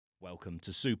Welcome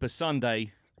to Super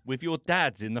Sunday with your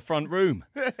dads in the front room.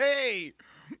 Hey,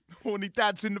 horny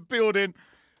dads in the building.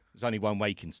 There's only one way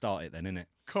you can start it then, isn't it?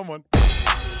 Come on.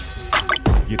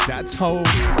 Your dad's home.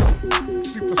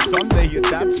 Super Sunday, your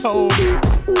dad's home.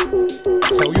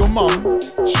 Tell your mum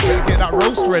she better get that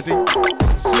roast ready.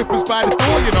 Slippers by the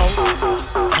door, you know.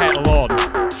 Kettle on.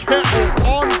 Kettle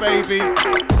on, baby.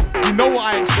 You know what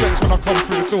I expect when I come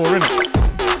through the door, innit?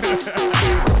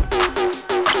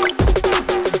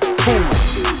 Cool.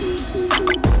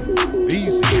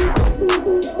 Easy.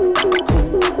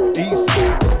 Cool. Easy.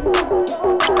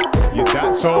 Your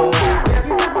dad's home.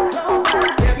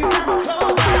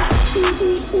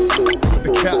 Put the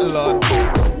kettle on.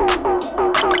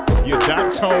 Your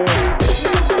dad's home.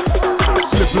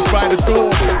 Slippers by the door.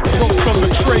 Roast on the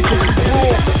tray cause we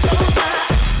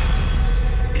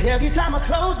raw. Every time I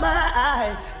close my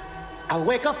eyes, I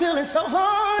wake up feeling so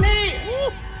horny.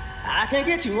 I can't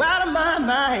get you out of my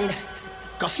mind.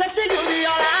 Cause sexy, you be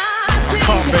all I see.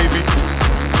 Come on, baby.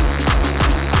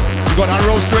 You got that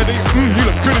roast ready? You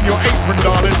look good in your apron,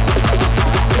 darling.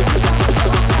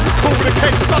 Kool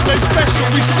FM Sunday special,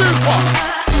 we super.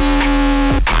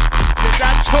 Your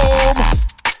dad's home.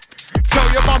 Tell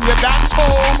your mum your dad's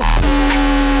home.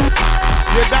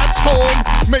 Your dad's home.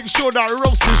 Make sure that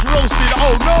roast is roasted.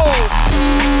 Oh no.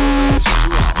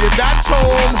 Your dad's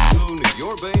home.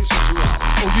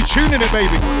 Oh, you tuning it,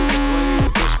 baby.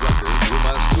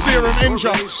 Serum,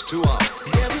 Inja.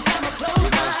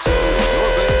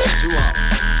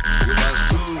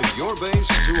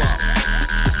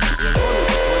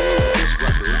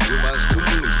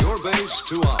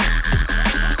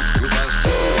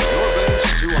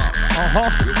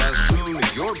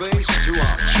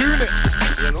 Tune it.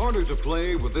 In order to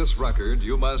play with this record,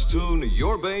 you must tune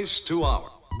your bass to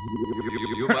ours.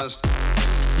 You must.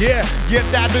 Yeah, your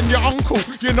dad and your uncle.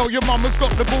 You know your mama's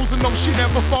got the balls and no, she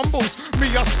never fumbles.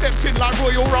 Me, I stepped in like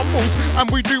Royal Rumbles,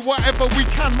 and we do whatever we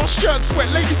can. My shirt's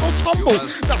wet, lady, go tumble.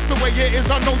 That's the way it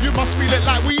is, I know you must feel it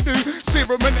like we do.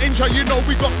 Serum and Inja, you know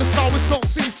we got the style, it's not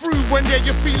see-through. When yeah,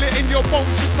 you feel it in your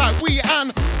bones, just like we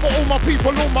and for all my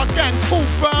people, all my gang, Kool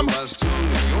FM.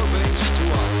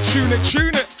 Tune it,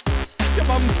 tune it. Your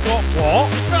mum's got what?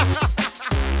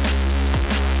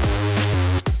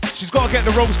 She's got to get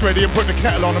the roast ready and put the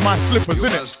kettle on in my slippers,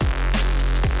 innit?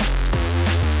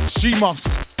 She must.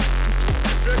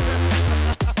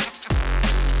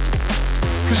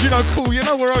 Because you know, Kool, you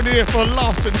know we're only here for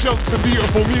laughs and jokes and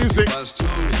beautiful music.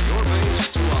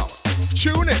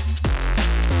 Tune it.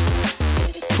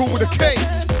 Kool with a K.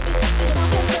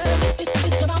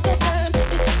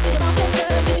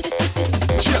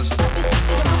 Cheers.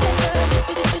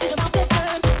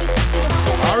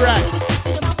 All right.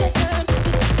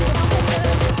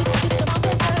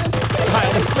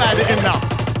 Let's slide it in now.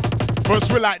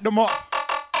 First we light them up,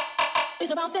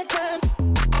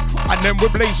 and then we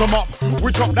blaze them up.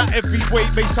 We drop that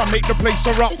heavyweight bass and make the place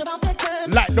erupt.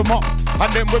 Light them up,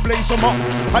 and then we blaze them up,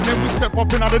 and then we step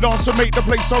up in the dance and make the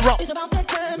place erupt.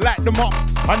 Light them up,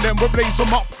 and then we blaze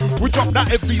them up. We drop that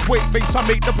heavyweight bass and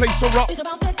make the place erupt.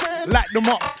 Light them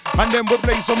up, and then we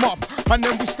blaze them up, and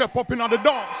then we step up in the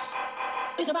dance.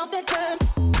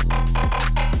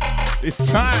 It's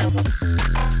time.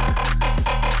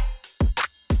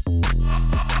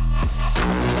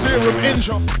 Serum,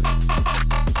 Inja.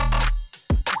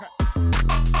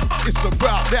 It's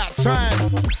about that time.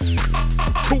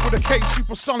 Kool with a K,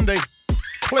 Super Sunday.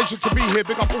 Pleasure to be here.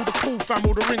 Big up all the Kool fam,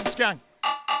 all the Rinse gang.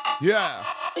 Yeah.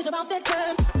 It's about that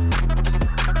time.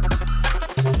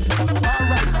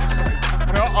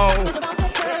 Uh-oh. It's about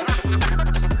that time.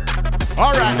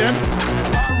 All right then.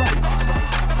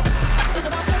 It's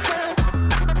about that time.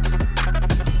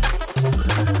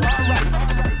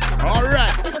 All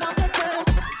right. It's about that time.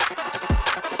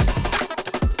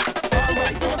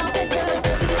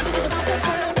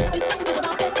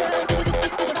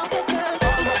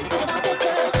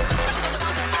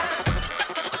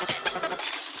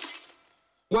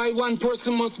 Why one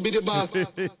person must be the boss?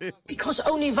 Because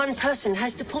only one person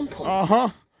has the pom-pom. Uh-huh.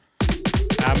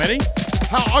 How many?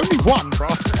 Only one, bro.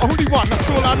 Only one, that's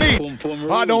all I need.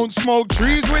 I don't smoke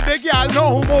trees with the gal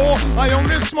no more. I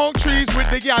only smoke trees with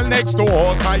the gal next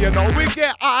door. Cause you know we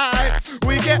get high.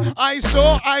 We get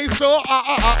ISO.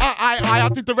 I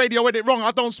did the radio with it wrong.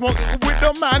 I don't smoke with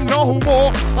the man no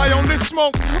more. I only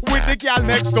smoke with the gal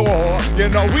next door. You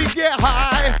know we get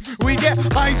high. We get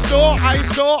ISO.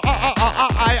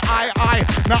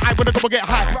 Now I wanna go and get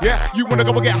high. Yeah, you wanna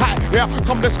go and get high. Yeah,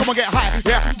 come let's go and get high.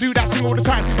 Yeah, do that thing all the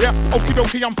time. Yeah, okay.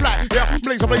 low-key, I'm flat. Yeah,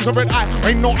 blaze a red eye.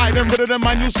 Ain't no eye them better than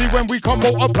mine. You see when we come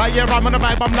multiply. Yeah, I'm on the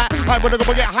vibe, I'm like, I wanna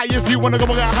go get high. If you wanna go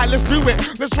get high, let's do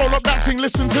it. Let's roll up that thing,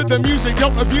 listen to the music,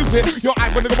 don't abuse it. Yo,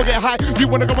 I wanna go get high. You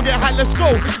wanna go get high, let's go.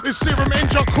 It's Serum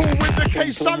Inja, Kool with the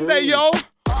K Sunday, yo.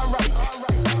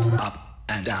 Up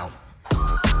and down.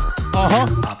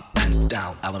 Uh-huh. Up and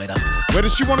down. Elevator. Where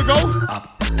does she wanna go?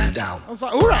 Up and down. I was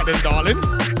like, all right then, darling.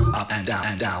 Up and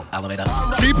down. Elevator.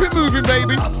 Keep it moving,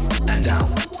 baby. Up and down.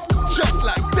 Just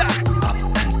like that. Up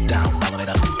and down.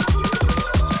 Elevator.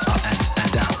 Up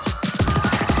and down.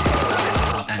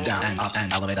 Up and down. Up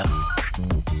and elevator.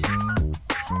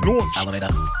 Launch. Elevator.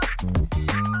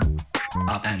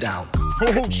 Up and down.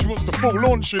 Oh, she wants the full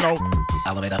launch, you know.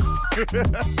 Elevator.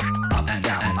 Up and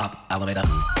down and up. Elevator.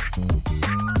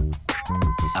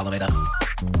 Elevator.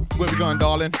 Where we going,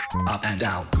 darling? Up and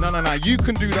down. No. You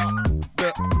can do that.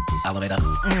 The Elevator.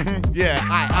 Mm-hmm. Yeah,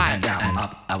 Up and down and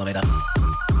up. Elevator.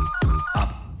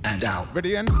 Up and down.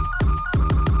 Ready, in?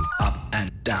 Up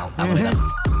and down. Elevator.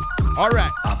 All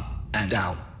right. Up and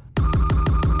down.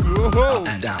 Whoa. Up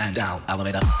and down.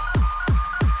 Elevator.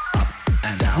 Up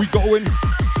and down. We going.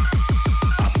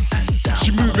 Up and down.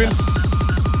 She moving.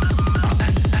 Up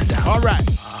and down. All right.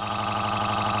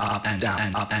 Up and down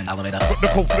and up and elevator. Got the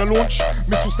code for the launch.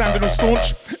 Missile standing on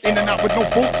staunch. In and out with no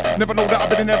faults. Never know that I've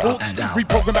been in their vaults.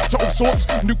 Reprogram back to all sorts.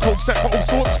 New code set for all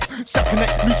sorts. Set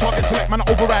connect. New target select. Man,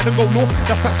 I override and go north.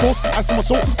 That's that source. I see my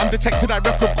soul. Undetected. I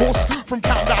rep of course. From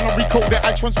countdown I recode it.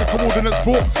 I transfer coordinates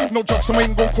bought. No judge, so I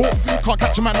ain't gon' court. Can't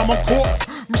catch a man, I'm on court.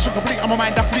 Mission complete. I'm a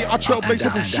mind athlete. I trailblaze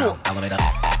every short. Elevator.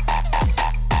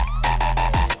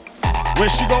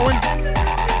 Where's she going?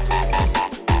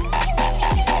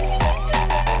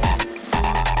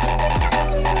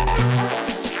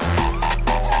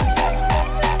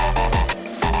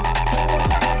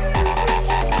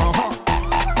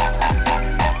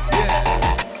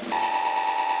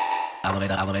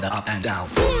 Elevator up and down.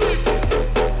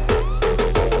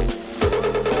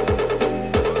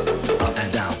 Up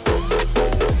and down.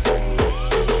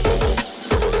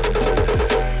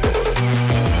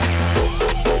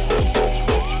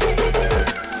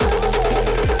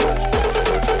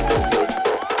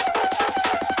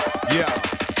 Yeah.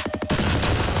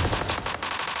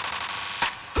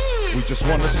 We just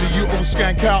wanna see you all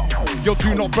skank out. Yo,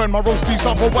 do not burn my roasties,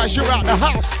 otherwise you're out the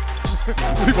house.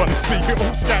 We wanna see you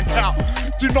all skank out.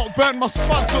 Do not burn my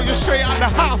spuds or you're straight out the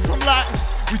house. I'm like,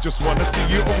 we just wanna see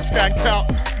you all skank out.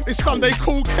 It's Sunday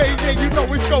Kool K, yeah, you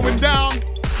know it's going down.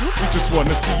 We just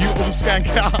wanna see you all skank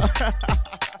out.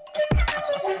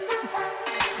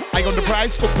 I on the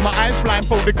prize, stuck to my eyes,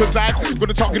 blindfolded cause I've got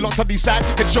a talking lots of these side.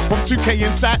 Get shot from 2K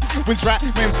inside. Wins right,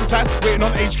 name's precise. Waiting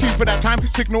on HQ for that time.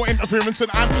 Signal interference and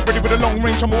I'm ready with a long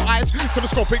range. I'm all eyes.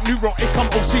 Telescopic, neurotic, come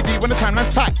OCD when the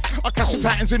timeline's tight. I catch the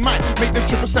titans in mind. Make them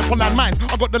trip a step on landmines.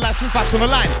 I got the license laps on the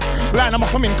line. Line I'm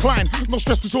up, I'm inclined. No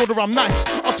stress disorder, I'm nice.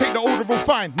 I'll take the order, we'll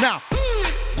find. Now,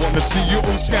 wanna see you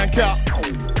all skank out.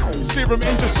 Serum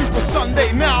Inja Super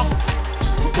Sunday now.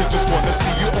 We just wanna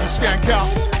see you all skank out.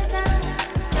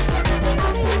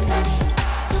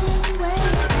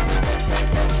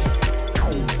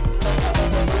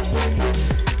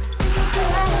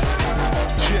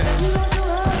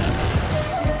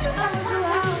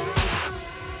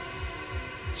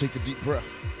 Take a deep breath.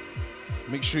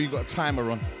 Make sure you got a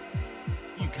timer on.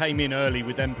 You came in early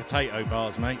with them potato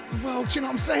bars, mate. Well, do you know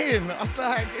what I'm saying? I was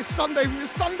like, it's Sunday,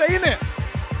 innit?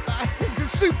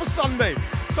 It's Super Sunday.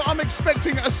 So I'm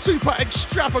expecting a super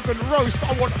extravagant roast.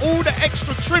 I want all the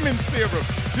extra trimming serum.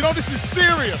 You know, this is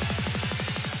serious.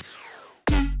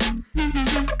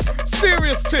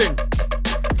 Serious thing.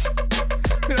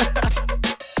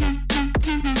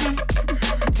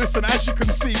 Listen, as you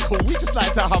can see, Kool, we just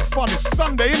like to have fun. It's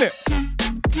Sunday, innit?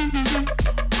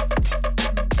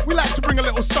 We like to bring a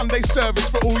little Sunday service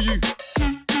for all you.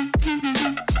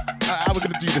 How we're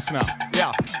gonna do this now?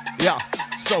 Yeah.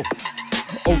 So,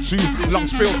 O2,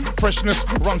 lungs filled, freshness,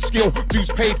 run skill, dues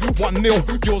paid,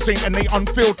 1-0. Yours ain't and they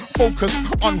unfilled, focused,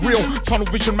 unreal. Tunnel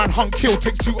vision, man, hunt kill.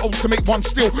 Takes 2 O's to make 1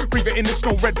 still. Breathe it in, it's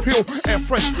no red pill. Air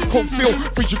fresh, cold feel.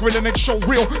 Freeze your grill and egg show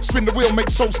real. Spin the wheel, make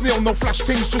souls kneel. No flash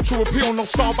things, just to appeal. No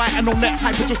star bite and no net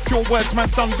hyper, just pure words,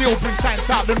 man's done deal. Bring science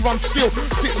out, then run skill.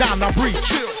 Sit down, now breathe,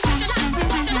 chill.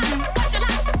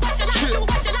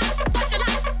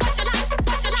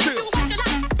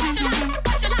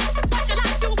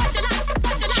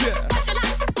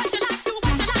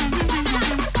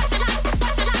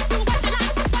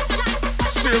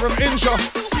 Serum Inja,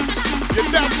 your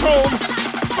dad's home.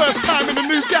 First time in the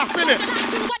new gap, innit?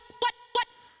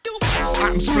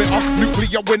 atom splitter,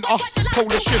 nuclear winter,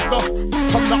 polar shifter.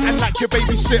 I'm nothing like your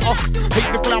babysitter.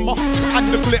 Hate the glamour and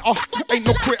the glitter. Ain't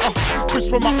no quitter.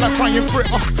 Crisp 'em up like frying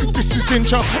fritter. This is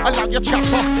Inja. I like your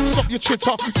chatter. Stop your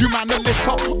chitter. You man a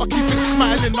litter. I keep it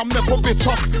smiling. I'm never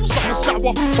bitter. Some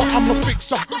sour, but I'm a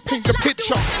fixer. Paint the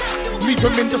picture. Leave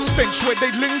them in the stench where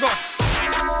they linger.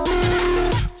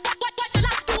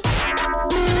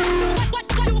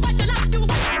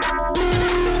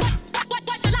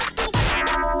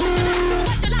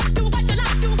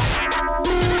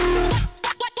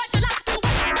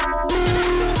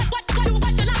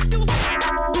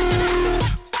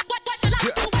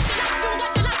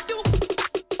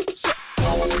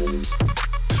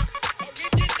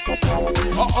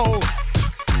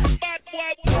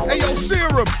 Hey yo,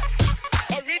 Serum.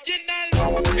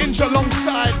 Inja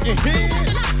alongside you here.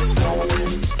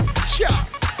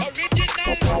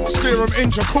 Serum,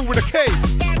 Inja, Kool with a K.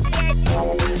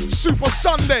 Super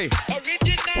Sunday.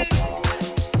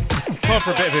 Time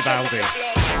for a bit of Vivaldi.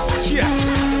 Yes.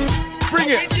 Bring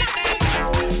it.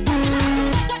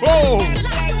 Whoa.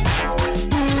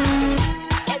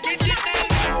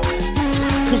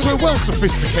 Because we're well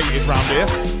sophisticated round here.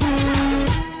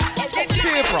 Top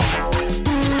tier, bro.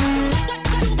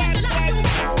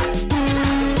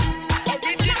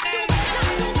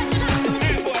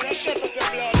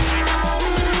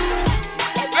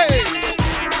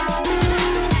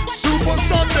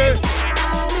 Sunday.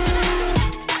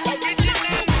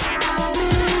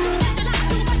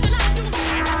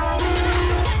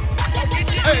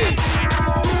 Hey.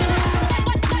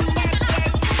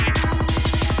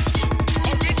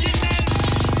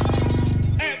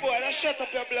 Hey boy, now shut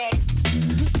up your blood.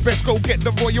 Best go get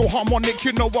the royal harmonic.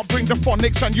 You know I bring the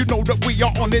phonics, and you know that we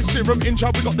are on it. Serum,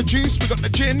 Inja, we got the juice, we got the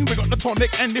gin, we got the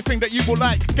tonic. Anything that you will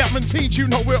like, guaranteed. You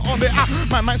know we're on it.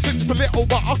 My man slips a little,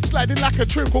 but I'm sliding like a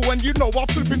trickle. And you know I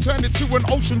flip and turn it to an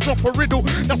ocean, drop a riddle.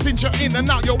 That's Inja in and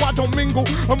out, yo, I don't mingle.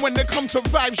 And when they come to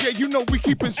vibes, yeah, you know we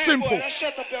keep it simple. Hey boy, now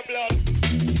shut up your blood.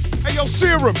 Hey yo,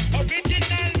 Serum.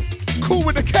 Original. Kool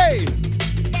with a K.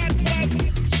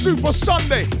 Super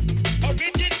Sunday.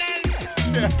 Original.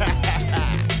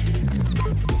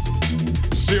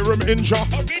 Serum, Inja.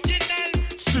 Original.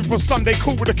 Super Sunday,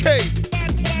 Kool with a K.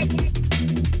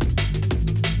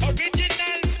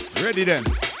 Original. Ready then.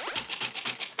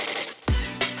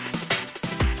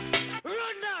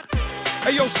 Run that.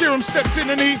 Hey yo, Serum steps in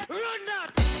and he Run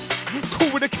that. Kool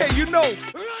with a K, you know.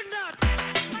 Run that.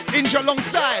 Inja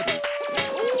alongside.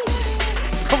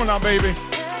 Come on now, baby.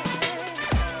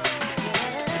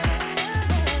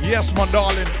 Yes, my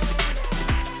darling.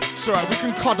 It's alright, we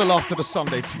can cuddle after the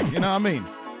Sunday tea, you know what I mean?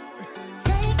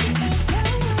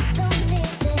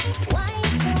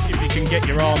 If you can get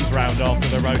your arms round after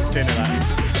the roast dinner, that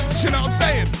is. You know what I'm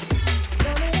saying?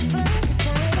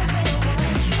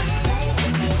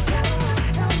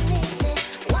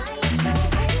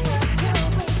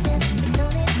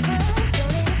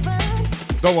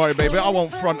 Don't worry, baby, I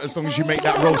won't front as long as you make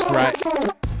that roast right.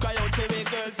 Cry out for we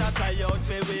girls, I cry out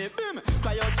for we.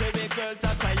 Cry out for we girls,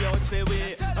 I cry out for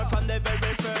we. And from the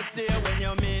very first day when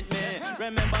you meet me,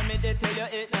 remember me, they tell you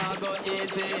it now go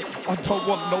easy. I don't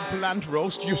want no bland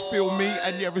roast, you feel me?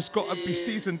 And yeah, it's gotta be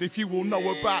seasoned if you will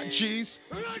know about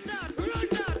G's.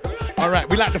 Alright,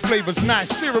 we like the flavors nice.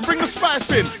 Serum, bring the spice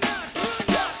in.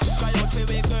 Cry out for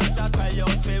we girls, I cry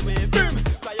out for we.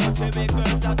 Cry out for we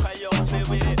girls, I cry out for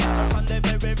we. And from the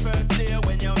very first day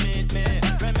when you meet me,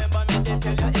 remember me, they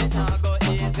tell you it now go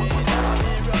easy.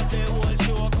 Me run the whole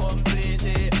show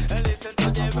completely. And listen to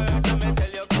the word, let me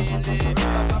tell you cleanly.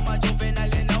 I'm a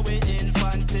juvenile in our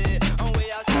infancy. And we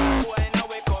are some boy in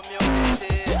our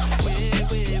community. We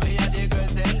are the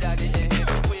girls and daddy.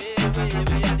 We are the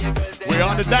girls and We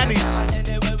are the daddies.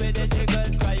 anyway, we the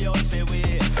girls cry out for we.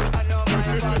 I know my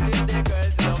fault is the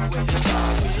girls love we.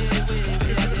 We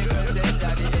are the girls and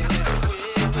daddy. We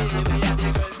are the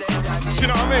girls and daddy. You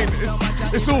know what I mean?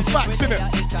 It's all facts, innit?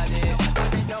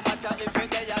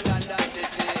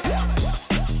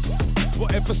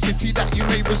 Whatever city that you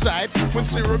may reside, when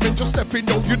Serum Inja stepping,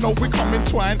 yo, you know we come in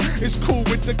twine. It's Kool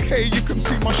with the K, you can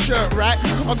see my shirt, right?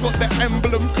 I got the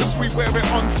emblem cause we wear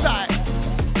it on site.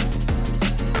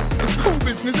 It's cool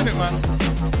business, isn't it, man?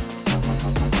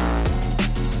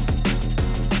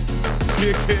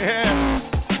 Yeah.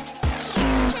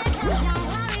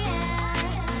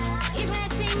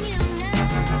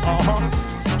 Uh-huh.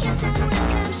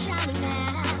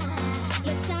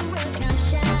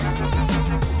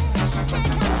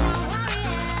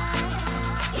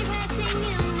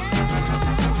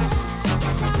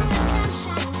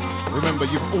 Remember,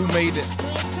 you've all made it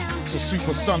to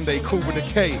Super Sunday, Kool with a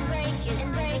K.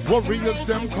 Warriors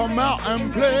them come out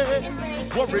and play.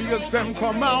 Warriors them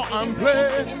come out and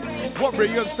play.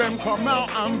 Warriors them come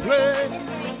out and play.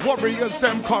 Warriors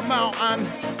them come out and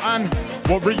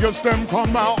warriors them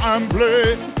come out and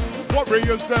play.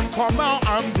 Warriors them come out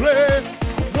and play.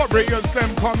 Warriors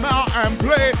them come out and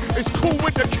play. It's Kool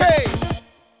with the K.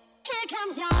 Here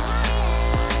comes your warrior.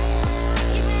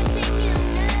 He's letting you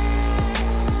know.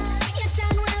 Your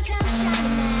sun will come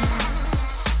shining.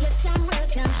 Your sun will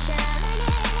come shining.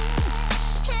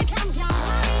 Here comes your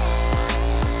warrior.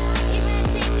 He's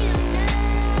letting you know.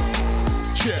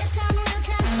 Yeah. Your sun will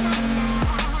come shining.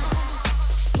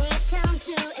 He's come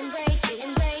to embrace you,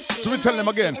 embrace you. So we tell them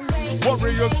again.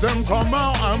 Warriors them come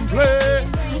out and play.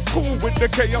 Kool with the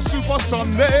K, a Super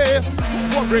Sunday.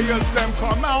 Warriors them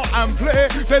come out and play.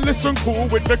 They listen Kool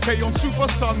with the K on Super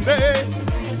Sunday.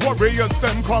 Warriors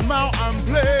them come out and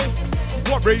play.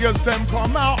 Warriors them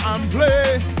come out and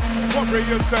play.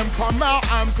 Warriors them come out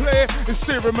and play. It's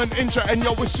Serum and Inja and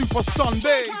yo, it's Super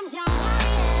Sunday.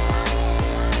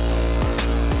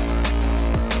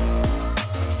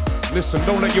 Listen,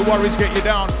 don't let your worries get you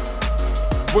down.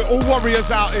 We're all warriors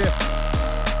out here.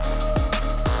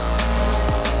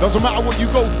 Doesn't matter what you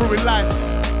go through in life.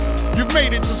 You've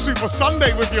made it to Super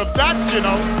Sunday with your dads, you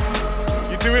know.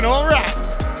 You're doing all right.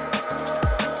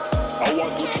 I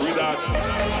want to treat that.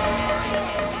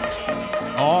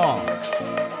 Oh.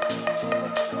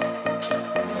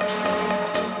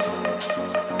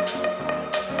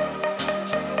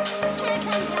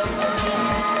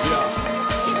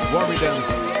 Yeah. Worry them.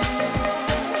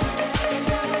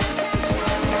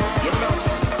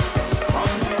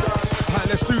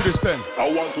 Let's do this then. I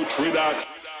want to treat that.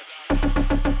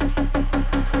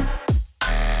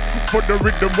 For the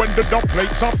rhythm when the dub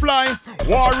plates are flying.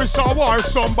 War is a war,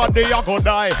 somebody a go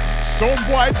die. Some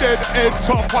boy dead, head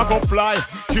top a go fly.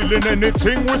 Killing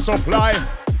anything we supply.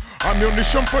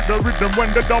 Ammunition for the rhythm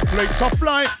when the dub plates are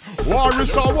flying. War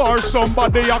is a war,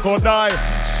 somebody a go die.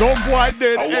 Some boy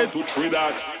dead, I head. want to treat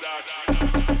that.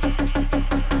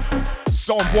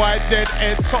 Some boy dead,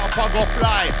 head top a go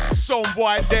fly. Some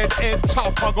boy dead, head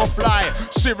top a go fly.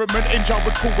 Serum and Inja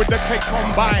with Kool with the K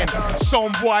combine.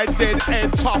 Some boy dead,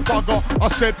 head top a go. I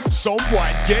said, some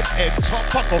boy dead, head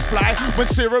top a go fly. When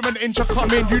Serum and Inja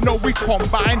come in, you know we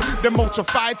combine. They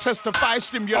motivate, testify,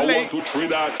 stimulate. I want to treat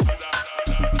that.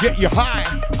 Get you high.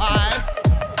 Aye.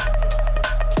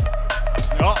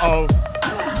 Uh-oh.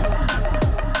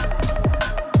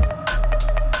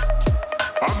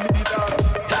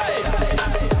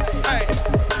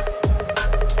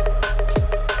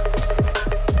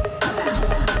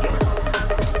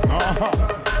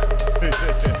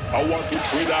 I want to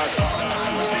treat that.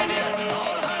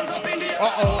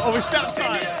 Uh-oh, oh, it's that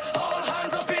time.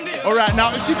 All right,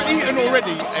 now if you've eaten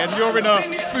already and you're in a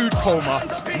food coma,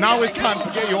 now it's time to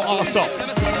get your ass up.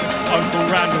 Uncle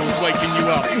Randall's waking you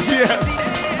up. Yes.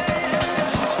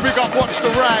 Big up, watch the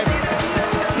ride.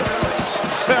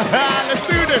 Let's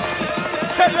do this.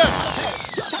 Tell them.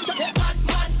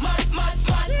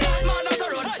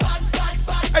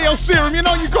 Hey, yo, Serum, you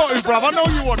know you got it, bruv. I know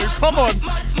you want it. Come on.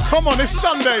 Come on, it's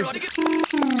Sunday.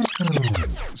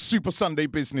 Super Sunday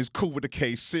business, Kool with a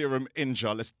K, Serum,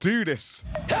 Inja. Let's do this.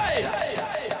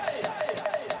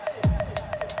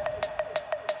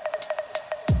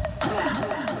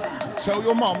 Tell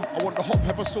your mum I want the hot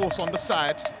pepper sauce on the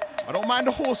side. I don't mind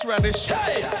the horseradish.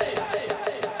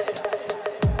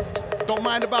 Don't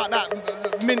mind about that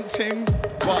mincing,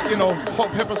 but you know,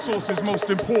 hot pepper sauce is most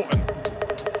important.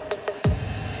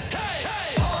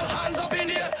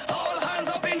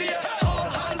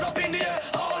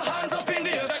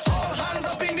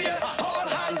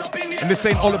 And this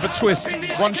ain't Oliver Twist.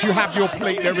 Once you have your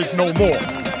plate, there is no more.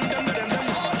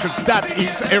 Because Dad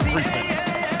eats everything.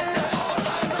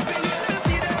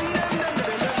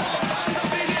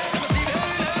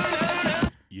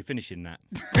 You're finishing that.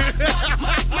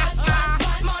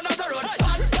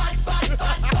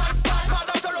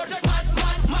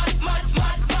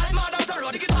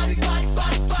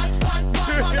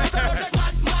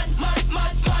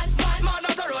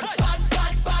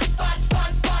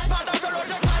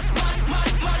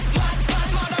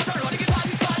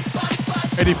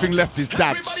 Anything left is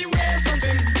Dad's.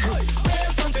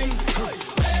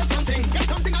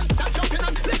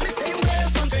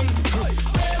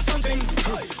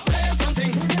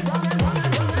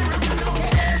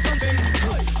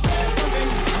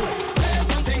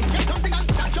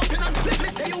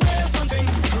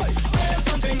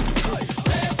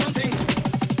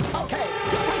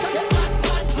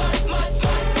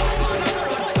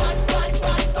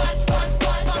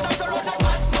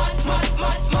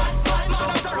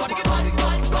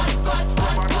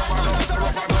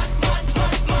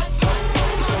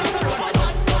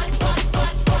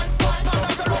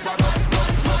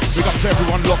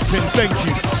 Thank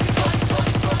you.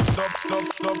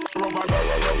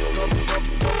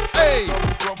 Hey.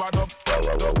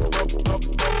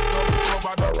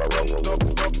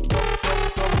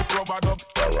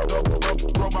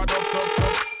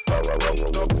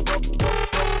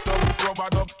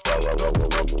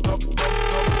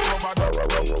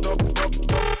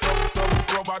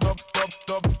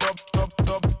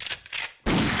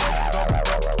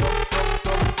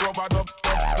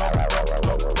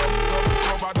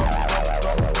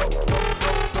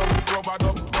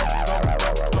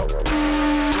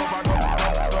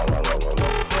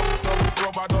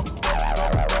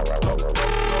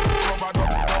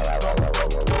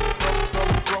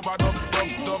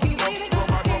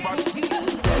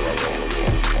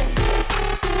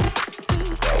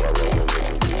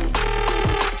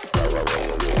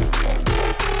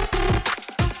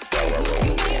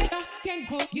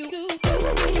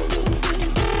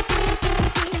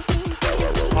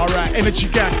 Alright, energy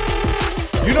gang.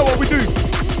 You know what we do?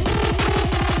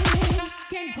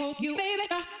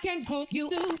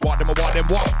 What them, what them,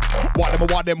 what? What them,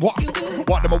 what them, what?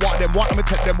 What them, what them, what? Let me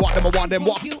take them, what them, what them,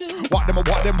 what? What them,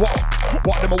 what them, what?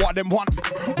 What them, what them, what?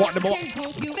 What them, what?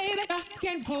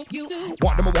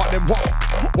 What them, what them, what?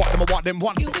 What them, what them,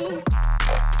 what?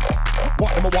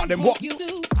 What them, what them, what?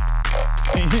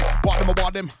 What them,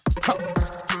 what them?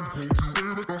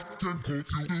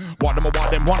 What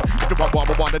them want?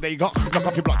 What they got? Knock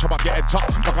off your block, chop up your head top.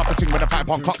 Knock off the ting with a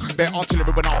 5-pound cock. They're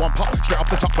artillery when I want pop. Straight off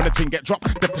the top when the ting get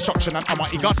dropped. Death destruction and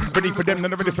almighty God. Ready for them,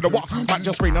 then ready for the what? Might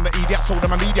just rain on the idiot, sold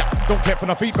them a media. Don't care for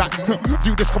no feedback.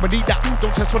 Do this, come and need that.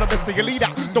 Don't test for the best of your leader.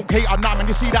 Don't hate on now, man,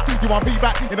 you see that? You want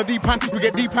feedback in a deep hand? You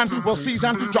get deep hand. Well,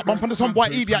 season, drop bump on the some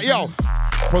white idiot, yo.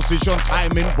 Precision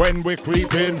timing when we're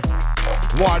creeping.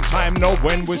 One time, no,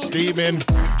 when we're steaming.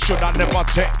 Should I never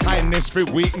take kindness for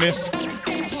weakness?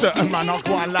 Certain man are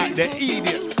going like the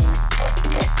idiots.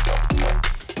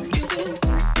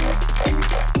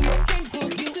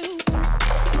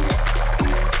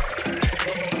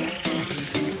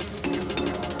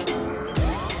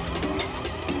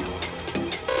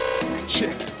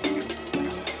 Check.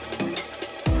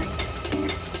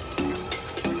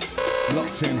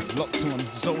 Locked in, locked on,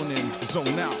 zone in,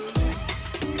 zone out.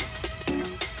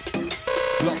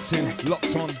 Locked in,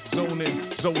 locked on, zone in,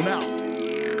 zone out.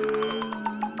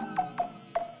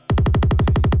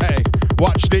 Hey,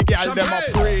 watch the gal, them a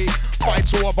pray.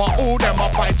 Fight over all them a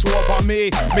fight over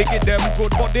me. Make it them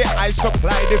good, but the I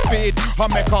supply the feed. I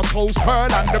make her toes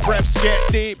curl and the breaths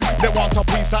get deep. They want a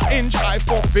piece of inch, I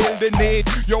fulfill the need.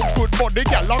 Yo, good, but the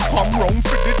gal a come round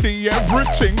for the day.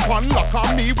 Everything one lock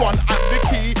on me, one at the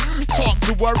key. Talk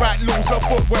to her right, lose her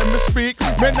foot when we speak.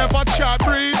 Me never chat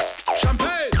breeze.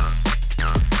 Champagne.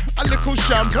 A little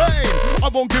champagne. I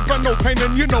won't give her no pain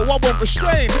and you know I won't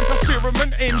restrain. The serum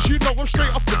and Inja, you know I'm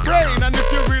straight off the brain. And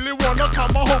if you really wanna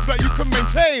come, I hope that you can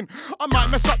maintain. I might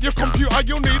mess up your computer,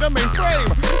 you'll need a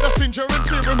mainframe. That's Inja and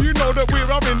Serum, you know that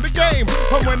we're all in the game.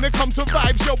 And when it comes to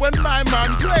vibes, yo, when my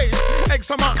man plays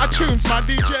X amount of tunes, my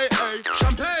DJ, hey.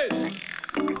 Champagne.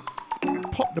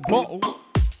 Pop the bottle.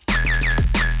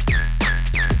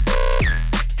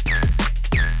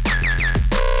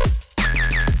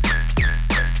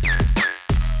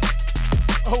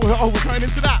 Oh, we're going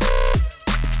into that.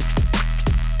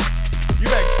 You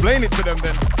better explain it to them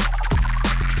then.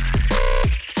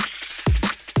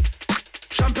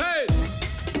 Champagne!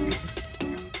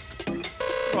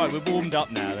 Right, we're warmed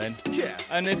up now then. Yeah.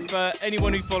 And if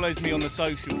anyone who follows me on the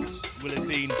socials will have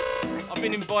seen, I've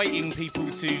been inviting people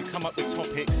to come up with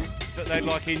topics that they'd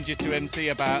like Inja to MC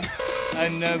about.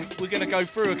 And we're going to go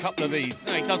through a couple of these.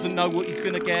 No, he doesn't know what he's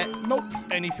going to get. Nope.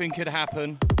 Anything could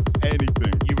happen.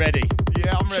 Anything. You ready?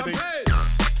 Yeah, I'm ready. Champagne.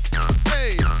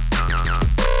 Hey.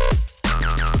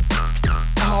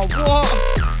 Oh,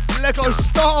 what? Lego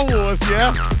Star Wars,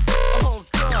 yeah? Oh,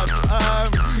 God.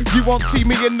 You won't see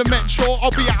me in the metro.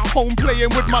 I'll be at home playing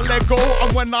with my Lego.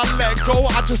 And when I let go,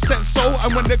 I just said so.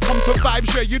 And when it comes to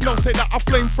vibes, yeah, you know, say that I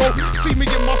flame throw. See me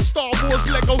in my Star Wars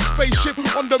Lego spaceship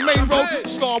on the main road.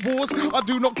 Star Wars, I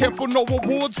do not care for no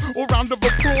awards or round of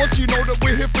applause. You know that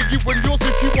we're here for you and yours.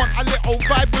 If you want a little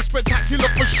vibe, we're spectacular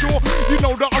for sure. You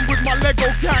know that I'm with my Lego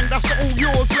gang, that's all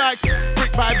yours. Like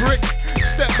brick by brick,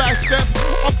 step by step,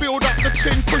 I build up the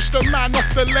ting, push the man off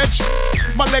the ledge.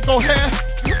 My Lego hair,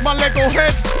 my Lego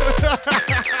head.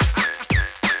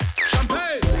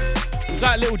 Champagne. Was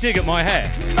that a little dig at my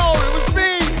hair? No, it was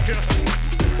me.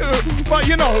 But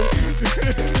you know,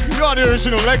 you're the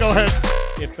original Lego head.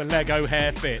 If the Lego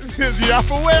hair fits. You have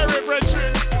to wear it,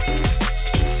 Richard.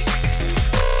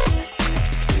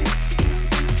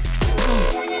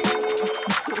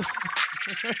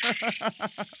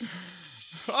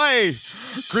 Hey,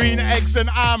 green eggs and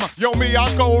ham, yo me I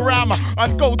go ram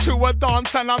and go to a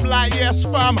dance and I'm like yes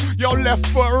fam, yo left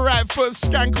foot right foot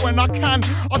skank when I can.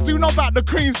 I do know about the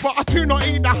greens but I do not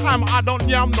eat the ham. I don't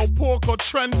yam no pork or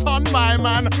Trenton my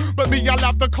man, but me I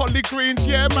love the collard greens,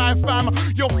 yeah my fam.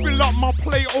 Yo fill up my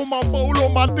plate or my bowl or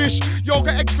my dish, yo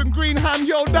get eggs and green ham,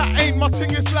 yo that ain't my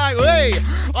thing. It's like hey,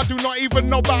 I do not even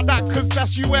know about that cause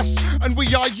that's US and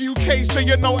we are UK, so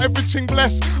you know everything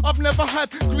blessed. I've never had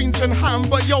greens and ham,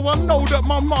 but yo, I know that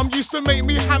my mum used to make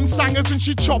me ham sangers and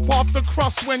she'd chop off the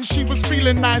crust when she was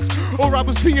feeling nice. Or I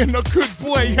was being a good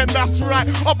boy, and that's right.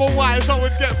 Otherwise, I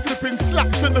would get flipping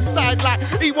slapped to the side like,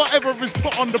 eat whatever is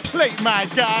put on the plate, my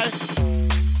guy.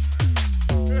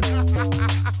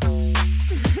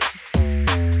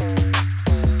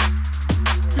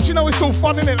 Did you know it's all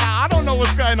fun, innit? Like, I don't know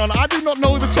what's going on. I do not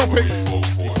know the topics.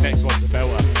 This next one's a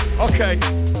belter. Okay.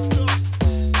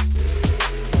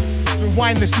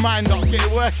 Wind this mind up, get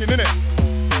it working, innit?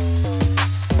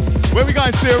 Where we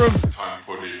going, Serum? Time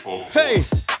for the folk. Hey!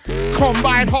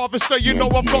 Combine harvester, you know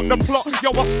I've got the plot.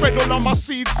 Yo, I spread all of my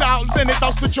seeds out, then it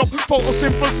does the job.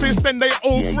 Photosynthesis, then they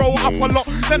all grow up a lot.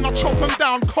 Then I chop them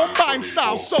down, combine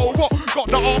style. So what? Got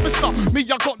the harvester, me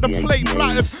I got the plate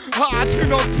flattered. I do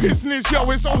no business, yo,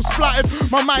 it's all splattered.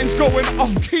 My mind's going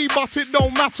off key, but it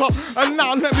don't matter. And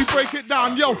now let me break it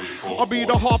down, yo. I'll be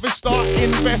the harvester,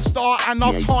 investor, and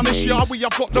I'll tarnish ya. We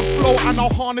have got the flow and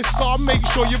I'll harness ya. Make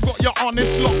sure you've got your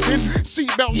harness locked in.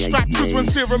 Seatbelt strapped, cause when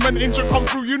Serum and Inja come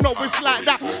through, you know it's like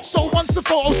that. So once the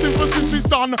photosynthesis is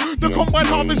done, the combine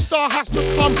harvester has to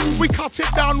come. We cut it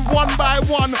down one by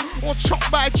one, or chop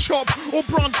by chop, or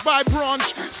branch by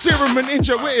branch. Serum and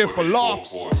Inja, we're here for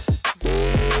laughs.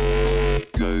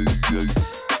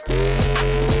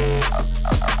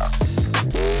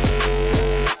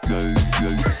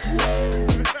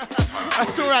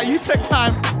 That's alright, you take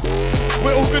time.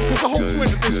 We're all good because the whole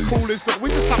point of this call is that we're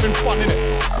just having fun,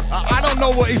 innit? I don't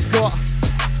know what he's got,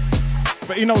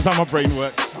 but he knows how my brain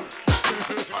works.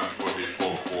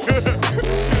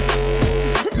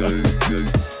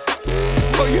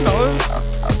 But you know.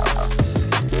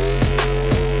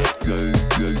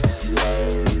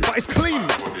 But it's clean.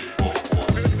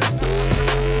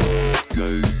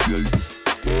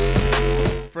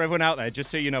 For everyone out there,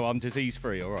 just so you know, I'm disease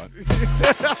free, alright?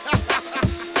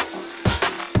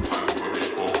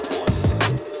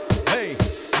 Hey,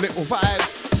 little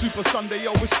vibes. Super Sunday,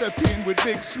 yo, we step in with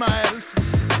big smiles.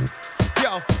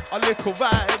 Yo, a little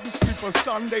vibe. Super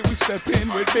Sunday, we step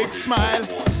in with big smile.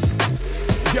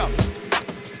 Yo.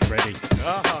 Ready.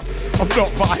 I'm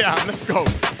not, but I am. Let's go.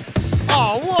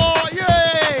 Oh, what?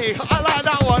 Yay! I like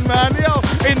that one, man. Yo,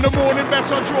 in the morning,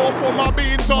 better draw for my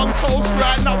beans on toast.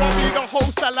 Right now, I'll be the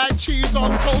host. I like cheese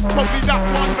on toast. Probably that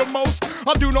one the most.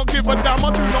 I do not give a damn.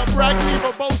 I do not brag,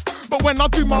 neither boast. But when I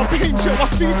do my beans, yo, I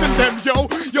season them, yo.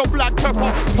 Yo, black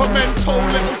pepper, pimento,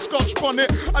 little scotch bonnet,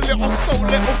 a little salt,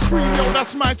 little cream, yo,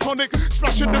 that's my tonic.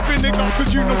 Splash of the vinegar,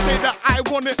 cause you know say that I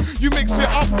want it. You mix it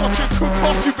up, watch it cook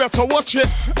off, you better watch it.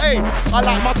 Hey, I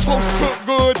like my toast cooked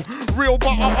good. Real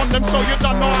butter on them, so you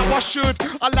don't know how I should.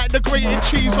 I like the grated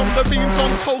cheese on the beans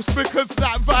on toast, because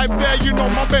that vibe there, you know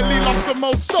my belly loves the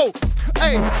most. So,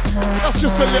 hey, that's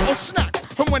just a little snack.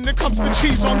 And when it comes to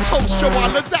cheese on toast, yo,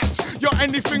 I'll adapt. Yo,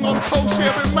 anything on toast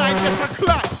here, it might get a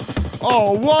clap.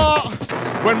 Oh, what?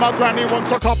 When my granny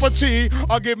wants a cup of tea,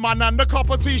 I give my nan the cup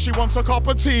of tea, she wants a cup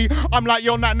of tea. I'm like,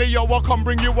 yo, nanny, yo, I'll come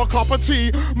bring you a cup of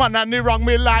tea. My nanny rang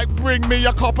me like, bring me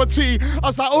a cup of tea. I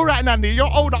was like, all right, nanny, you're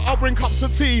older, I'll bring cups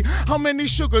of tea. How many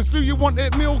sugars? Do you want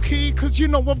it milky? Cause you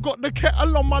know I've got the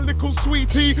kettle on my little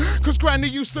sweetie. Cause granny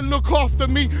used to look after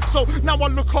me, so now I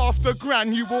look after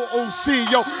gran, you will all see.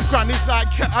 Yo, granny's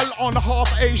like kettle on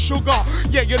half a sugar.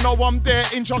 Yeah, you know I'm there,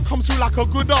 Inja comes through like a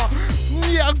gooder.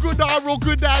 Yeah, good are or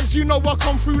good as, you know I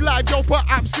come through live, yo,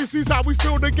 perhaps this is how we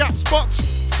fill the gaps, but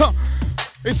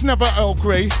it's never Earl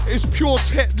Grey, it's pure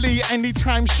Tetley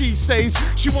anytime she says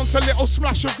she wants a little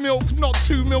splash of milk, not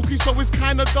too milky, so it's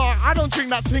kinda dark. I don't drink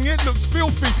that thing, it looks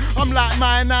filthy. I'm like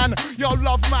my nan, yo,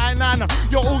 love my nan.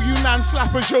 Yo, all you nan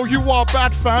slappers, yo, you are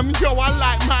bad fam. Yo, I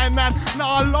like my nan, no,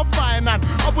 I love my nan.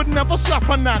 I would never slap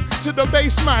a nan to the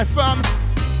base, my fam.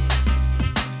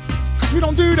 Cause we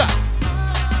don't do that.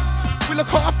 We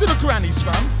look after the grannies,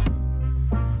 fam.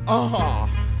 Ah.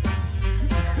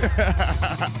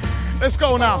 Let's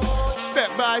go now. Step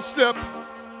by step.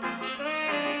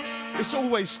 It's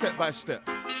always step by step.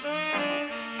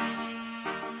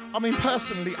 I mean,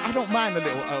 personally, I don't mind a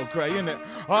little Earl Grey, innit?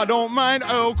 I don't mind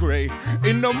Earl Grey.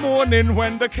 In the morning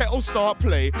when the kettle start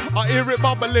play, I hear it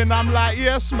bubbling, I'm like,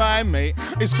 yes, my mate.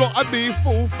 It's gotta be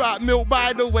full fat milk,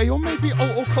 by the way, or maybe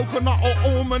oat or coconut or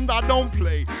almond, I don't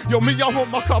play. Yo, me, I want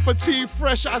my cup of tea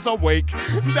fresh as I wake.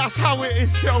 That's how it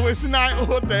is, yo, it's night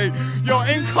or day. Yo,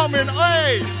 incoming,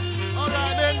 hey!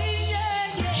 Alright then.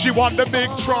 She want the big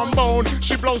trombone,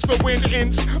 she blows the wind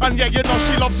inch. And yeah, you know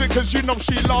she loves it cause you know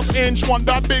she loves inch. Want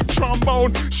that big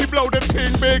trombone, she blow the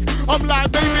thing big. I'm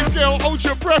like, baby girl, hold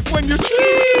your breath when you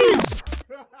cheese.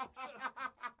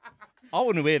 I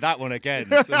want to hear that one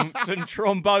again. Some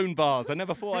trombone bars. I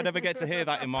never thought I'd ever get to hear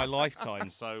that in my lifetime.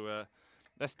 So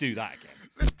let's do that again.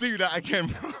 Let's do that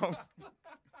again, bro.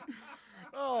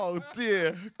 Oh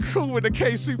dear. Cool with the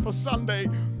K Super Sunday.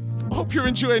 I hope you're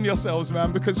enjoying yourselves,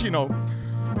 man, because, you know,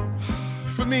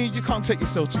 for me, you can't take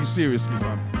yourself too seriously,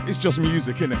 man. It's just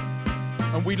music, innit?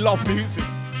 And we love music.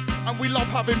 And we love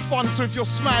having fun. So if you're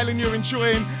smiling, you're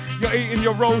enjoying, you're eating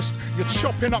your roast, you're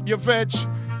chopping up your veg,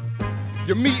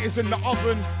 your meat is in the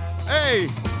oven. Hey!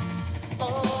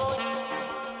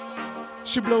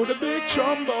 She blow the big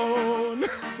trombone.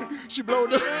 She blow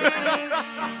the...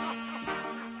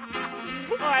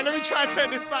 All right, let me try and take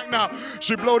this back now.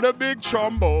 She blow the big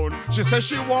trombone. She says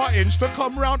she want Inch to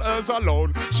come round hers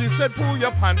alone. She said, pull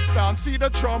your pants down, see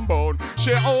the trombone.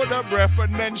 She hold her breath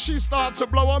and then she start to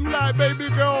blow. I'm like, baby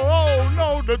girl, oh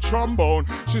no, the trombone.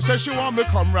 She says she want me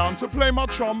come round to play my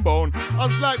trombone. I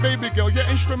was like, baby girl, your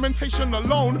instrumentation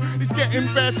alone is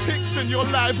getting bare ticks and you're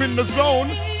live in the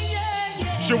zone.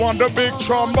 She want the big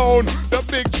trombone, the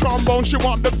big trombone. She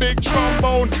want the big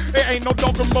trombone. It ain't no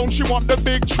dog and bone. She want the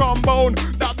big trombone,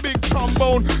 that big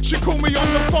trombone. She call me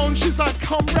on the phone. She's like,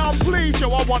 come round, please. Yo,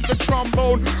 I want the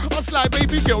trombone. I was like,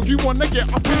 baby girl, you wanna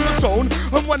get up in the zone?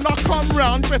 And when I come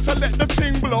round, better let the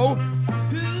thing blow.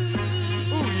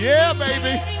 Ooh, yeah,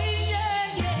 baby.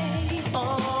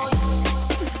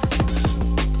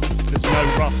 There's no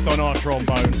rust on our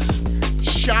trombone.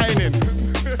 Shining.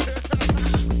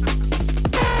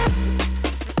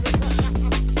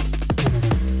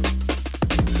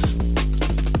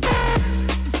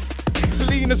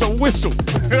 As a whistle.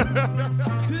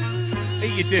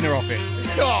 Eat your dinner off it.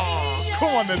 Oh,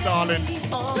 come on then, darling.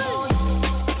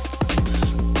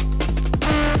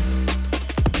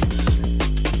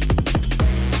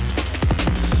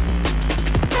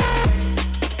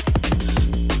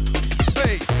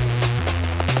 Hey.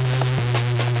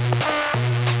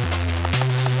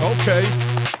 Okay.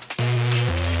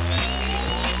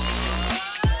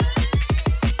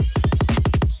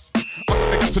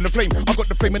 In the flame, I got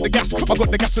the flame in the gas. I got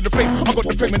the gas in the flame. I got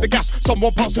the flame in the gas.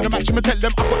 Someone pass in the match and tell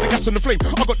them I got the gas in the flame.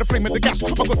 I got the flame in the gas.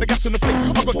 I got the gas in the flame.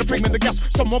 I got the flame in the gas.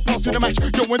 Someone pass in the match.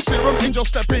 Yo, when Serum, Inja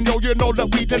step in, yo, you know that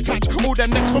we detach. All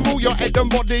them next from all your head and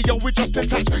body, yo, we just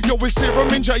detach. Yo, with Serum,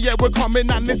 Inja, yeah, we're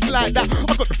coming and it's like that.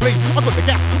 I got the flame. I got the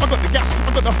gas. I got the gas.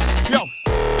 I got the yo.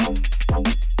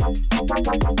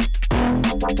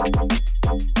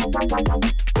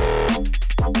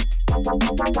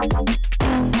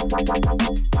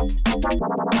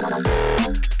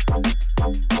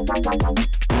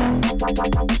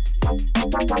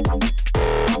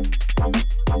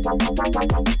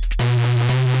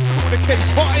 The case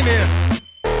hot in here.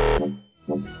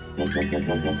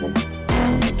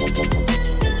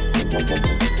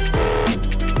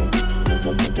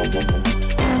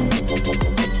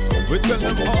 We tell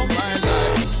them all my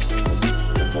life.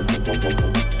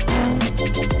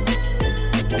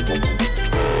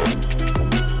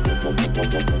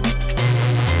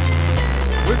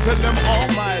 We tell them all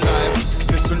my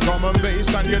life. Listen, drum and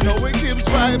bass, and you know it gives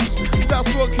vibes.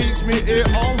 That's what keeps me here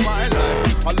all my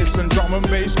life. I listen drum and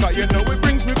bass, cause you know it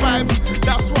brings me vibes.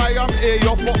 That's why I'm here,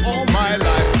 yo, for all my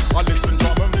life. I listen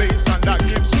drum and bass, and that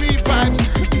gives me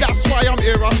vibes. That's why I'm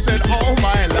here, I said all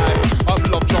my life. I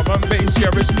love drum and bass,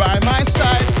 here it's by my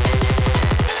side.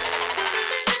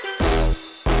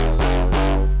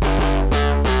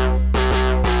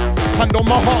 Hand on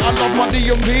my heart, I love my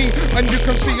DMV. And you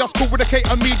can see us cool with a K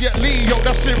immediately. Yo,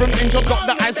 that Serum Inja got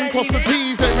the I's and cross the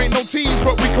T's. There ain't no T's,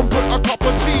 but we can put a cup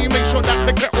of tea. Make sure that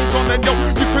the kettle's on and yo,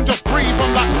 you can just breathe.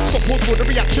 I'm like, stop, pause for the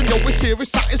reaction. Yo, it's here, it's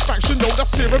satisfaction. Yo, that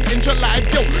Serum Inja live.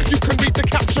 Yo, you can read the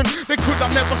caption. They could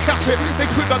have never cap it. They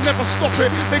could have never stop it.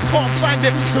 They can't find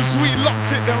it, cause we locked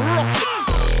it and rocked it.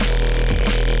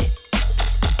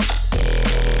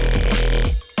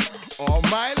 All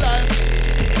my life.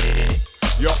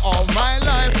 You're all my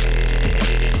life.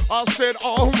 I said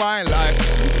all my life.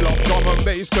 Love drum and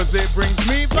bass cause it brings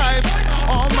me vibes.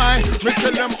 All my, me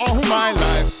tell them all my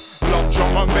life. Love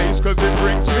drum and bass cause it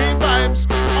brings me vibes.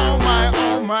 All my,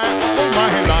 all my, all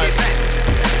my life.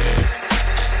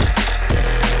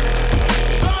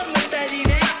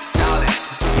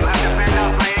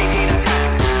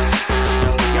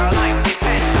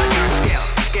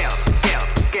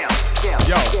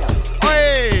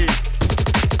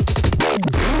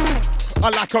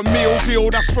 like a meal deal,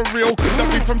 that's for real. Could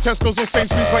that be from Tesco's or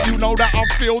Sainsbury's, but you know that I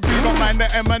feel. Do not mind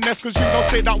the M&S, cause you don't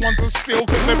say that one's a steal,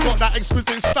 cause they've got that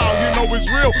exquisite style, you know it's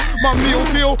real. My meal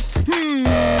deal,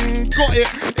 got it,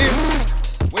 it's...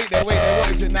 Wait there,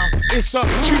 what is it now? It's a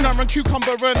tuna and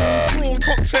cucumber and prawn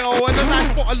cocktail and a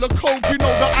nice bottle of Coke. You know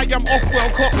that I am off well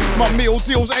cut. My meal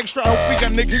deal's extra healthy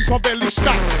and it keeps my belly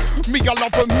stacked. Me, I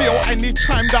love a meal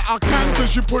anytime that I can,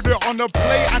 cause you put it on a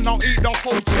plate and I'll eat the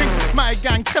whole thing. My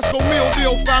gang, Tesco meal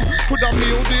deal, fam. Put a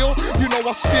meal deal, you know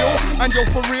I steal, and yo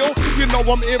for real, you know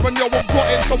I'm here and yo I've got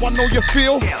it, so I know you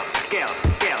feel.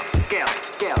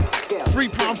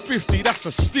 £3.50, that's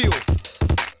a steal.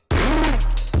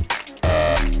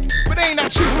 But they ain't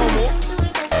that cheap no more.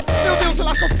 Meal deals are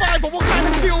like a £5, but what kind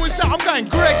of steal is that? I'm going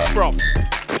Greg's, bro.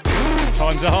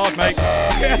 Times are hard, mate.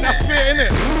 Yeah, that's it,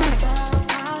 innit?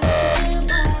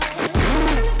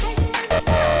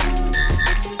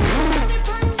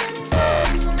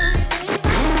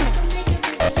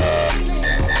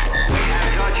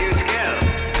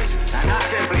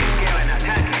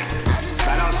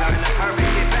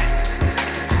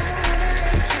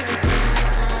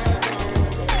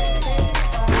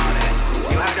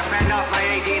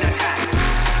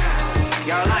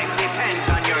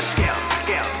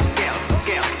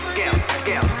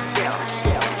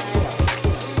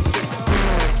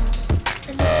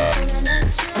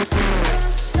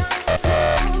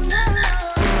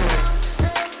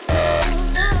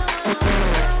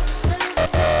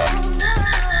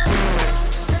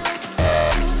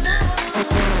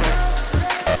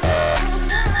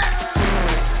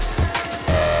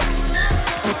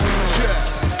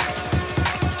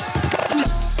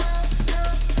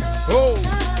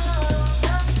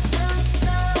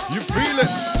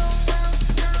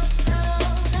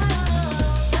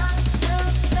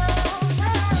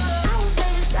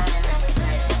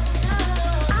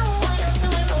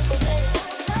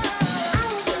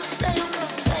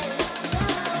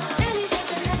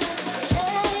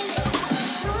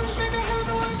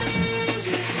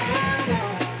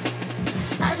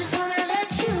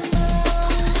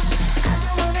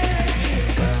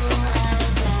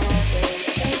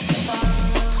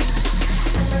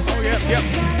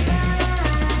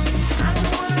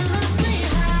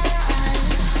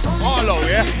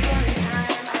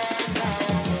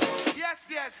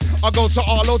 To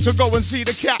Arlo to go and see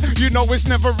the cat. You know it's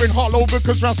never in Harlow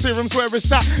because round Serum's where it's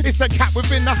at. It's a cat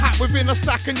within a hat, within a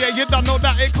sack. And yeah, you don't know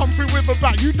that it come through with a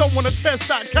bat. You don't want to test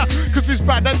that cat cause it's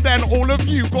bad. And then all of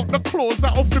you got the claws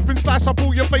that'll flip and slice up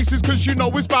all your faces cause you know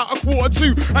it's about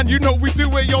 1:45. And you know we do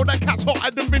it, yo, that cat's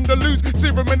hotter than Vindaloo's.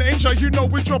 Serum and Inja, you know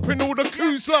we're dropping all the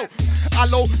coups low.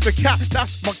 Hello, the cat,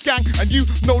 that's my gang. And you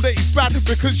know that he's bad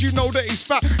because you know that he's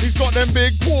fat. He's got them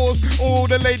big paws. All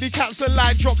the lady cats are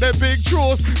like drop their big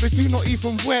jaws. They do not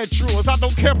even wear drawers. I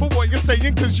don't care for what you're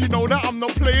saying cause you know that I'm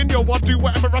not playing. Yo, I do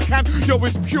whatever I can. Yo,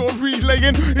 it's pure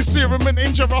relaying. It's Serum and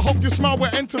Inja. I hope you smile,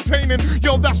 we're entertaining.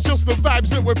 Yo, that's just the vibes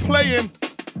that we're playing.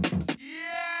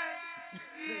 Yes.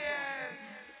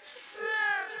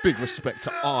 Big respect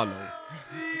to Arlo.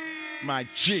 My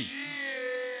G.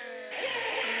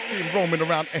 See him roaming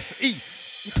around SE.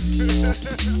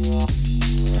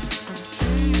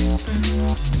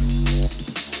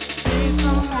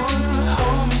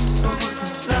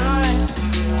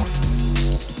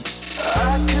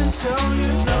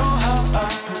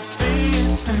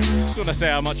 Just want to say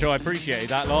how much I appreciated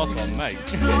that last one, mate.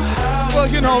 Well,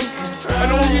 you know,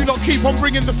 and all you lot keep on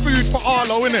bringing the food for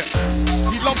Arlo, innit?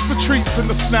 He loves the treats and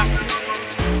the snacks.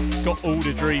 Got all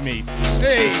the dreamies.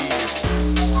 Hey!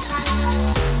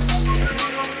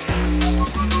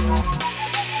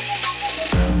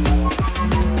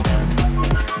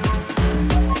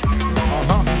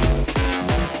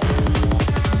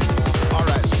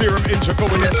 Serum Inja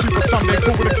going in Super Sunday,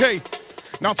 cool with a K.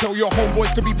 Now tell your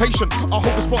homeboys to be patient. I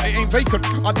hope the spot it ain't vacant.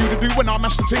 I do the do when I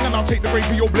mash the ting and I'll take the blame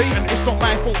for your blatant. It's not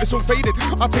my fault, it's all faded.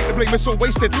 I take the blame, it's all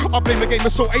wasted. I blame the game,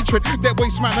 it's all hatred. They're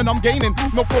waste man and I'm gaining.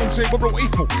 No phones here, we're all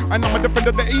equal. And I'm a defender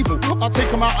of the evil. I'll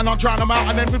take them out and I'll drown them out.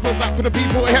 And then we go back for the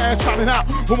people, yeah, trying it out.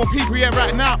 For my people, yeah,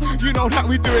 right now. You know that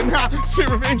we do it now.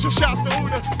 Serum Inja, shouts to all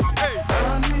the, hey.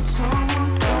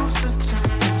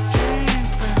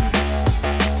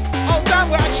 Oh damn,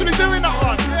 we're actually doing that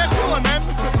one. Yeah, come on man.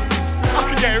 I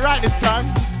can get it right this time.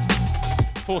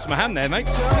 Forced my hand there, mate.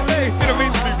 Hey, didn't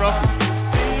mean to be, bro.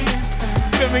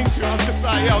 Didn't mean to. I was just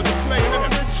like, yo, just playing,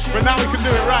 innit? But now we can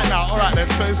do it right now. All right, then.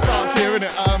 So it starts here,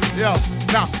 innit?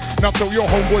 Now tell your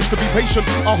homeboys to be impatient.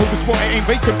 I hope the spot it ain't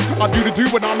vacant. I do the do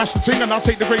when I mash the ting, and I'll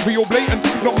take the grade for your blatant.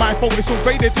 Not my fault, it's all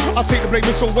faded. I'll take the blame,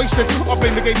 it's all wasted. I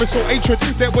blame the game, it's all hatred.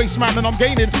 They're waste man and I'm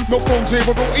gaining. No phones here,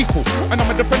 we're all equal. And I'm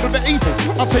a defender of the evil.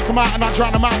 I'll take them out and I'll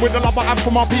drown them out with the love I have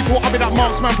for my people. I'll be that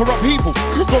marksman for upheaval.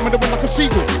 Got me to win like a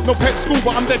seagull. No pet school,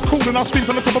 but I'm dead cool and I'll scream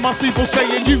from the top of my steeple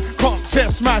saying, you can't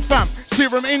test my fam.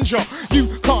 Serum Inja,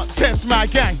 you can't test my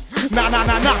gang. Nah, nah,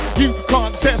 nah, nah, you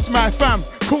can't test my fam.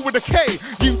 Cool with a K,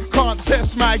 you can't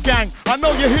test my gang. I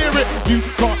know you hear it, you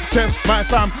can't test my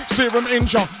fam. Serum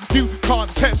Inja, you can't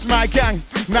test my gang.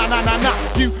 Nah, nah, nah, nah,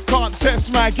 you can't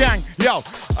test my gang. Yo,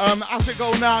 how's it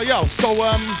go now, yo? So,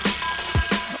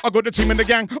 I got the team in the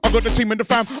gang, I got the team in the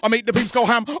fam. I make the beats go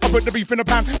ham, I put the beef in the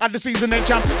pan. Add the seasoning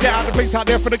jam, get out the place out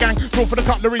there for the gang. Draw for the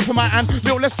cutlery for my hand.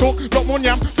 Little less talk, lot more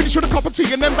yam. Finish with a cup of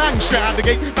tea and then bang, straight out the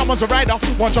gate. That one's a rider,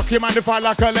 one jockey man if I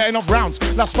like her letting off rounds.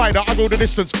 That spider, I go the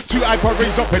distance. 2 iPod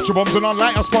raise up, petrol bombs and on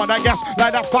light. I spark that gas,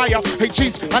 light that fire. Hate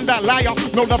cheats and that liar.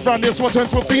 No love round here, so I turn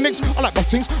to a phoenix. I like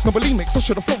bottings, no bulimics. I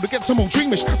should have flown to get some more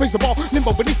dreamish. Raise the bar,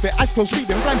 limbo beneath it, eyes closed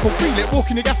reading. Blindfold, feel it,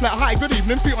 walking your gaff like hi, good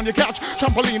evening. Feet on your couch,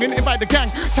 trampoline in, invite the gang.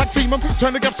 Tag team them,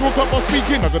 turn the gap to a club while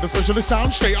speaking. I got a specialist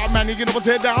sound, straight up man, you know what's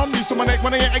head down. Use on my neck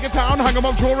when I ain't egg a town. Hang 'em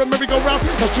up, draw and merry go round.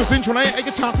 That's just intro, I ain't egg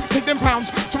a town. Take them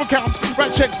pounds to account,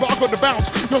 write checks, but I got the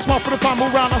bounce. You're smart for the fam all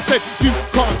round. I said, you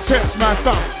can't test my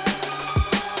fam.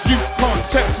 You can't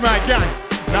test my gang.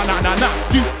 Nah, nah, nah, nah.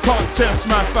 You can't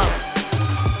test my fam.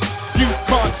 You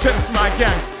can't test my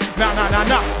gang. Nah, nah, nah,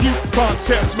 nah. You can't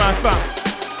test my fam.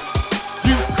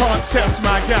 You can't test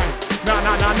my gang. Nah,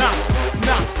 nah, nah, nah.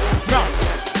 Nah, nah.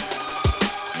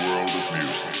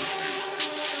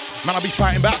 Man, I be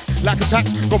fighting back like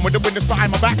attacks. Gone with the wind that's behind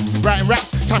my back. Writing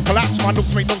raps, time collapse. My notes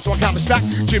make notes so I count the stack.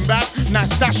 Gym bag, nice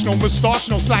stash, no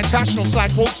moustache, no slide tash, no slide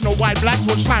quotes, no wide blacks.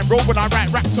 Watch time roll when I write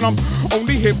raps, and I'm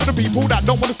only here for the people that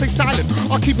don't want to stay silent.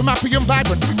 I'll keep them happy and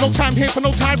vibrant. No time here for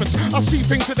no tyrants. I see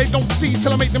things that they don't see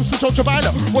till I make them switch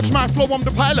ultraviolet. Watch my flow, I'm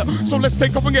the pilot. So let's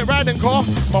take off and get riding, car.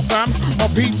 My fam, my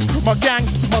peeps, my gang,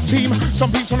 my team. Some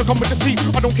peeps wanna come with the seat.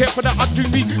 I don't care for that, I do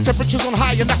me. Temperatures on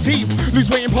high and that's heat. Lose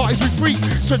weight in parties, we free.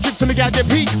 So and the guy get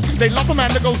peak. They love a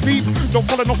man that goes deep. Don't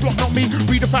follow no flock, not me.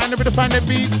 Redefine their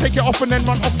beats. Take it off and then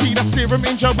run off key. That's Serum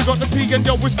Inja. We got the T and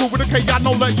yo, it's cool with a K. I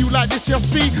know that you like this, you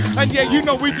see. And yeah, you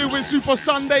know we do it Super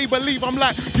Sunday. Believe I'm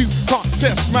like, you can't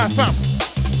test my fam.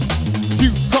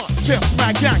 You can't test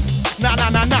my gang. Nah,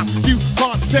 nah, nah, nah. You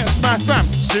can't test my fam.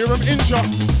 Serum Inja.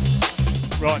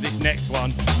 Right, this next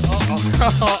one.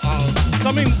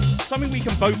 Something we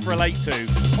can both relate to.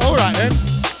 All right then.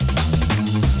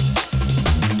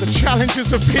 The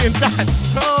challenges of being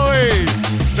dads. Oi!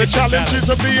 The challenges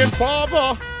of being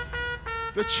father.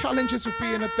 The challenges of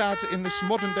being a dad in this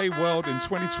modern day world in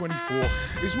 2024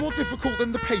 is more difficult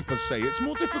than the papers say. It's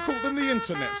more difficult than the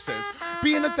internet says.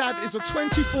 Being a dad is a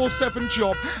 24/7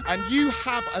 job, and you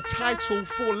have a title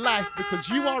for life because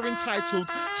you are entitled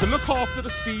to look after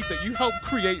the seed that you helped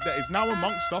create that is now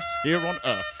amongst us here on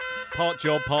earth. Part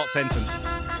job, part sentence.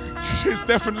 It's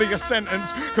definitely a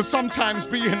sentence, because sometimes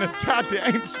being a dad, it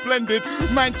ain't splendid.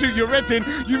 Man, do your heading.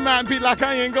 You might be like,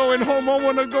 I ain't going home, I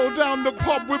want to go down the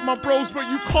pub with my bros, but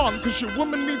you can't, because your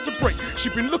woman needs a break.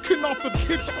 She's been looking after the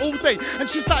kids all day, and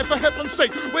she's like, for heaven's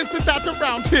sake, where's the dad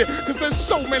around here? Because there's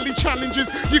so many challenges.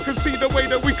 You can see the way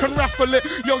that we can raffle it.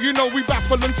 Yo, you know we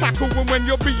raffle and tackle, and when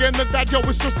you're being a dad, yo,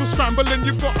 it's just a scramble, and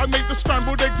you've got to make the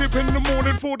scrambled eggs in the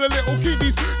morning for the little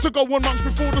kiddies to go on lunch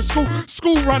before the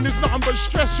school run is nothing but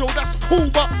stress, yo, that's cool,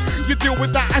 but you deal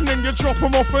with that and then you drop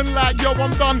them off and like, yo,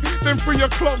 I'm done. Then 3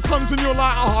 o'clock comes and you're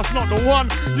like, oh, it's not the one.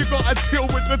 You gotta deal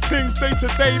with the things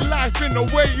day-to-day life in a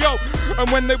way, yo. And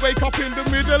when they wake up in the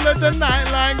middle of the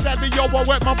night like, daddy, yo, I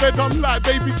wet my bed, I'm like,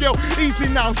 baby girl, easy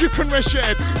now, you can rest your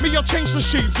head. Me, I'll change the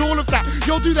sheets, all of that,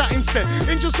 you'll do that instead.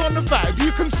 And just on the vibe,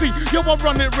 you can see, yo, I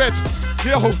run it red.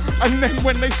 Yo, and then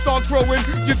when they start growing,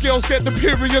 your girls get the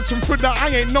periods, and for that I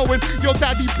ain't knowing. Your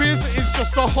daddy biz is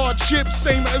just a hardship,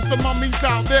 same as the mummies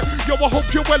out there. Yo, I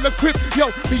hope you're well equipped. Yo,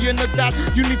 being a dad,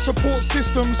 you need support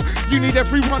systems. You need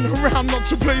everyone around not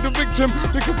to play the victim,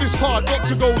 because it's hard not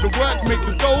to go to work, make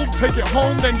the dough, take it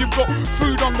home, then you've got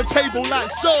food on the table like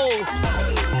so.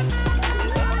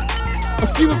 A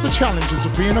few of the challenges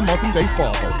of being a modern day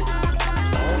father.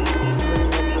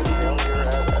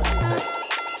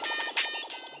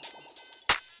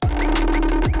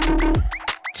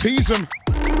 Tease them,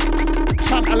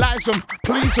 tantalize them,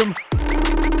 please them.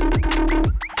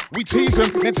 We tease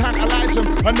them, then tantalize them,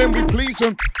 and then we please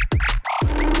them.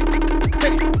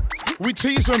 Hey, we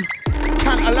tease them,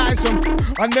 tantalize them,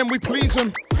 and then we please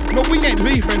them. No, we ain't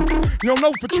leaving. Yo,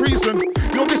 no for treason.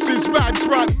 Yo, this is vibes,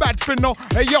 right? Bad for no.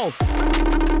 Hey, yo,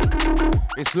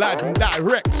 it's live and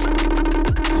direct.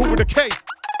 Kool with a K.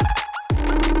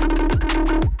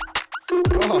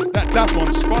 Oh, that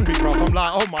one spun me, bro. I'm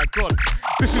like, oh my God,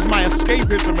 this is my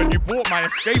escapism, and you brought my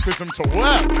escapism to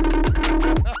work.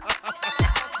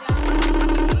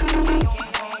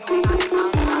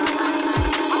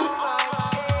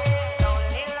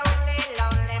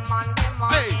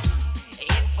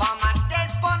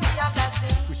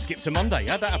 Skip to Monday.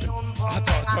 How'd that happen? I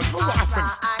don't know what happened.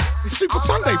 It's Super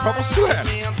Sunday, bro, I swear.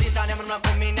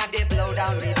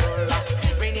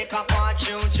 Bring your cup on,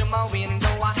 shoot to my window.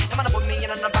 I'm gonna put me in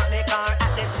the back of the car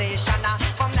at the station.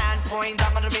 From that point,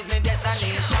 I'm gonna reach my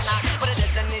destination. For the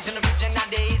destination, reaching a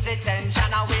day's attention.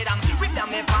 With them,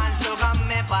 my pants, look on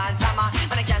my pants.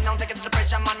 And I can't take it to the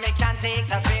pressure, man, me can't take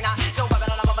the pain. So, come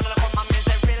on, miss,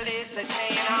 release the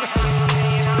chain.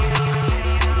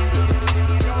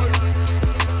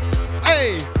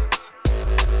 Hey!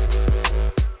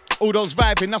 All those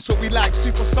vibing, that's what we like.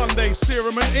 Super Sunday,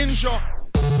 Serum and Inja.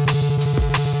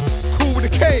 Kool with a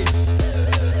K.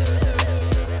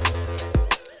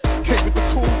 K with the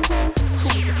cool.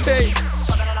 Kool with the K.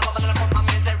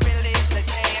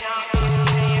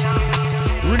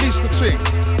 Release the ting.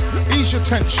 Ease your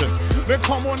tension. Then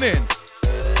come on in.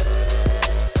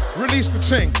 Release the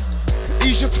ting.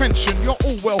 Ease your tension. You're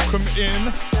all welcome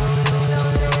in.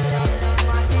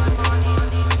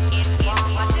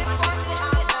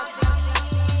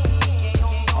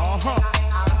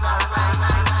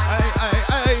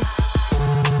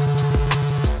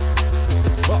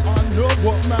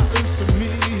 What matters to me?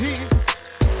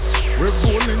 We're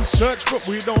all in search, but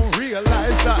we don't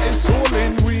realize that it's all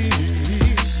in we.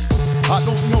 I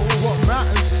don't know what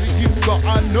matters to you, but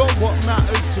I know what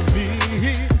matters to me.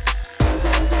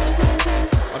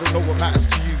 I don't know what matters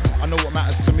to you, I know what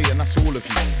matters to me, and that's all of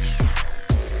you.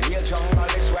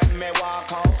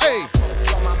 Hey!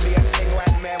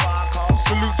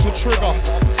 Salute to Trigger.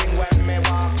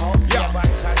 Yeah.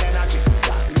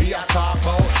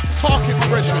 Target my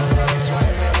regiment.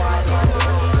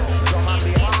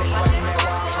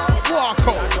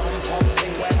 Walko.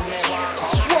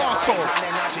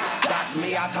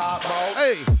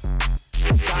 Hey.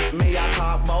 That me a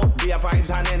talk about. Be a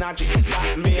vibes and energy.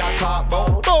 That me a talk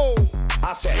about. Oh.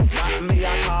 I said that me a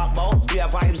talk about. Be a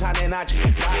vibes and energy.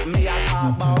 That me a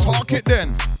talk about. Talk it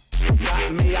then.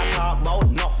 That me a talk about.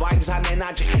 No vibes and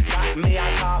energy. That me a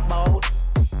talk about.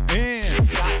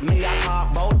 That me a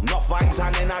talk about, no vibes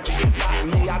and energy. That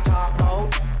me a talk about.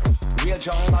 Real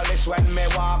junglist when me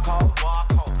walk out.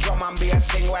 Drum and bass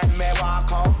thing when me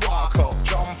walk out.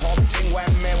 Jump up thing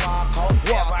when me walk out.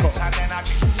 Vibes and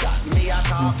energy. That me a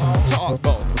talk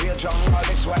about. Real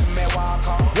junglist when me walk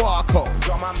out.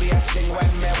 Drum and bass thing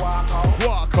when me walk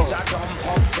out. It's a jump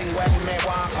up thing when me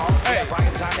walk out.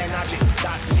 Vibes and energy.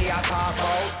 That me a talk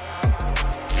about.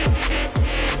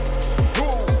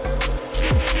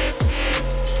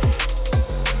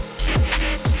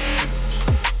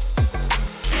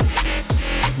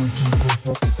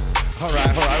 All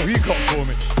right, what you got for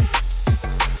me?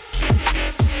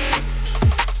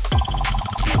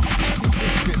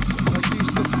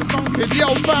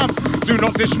 Yo fam, do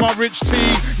not dish my rich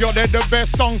tea. You're the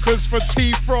best dunkers for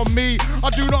tea from me. I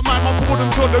do not mind my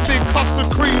boredoms or the big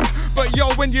custard creams, but yo,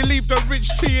 when you leave the rich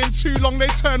tea in too long, they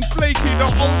turn flaky. The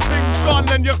whole thing's gone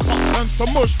and your cup turns to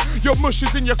mush. Your mush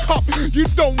is in your cup. You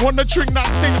don't want to drink that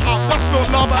thing up. That's not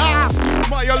love. Ah,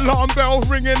 my alarm bell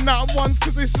ringing that once,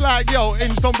 cause it's like, yo,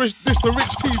 Inj, don't dish the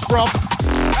rich teas, bruv.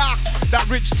 Ah, that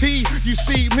rich tea, you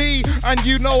see me, and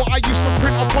you know I used to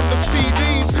print up on the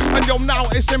CDs, and yo, now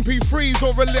it's MP3s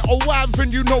or a little WAV,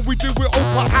 and you know we do it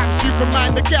all perhaps. You can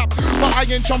mind the gap, but I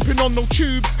ain't jumping on no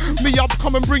tubes. Me up,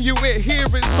 come and bring you it here,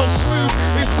 it's so smooth.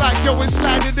 It's like, yo, it's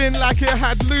sliding in like it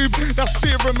had lube. That's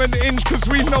Serum and Inj, cause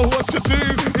we know what to do.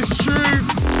 It's true.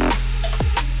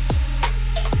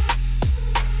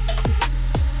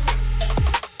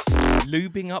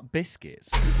 Lubing up biscuits.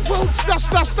 Well,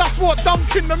 that's what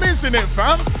dunking them is, innit,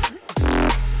 fam?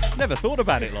 Never thought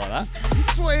about it like that.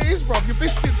 That's what it is, bruv. Your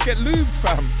biscuits get lubed,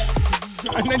 fam.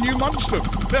 And then you munch them.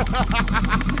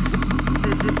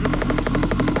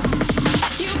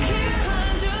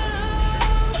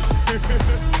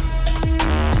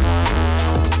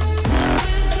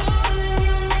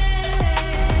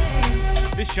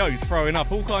 This show's throwing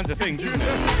up all kinds of things, isn't it?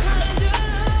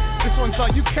 This one's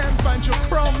like, you can't find your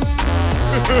crumbs.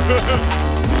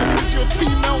 Because your tea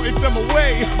melted them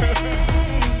away.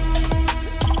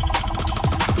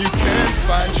 You can't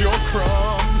find your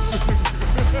crumbs.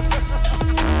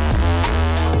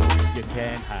 You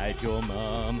can't hide your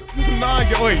mum. Nah,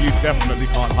 you definitely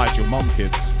can't hide your mum,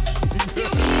 kids.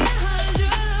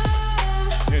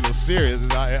 You know, serious, is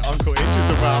that Uncle Inch is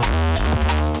about.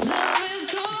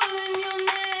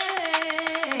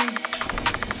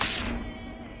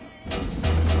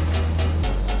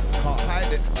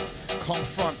 Can't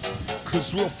front,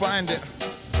 cause we'll find it.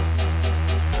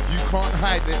 You can't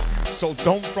hide it, so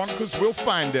don't front, cause we'll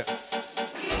find it.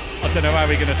 I don't know how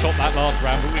we're going to top that last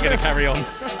round, but we're going to carry on.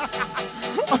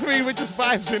 I mean, we're just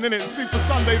vibes in, innit? Super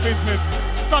Sunday business.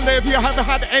 Sunday, if you haven't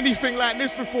had anything like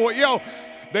this before, yo,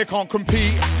 they can't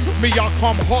compete. Me, I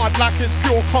come hard like it's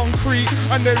pure concrete.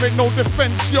 And there ain't no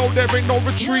defense, yo, there ain't no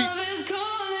retreat.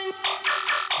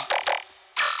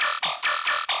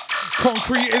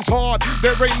 Concrete is hard,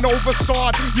 there ain't no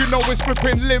facade. You know it's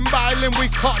flipping limb by limb, we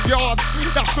cut yards.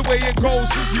 That's the way it goes,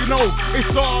 you know,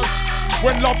 it's ours.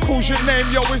 When love calls your name,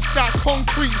 yo, it's that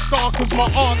concrete star, cause my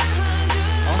aunts.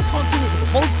 I can't do it with the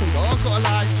vocal, though. I've got to,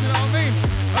 like, you know what I mean?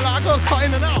 I got to cut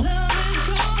in and out.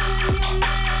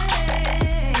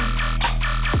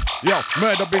 Yo,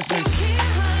 murder business.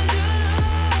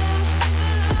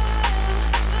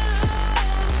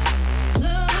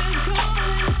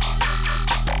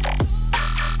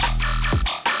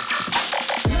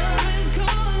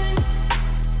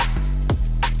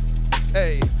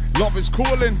 Hey, love is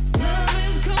calling.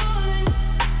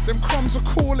 Them crumbs are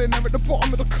calling. They're at the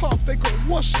bottom of the cup. They got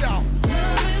washed out.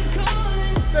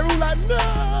 They're all like, no.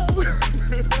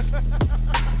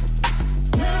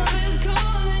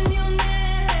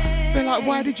 They're like,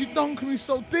 why did you dunk me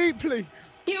so deeply?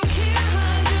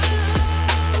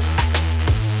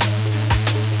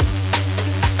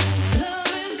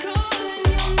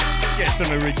 Get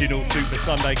some original Super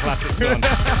Sunday classics on.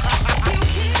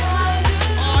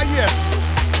 Ah, yes.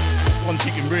 Once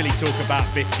you can really talk about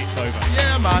biscuits over.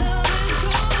 Yeah, man.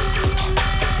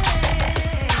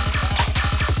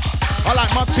 I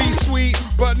like my tea sweet,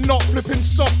 but not flipping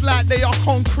soft like they are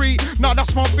concrete. Now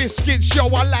that's my biscuits, yo,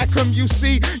 I like them, you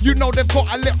see. You know they've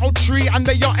got a little treat and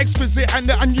they are exquisite. And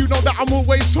you know that I'm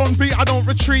always on beat, I don't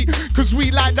retreat. Cause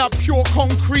we like that pure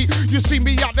concrete. You see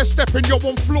me out there stepping, yo,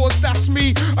 on floors, that's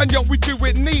me. And yo, we do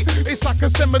it neat. It's like a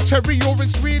cemetery or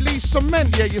it's really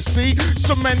cement, yeah, you see.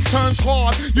 Cement turns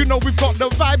hard. You know we've got the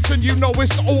vibes and you know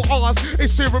it's all ours.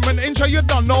 It's Serum and Inja, you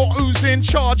don't know who's in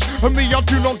charge. And me, I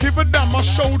do not give a damn, my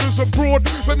shoulders are broad,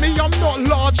 but me, I'm not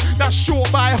large, that's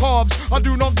short by halves. I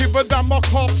do not give a damn, my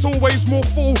cup's always more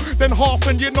full than half.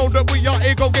 And you know that we are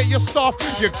here, go get your stuff.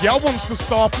 Your girl wants the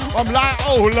stuff. I'm like,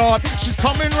 oh Lord, she's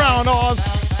coming round ours.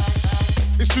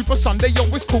 It's Super Sunday, yo,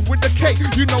 it's cool with the cake.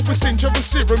 You know it's Inja and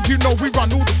Serum, you know we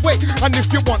run all the way. And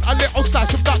if you want a little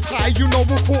slice of that pie, you know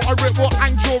we'll quarter it, we'll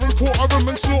angle and quarter them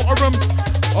and slaughter them.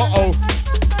 Uh-oh.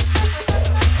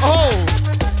 Oh.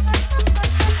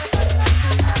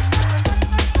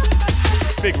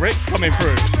 Big Rick's coming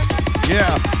through.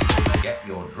 Yeah. Get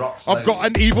your drops. I've got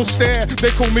an evil stare,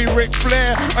 they call me Ric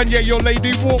Flair. And yeah, your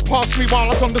lady walked past me while I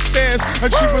was on the stairs.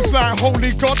 And she was like,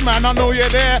 holy God, man, I know you're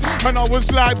there. And I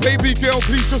was like, baby girl,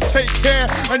 please just take care.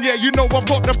 And yeah, you know I've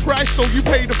got the price, so you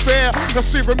pay the fare. The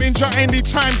Serum Inja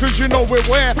anytime, cause you know we're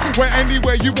where. We're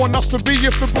anywhere you want us to be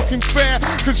if the booking's fair.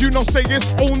 Cause you know, say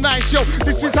it's all nice, yo,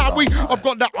 this is how I've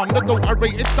got that underdog, I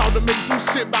rated style that makes them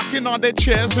sit back in on their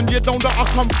chairs. And you know that I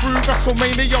come through,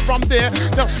 WrestleMania, I'm there.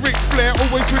 That's Ric Flair,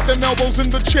 always with them elbows in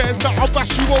the chairs. That I'll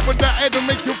bash you over the head and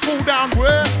make you fall down.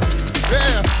 Where?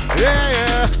 Yeah, yeah,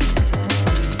 yeah.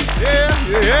 Yeah,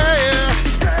 yeah, yeah.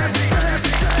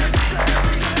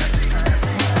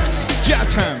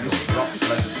 Jazz hands.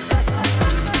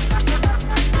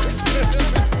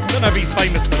 Don't know if he's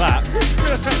famous for that.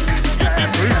 He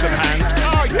threw some hands.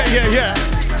 Oh, yeah, yeah, yeah.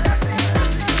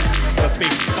 The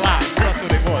big slap, that's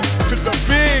what it was. The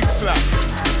big slap.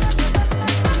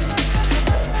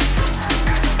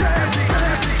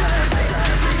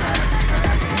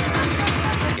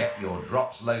 Your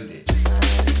drops loaded.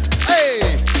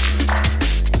 Hey!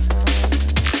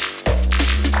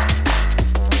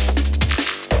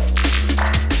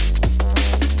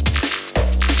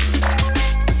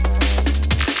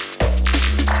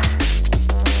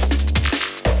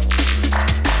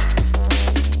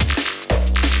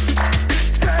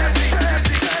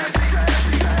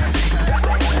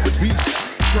 The beast,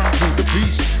 trample the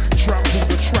beast,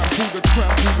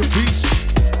 trample the beast.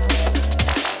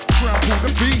 Trample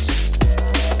the beast,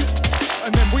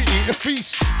 and then we eat a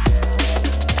feast,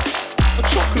 a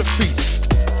chocolate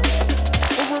feast,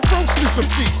 or a roast is a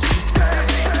feast.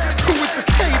 Cool with the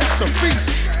K, that's a feast.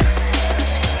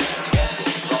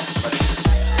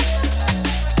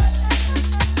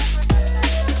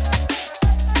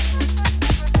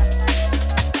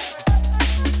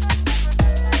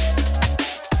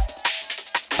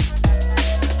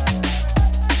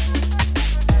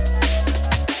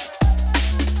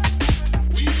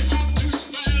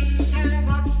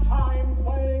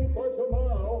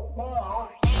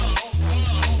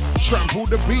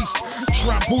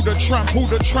 Trample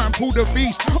the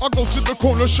beast. I go to the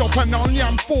corner shop and only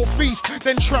I'm 4 feast.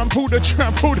 Then trample the.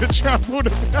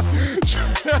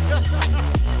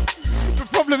 The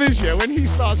problem is, yeah, when he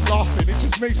starts laughing, it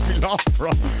just makes me laugh,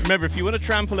 bro. Remember, if you want to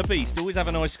trample a beast, always have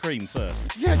an ice cream first.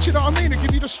 Yeah, do you know what I mean? It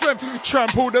give you the strength.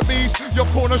 Trample the beast. Your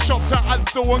corner shop to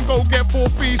Addo and go get 4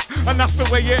 feast. And that's the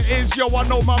way it is, yo, I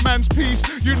know my man's peace.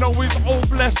 You know it's all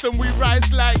blessed and we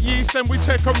rise like yeast. And we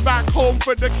take them back home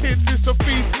for the kids, it's a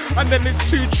feast. And then it's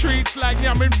 2 treats like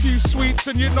yam and few sweets.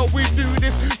 And you know we do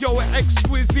this, yo,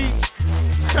 exquisite.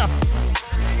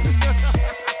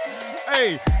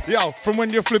 Hey, yo, from when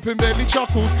you're flipping barely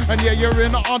chuckles, and yeah, you're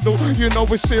in a huddle. You know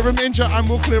it's Serum Inja, and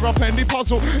we'll clear up any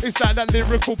puzzle. It's like that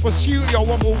lyrical pursuit, yo.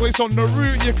 I'm always on the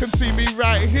route. You can see me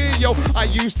right here, yo. I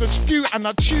used to spew and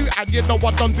I chew, and you know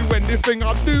I don't do anything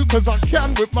I do, cause I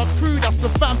can with my crew. That's the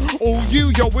fam. All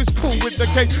you, yo, is cool with the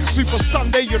game. Super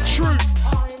Sunday, you're true.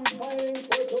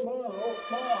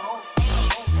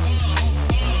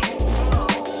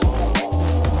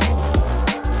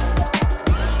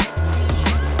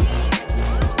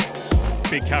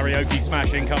 Big karaoke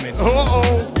smash incoming.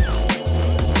 Uh-oh.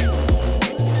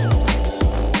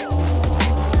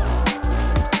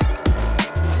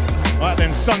 Right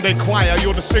then, Sunday Choir,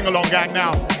 you're the sing-along gang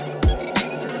now.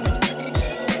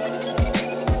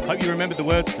 Hope you remember the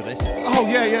words to this. Oh,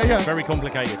 yeah. Very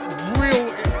complicated.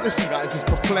 Listen guys, it's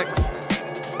perplexed.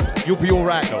 You'll be all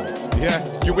right though, yeah?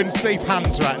 You're in safe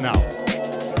hands right now.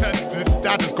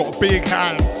 Dad has got big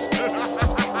hands.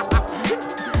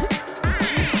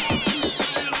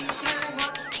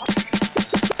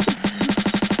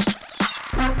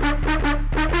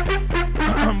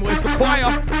 Where's the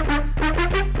choir?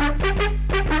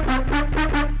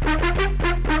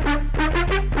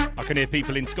 I can hear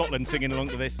people in Scotland singing along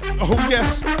to this. Oh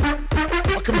yes,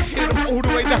 I can hear them all the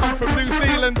way down from New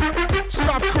Zealand,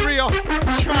 South Korea,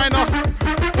 China,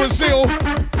 Brazil.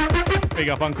 Big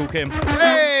up Uncle Kim.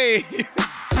 Hey!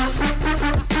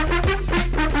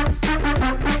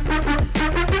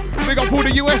 Big up all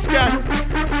the US gang,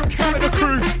 Canada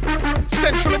crew,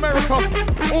 Central America,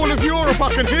 all of Europe,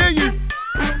 I can hear you.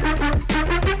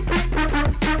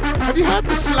 Have you heard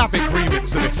the Slavic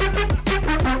remix of this?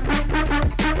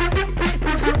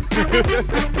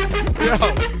 Yo,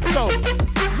 so,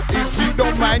 if you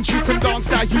don't mind, you can dance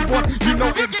how you want. You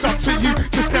know it's up to you.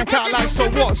 Just can't count like so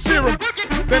what? Serum,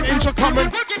 then Inja coming.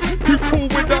 Who cool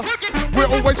with the? We're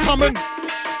always coming.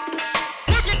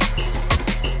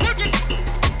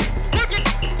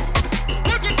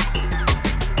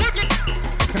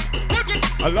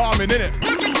 Alarming, innit?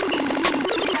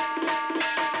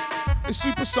 It's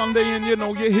Super Sunday and you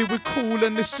know you're here with Kool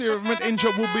and the Serum and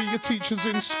Inja will be your teachers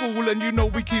in school and you know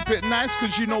we keep it nice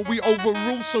because you know we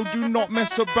overrule, so do not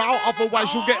mess about,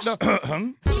 otherwise you'll get the...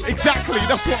 Exactly,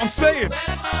 that's what I'm saying.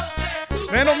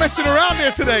 They're not messing around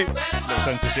here today. No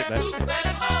censorship there.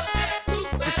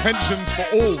 Detentions for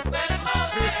all.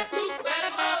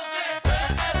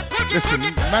 Listen,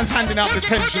 man's handing out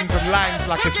detentions and lines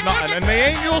like it's nothing, and they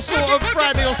ain't your sort of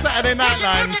Friday or Saturday night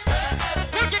lines.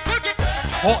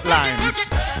 Hot lines.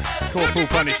 Corporal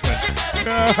punishment.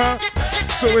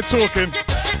 So we're talking.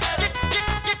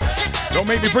 Don't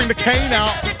make me bring the cane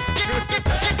out.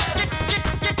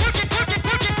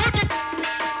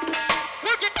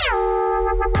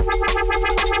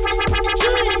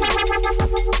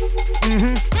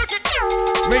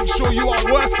 Make sure you are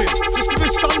working. Just because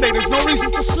it's Sunday, there's no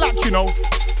reason to slack, you know.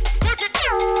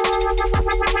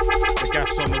 The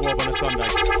gaps on the wob on a Sunday.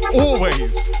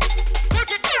 Always.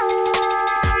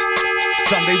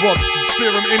 Sunday Wobs,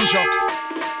 Serum Inja.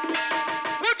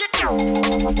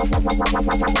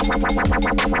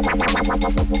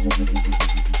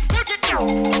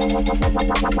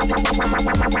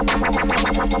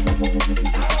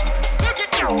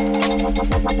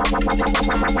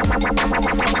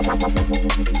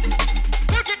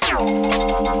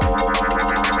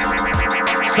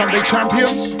 Sunday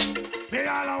champions. Me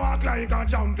all a walk like a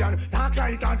champion, talk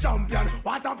like a champion.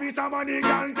 What a piece of money,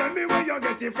 girl, tell me where you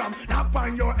get it from. Knock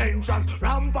on your entrance,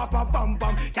 ram pa pa pam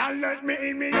pam. Can't let me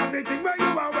in, me have the thing where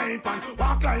you are waiting.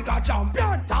 Walk like a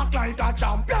champion, talk like a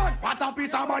champion. What a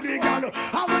piece of money, girl,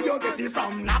 how will you get it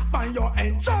from? Knock on your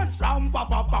entrance, ram pa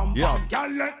pa pam pam.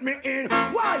 Can't let me in,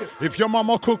 why? If your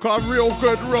mama cook a real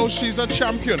good roast, she's a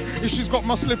champion. If she's got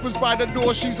my slippers by the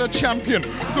door, she's a champion.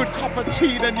 Good cup of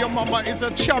tea, then your mama is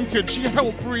a champion. She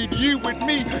helped breed you with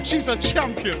me, she's a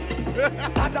champion.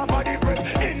 Hotter for the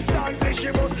press, instantly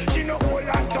she bust. She no old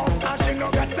and tough, and she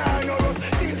no got time no rust.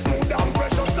 Still smooth and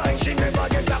precious like she never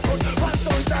get a cut. One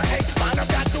son to expand up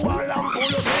that to all and pull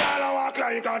up. Me all a walk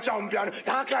like a champion,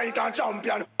 talk like a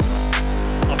champion.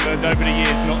 I've learned over the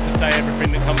years not to say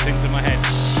everything that comes into my head.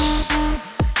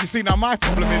 You see, now my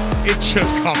problem is it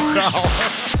just comes out.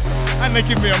 And they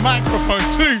give me a microphone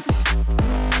too.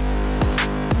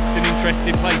 It's an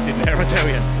interesting place in there, I tell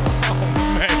you. Oh,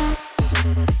 man.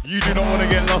 You do not want to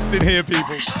get lost in here,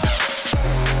 people.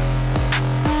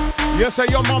 You say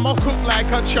your mama cook like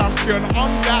a champion.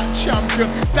 I'm that champion.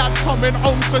 Dad's coming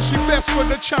home, so she best for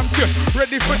the champion.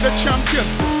 Ready for the champion.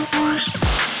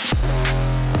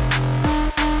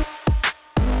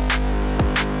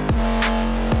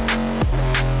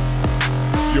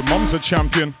 Your mom's a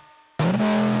champion.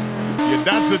 Your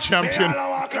dad's a champion.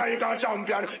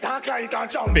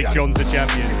 Big John's a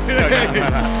champion. Do you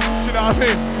know what I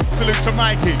mean? Salute to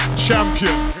Mikey,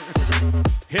 champion.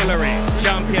 Hillary,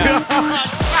 champion.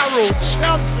 Carol,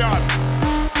 champion.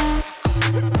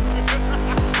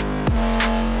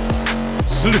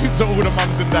 Salute to all the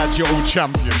mums and dads, you're all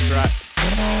champions, right?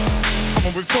 Come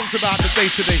on, we've talked about the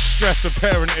day-to-day stress of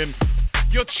parenting.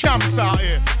 You're champs out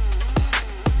here.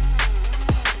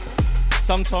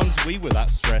 Sometimes we were that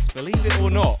stressed, believe it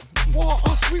or not. What?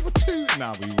 Us? We were too?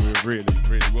 Nah, we really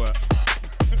were.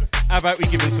 How about we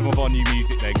give them some of our new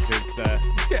music then? Because,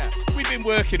 yeah, we've been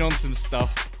working on some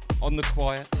stuff on the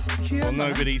quiet. Yeah, while man.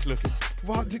 Nobody's looking.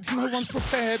 Well, no one's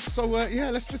prepared, so yeah,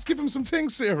 let's give them some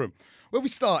things, Serum. Where we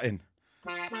starting?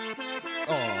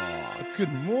 Oh,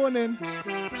 good morning.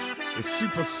 It's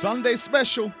Super Sunday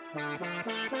special.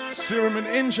 Serum and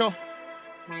Inja.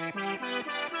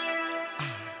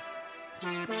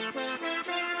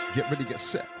 Get ready, get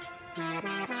set.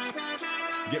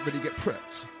 Get ready, get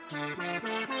prepped.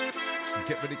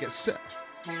 Get ready, get set.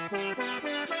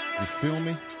 You feel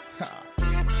me? Ha.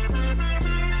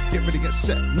 Get ready, get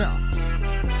set now.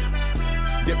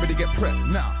 Get ready, get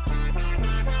prepped now.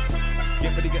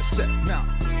 Get ready, get set now.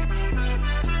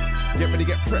 Get ready,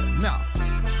 get prepped now.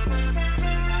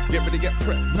 Get ready, get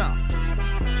prepped now.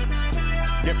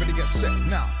 Get ready, get set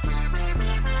now.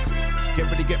 Get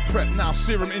ready, get prepped now.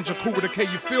 Serum, Inja, Kool with a K,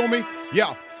 you feel me?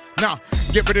 Yeah. Now,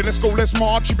 get ready, let's go, let's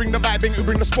march. You bring the vibe in, you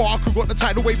bring the spark. Who got the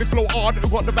tidal wave, it flow hard. Who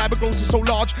got the vibe, it glows, it's so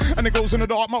large. And it glows in the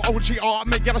dark, my OG art.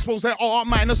 Make it, I suppose they are.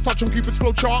 Minus touch on Cupid's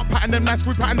flow chart. Pattern them nice,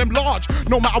 we pattern them large.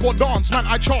 No matter what dance, man,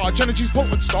 I charge. Energy's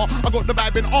potent star. I got the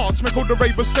vibe in arts. Make all the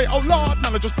ravers say, oh Lord.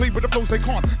 Man, I just play with the flows they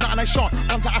can't. Now they shan't.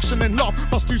 Run to action and laugh.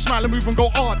 Bust do smile and move and go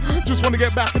hard. Just wanna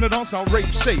get back in the dance now.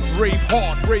 Rave safe, rave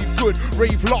hard, rave good,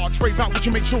 rave large. Rave out, what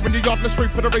you make sure in the yard. Let's rave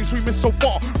for the raves we missed so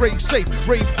far. Rave safe,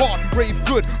 rave hard, rave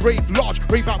good, rave large.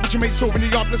 Rave out what you made so in the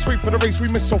yard. Let's rave for the race we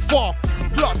missed so far.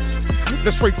 Blood.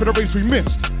 Let's rave for the race we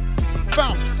missed.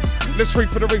 Found. Let's rave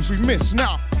for the raves we missed.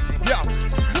 Now. Yeah.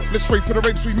 Let's rave for the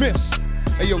raves we missed.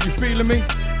 Hey yo, you feeling me?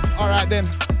 Alright then.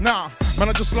 Nah. Man,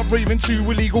 I just love raving too.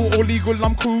 Illegal or legal,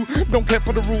 I'm cool. Don't care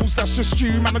for the rules, that's just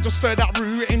you. Man, I just stir that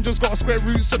root. Inja's got a square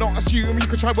root, so don't assume. You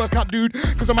can try work out, dude.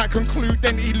 Cause I might conclude,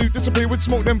 then elude, disappear with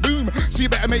smoke, then boom. So you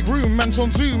better make room, man's on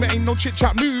Zoom. It ain't no chit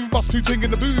chat move. Bust two ting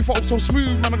in the booth, all so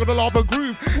smooth. Man, I got a lava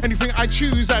groove. Anything I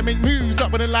choose, I make moves.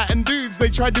 That would enlighten dudes. They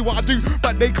try to do what I do,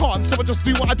 but they can't. So I just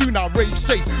do what I do now. Rave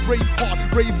safe, rave hard,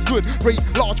 rave good,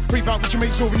 rave large. Rave out what you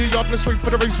made so in your yard. Let's rave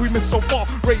for the raves we missed so far.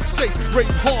 Rave safe, rave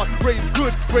hard, rave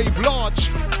good, rave large.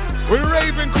 We're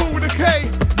raving Kool with a K.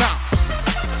 Now,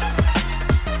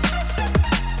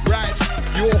 ride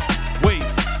your wave.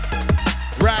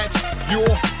 Ride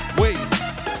your wave.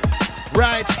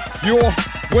 Ride your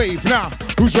wave. Now,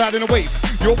 who's riding a wave?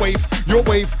 Your wave, your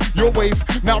wave, your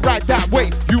wave. Now ride that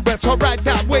wave. You better ride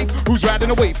that wave. Who's riding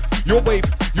a wave? Your wave,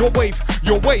 your wave,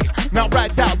 your wave. Now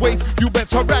ride that wave. You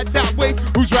better ride that wave.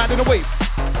 Who's riding a wave?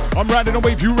 I'm riding a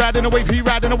wave, you riding a wave, he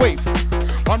riding a wave.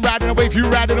 I'm riding a wave, you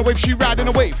riding a wave, she riding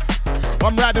a wave.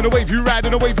 I'm riding a wave, you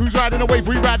riding a wave, who's riding a wave,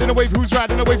 we riding a wave, who's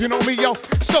riding a wave, you know me, yo.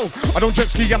 So, I don't jet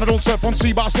ski and I don't surf on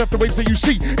sea, but I surf the waves that you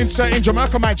see. Insert in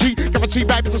Jamaica, my G, guarantee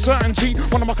vibe is a certainty.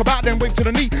 Wanna muck about, then wave to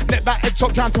the knee, let that head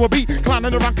top down to a beat.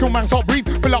 Climbing around, kill man's heart breathe,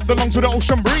 fill up the lungs with the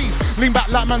ocean breeze. Lean back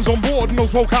like man's on board,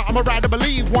 nose woke out, I'm a rider,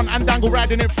 believe. One and dangle,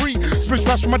 riding it free. Splish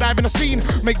splash from a dive in the scene,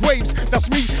 make waves, that's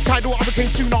me. Tidal, I became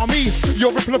tsunami.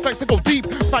 Your ripple effect to go deep.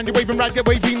 Find your wave and ride, get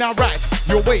wavy, now ride.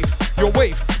 Your wave, your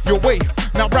wave, your wave.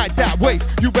 Now ride that wave,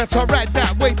 you better ride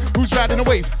that wave. Who's riding a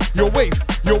wave? Your wave,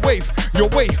 your wave, your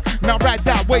wave. Now ride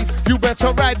that wave, you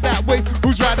better ride that wave.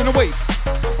 Who's riding a wave?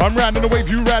 I'm riding a wave,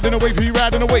 you riding a wave, he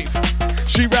riding a wave.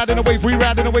 She riding a wave, we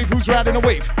riding a wave, who's riding a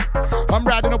wave? I'm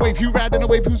riding a wave, you riding a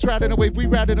wave, who's riding a wave? We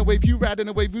riding a wave, you riding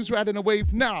a wave, who's riding a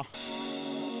wave? Now.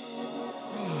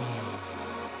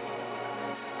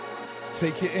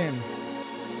 Take it in.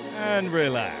 And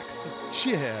relax.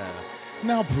 Yeah.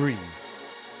 Now breathe.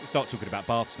 Start talking about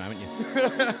baths now, aren't you?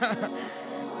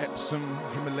 Epsom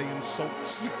Himalayan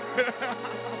salt.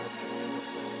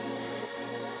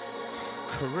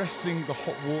 caressing the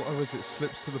hot water as it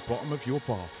slips to the bottom of your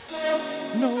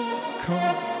bath. No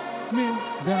coming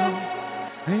down,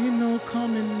 ain't no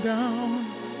coming down,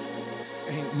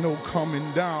 ain't no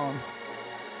coming down,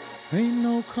 ain't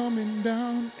no coming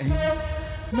down, ain't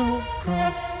no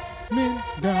coming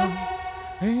down,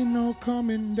 ain't no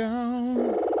coming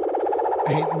down,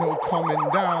 ain't no coming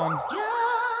down.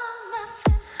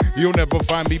 You'll never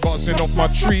find me buzzing off my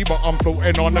tree, but I'm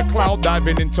floating on a cloud,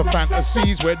 diving into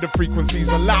fantasies where the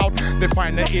frequencies are loud. They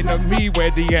find the inner me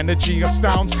where the energy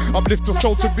astounds. Uplift the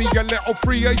soul to be a little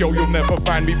freer. Yo, you'll never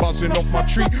find me buzzing off my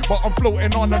tree, but I'm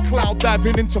floating on a cloud,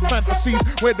 diving into fantasies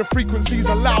where the frequencies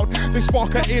are loud. They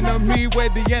spark an inner me where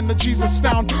the energies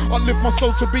astound. I lift my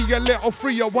soul to be a little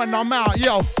freer when I'm out,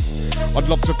 yo. I'd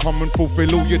love to come and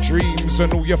fulfill all your dreams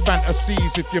and all your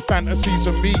fantasies. If your fantasies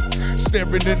are me,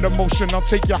 staring in emotion, I'll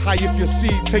take you high if you see.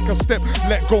 Take a step,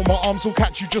 let go, my arms will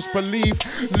catch you, just believe.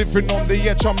 Living on the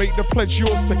edge, I'll make the pledge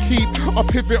yours to keep. I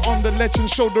pivot on the ledge and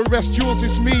show the rest, yours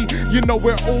is me. You know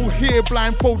we're all here,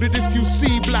 blindfolded if you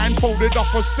see. Blindfolded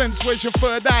off a sense, where's your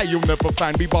third eye? You'll never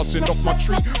find me buzzing off my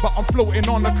tree, but I'm floating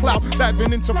on a cloud,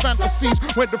 diving into fantasies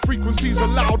where the frequencies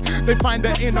are loud. They find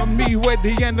the inner me where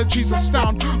the energies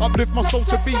astound. Uplift my soul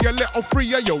to be a little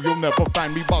freer. Yo, you'll never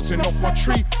find me buzzing off my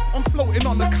tree. I'm floating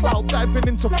on a cloud, diving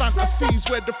into fantasies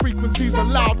where the frequencies are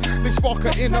loud. They spark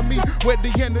an inner me where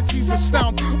the energies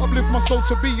astound. Uplift my soul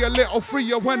to be a little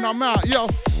freer when I'm out, yo.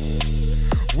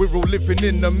 We're all living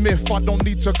in the myth, I don't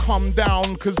need to come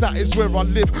down, cause that is where I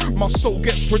live. My soul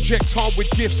gets projectile with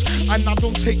gifts, and I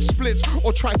don't take splits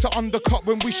or try to undercut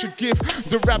when we should give.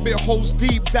 The rabbit holes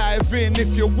deep, dive in if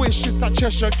you wish. It's that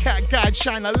Cheshire cat guide,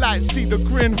 shine a light, see the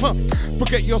grin, huh?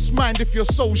 Forget your mind if your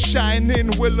soul shining.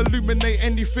 We'll illuminate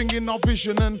anything in our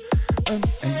vision and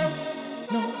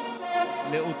no.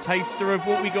 Little taster of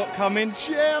what we got coming.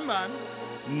 Yeah, man.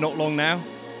 Not long now.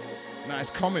 Nah,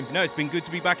 it's coming. No, it's been good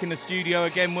to be back in the studio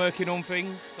again, working on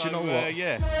things. Do you know what?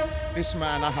 Yeah. This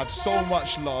man, I have so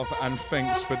much love and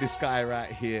thanks for this guy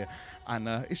right here. And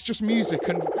it's just music.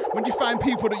 And when you find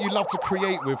people that you love to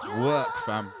create with, work,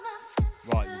 fam.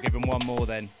 Right, we'll give him one more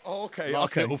then. Oh, okay,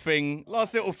 last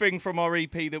little thing from our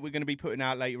EP that we're going to be putting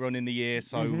out later on in the year.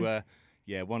 So,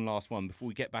 yeah, one last one before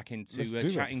we get back into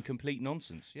chatting complete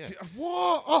nonsense. Yeah.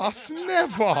 What? Us?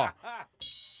 Never.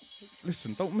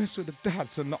 Listen, don't mess with the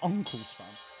dads and the uncles, fam.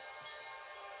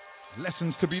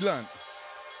 Lessons to be learnt.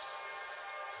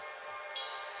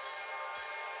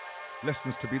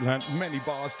 Lessons to be learnt. Many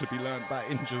bars to be learnt by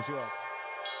Inja as well.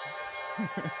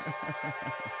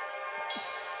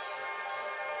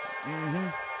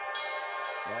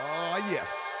 Oh,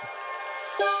 yes.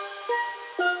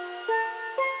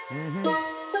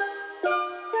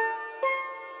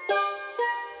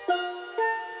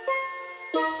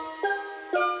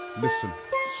 Listen,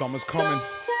 summer's coming.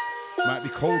 Might be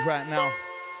cold right now,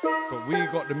 but we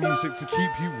got the music to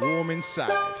keep you warm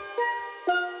inside.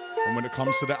 And when it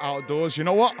comes to the outdoors, you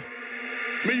know what?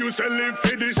 Me used to live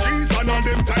for the streets and all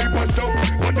them type of stuff.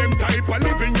 And them type of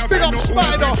living you feel no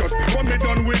Spider. When me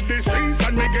done with the streets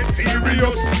and me get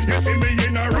serious. You see me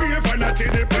in a rave and I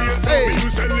take the place. Hey. Me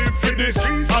used to live for the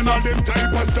streets and all them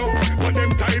type of stuff. And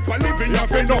them type of living you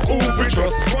feel no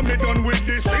trust. When me done with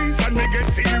the streets and me get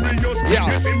serious. Yeah.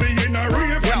 You see me in a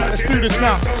rave and I let's take do this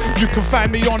now. You can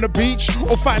find me on the beach,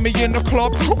 or find me in the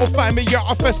club, or find me at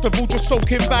a festival just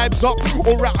soaking vibes up,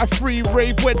 or at a free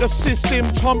rave where the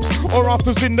system tumps, or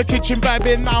after's in the kitchen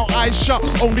vibing now eyes shut.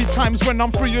 Only times when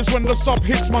I'm free is when the sub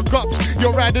hits my guts.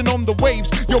 You're riding on the waves,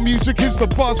 your music is the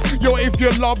buzz. Yo, if you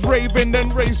love raving, then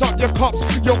raise up your cups.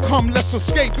 Yo, come, let's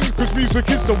escape, cause music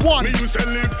is the one. Me used to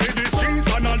live for the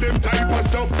streets and all them type of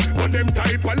stuff. But them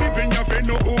type of living you feel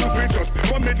no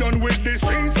just. When me done with the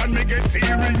streets and me get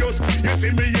serious. You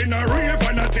see me in a rave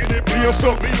and I take the place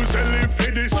up. Me used to live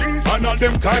for the streets and all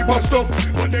them type of stuff.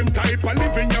 But them type of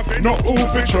living you feel no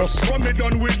trust. When me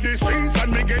done with the streets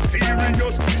and me get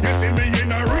serious. You see me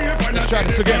in a rave and let's try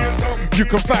this again. You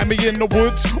can find me in the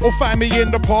woods, or find me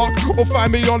in the park, or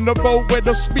find me on the boat where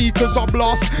the speakers are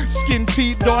blast. Skin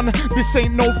teeth done, this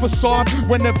ain't no facade.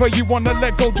 Whenever you wanna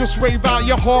let go, just rave out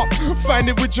your heart. Find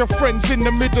it with your friends in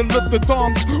the middle of the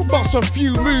dance. Bust a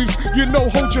few moves, you know,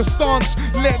 hold your stance.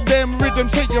 Let them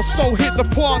rhythms hit your soul, hit the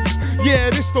parts. Yeah,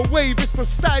 this the wave, it's the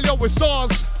style, yo, it's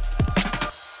ours.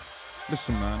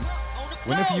 Listen, man,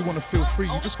 whenever you wanna feel free,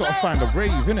 you just gotta find a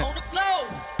rave, innit?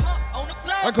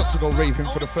 I got to go raving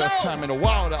for the first time in a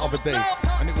while the other day,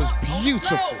 and it was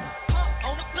beautiful.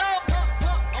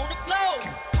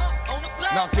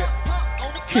 Now get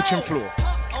kitchen floor,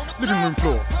 living room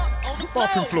floor,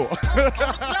 bathroom floor,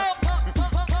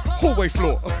 hallway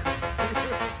floor.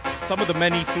 Some of the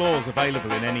many floors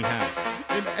available in any house.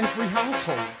 in every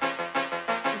household.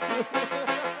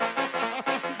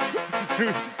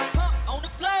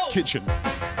 Kitchen.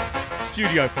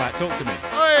 Studio flat, talk to me.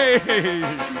 Hey!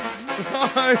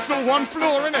 It's all one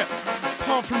floor, innit?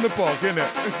 Apart from the bog, innit?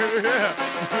 Yeah.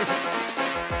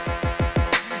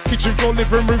 Kitchen floor,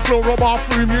 living room floor, or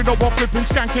bathroom. You know I'm flipping,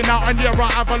 skanking out, and yeah,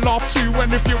 I have a laugh too.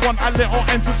 And if you want a little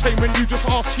entertainment, you just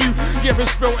ask you. Yeah,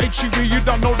 it's spelled H-U-E, you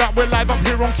don't know that we're live up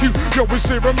here on Q. Yo, with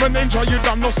Serum and Inja, you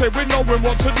don't know, say we're knowing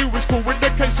what to do. It's cool with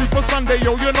the K Super Sunday,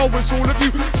 yo, you know it's all of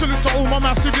you. Salute to all my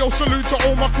massive, yo, salute to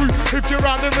all my crew. If you're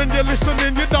out there and you're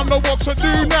listening, you don't know what to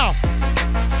do now.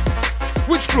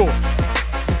 Which floor?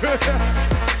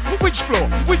 Which floor?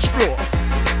 Which floor?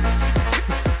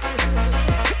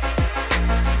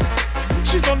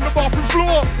 She's on the bathroom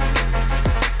floor.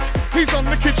 He's on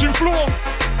the kitchen floor.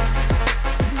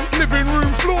 Living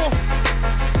room floor.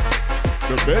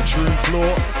 The bedroom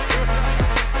floor.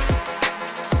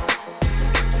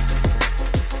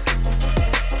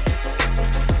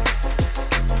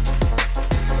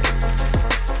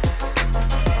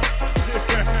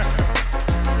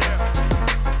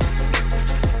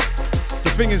 The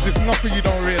thing is, if nothing you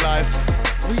don't realise,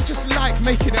 we just like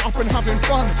making it up and having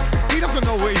fun. He doesn't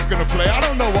know what he's gonna play. I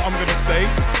don't know what I'm gonna say.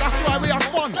 That's why we have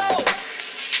fun.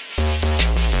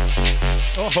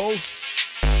 Oh.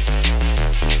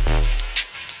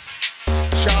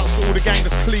 Shouts to all the gang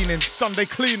that's cleaning. Sunday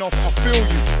clean off, I feel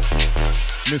you.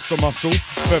 Mr. Muscle,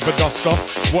 feather duster.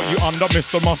 What you under,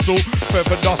 Mr. Muscle?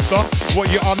 Feather duster. What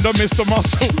you under, Mr.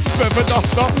 Muscle? Feather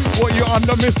duster. What you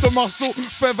under, Mr. Muscle?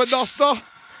 Feather duster.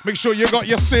 Make sure you got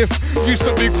your sift. Used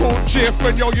to be called Jiff.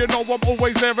 And yo, you know I'm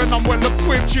always there and I'm well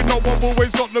equipped. You know I've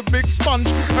always got the big sponge.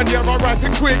 And yeah, I rap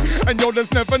it quick. And yo,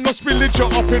 there's never no spillage.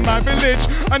 You're up in my village.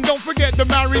 And don't forget the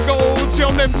marigolds.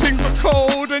 Yo, them things are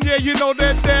cold. And yeah, you know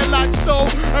they're there like so.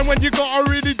 And when you gotta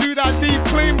really do that deep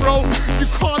clean, bro, you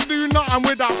can't do nothing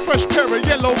with that fresh pair of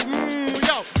yellow.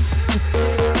 Yo.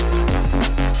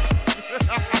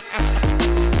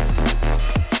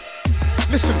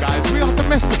 Listen, guys, we are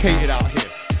domesticated out here.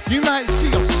 You might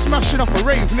see us smashing up a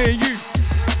rave near you,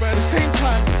 but at the same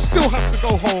time, still have to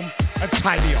go home and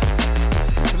tidy up,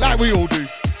 like we all do.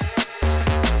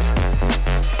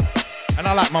 And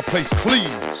I like my place clean,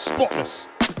 spotless.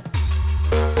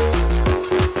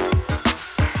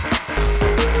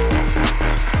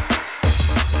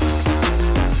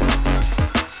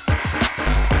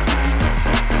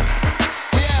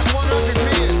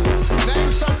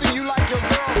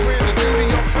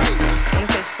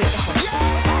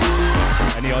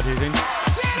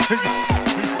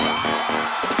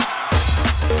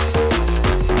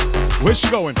 Where's she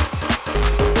going?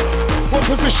 What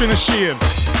position is she in?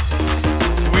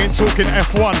 We ain't talking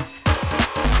F1.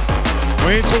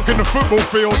 We ain't talking the football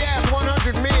field. We asked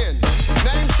 100 men.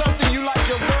 Name something you like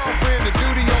your girlfriend to do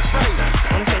to your face.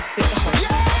 I want to say sit down.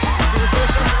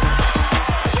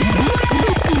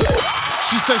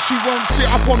 She says she won't sit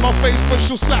up on my face, but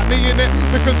she'll slap me in it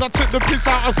because I took the piss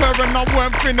out of her and I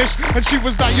weren't finished. And she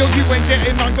was like, yo, you ain't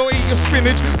getting on, go eat your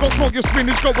spinach. Go smoke your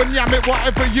spinach, go and yam it,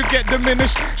 whatever you get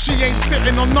diminished. She ain't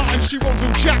sitting on nothing, she won't do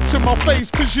jack to my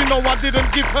face, cause you know I didn't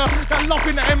give her that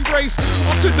loving embrace.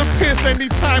 I took the piss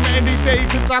anytime, any day,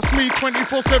 cause that's me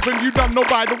 24/7, you don't know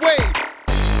by the way.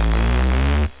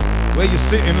 Where you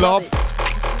sitting, love?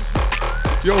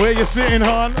 Yo, where you sitting,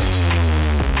 hon?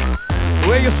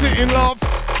 Where you sitting, love?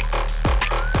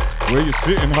 Where you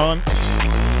sitting, hon?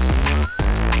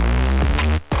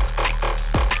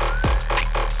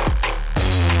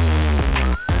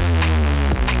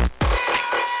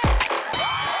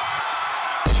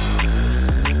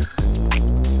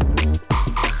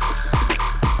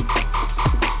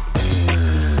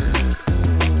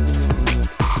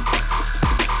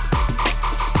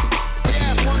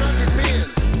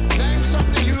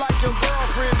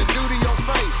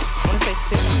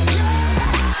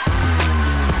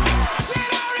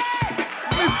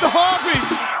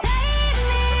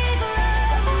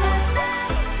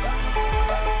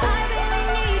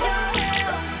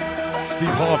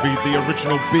 The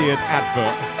original beard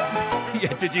advert.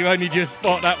 Yeah, did you only just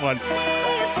spot that one?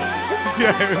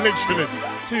 Yeah, literally.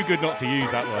 Too good not to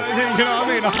use that one. You know what I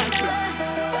mean? I had to.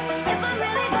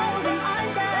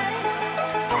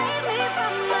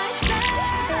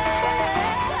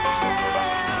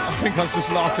 I think I was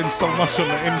just laughing so much on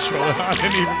the intro that I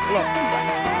didn't even clock.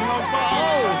 And I was like,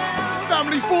 oh,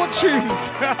 family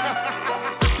fortunes.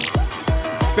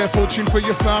 Bare fortune for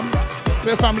your fam.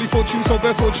 Bare family fortune, so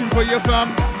bare fortune for your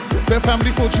fam. Bare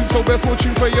family fortune, so bare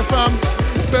fortune for your fam.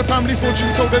 Bare family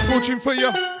fortune, so there's fortune for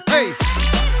you. Hey!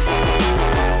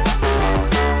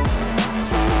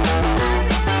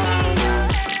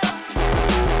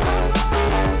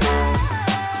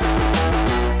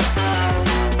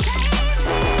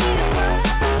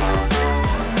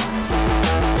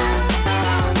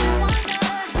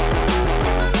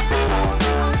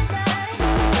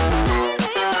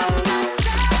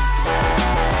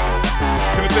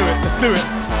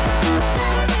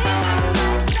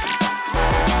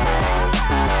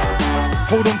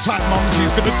 Hold on tight, mums,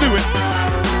 he's gonna do it.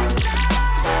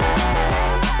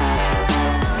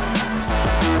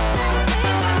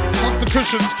 Tuck the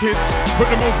cushions, kids. Put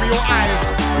them over your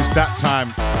eyes. It's that time.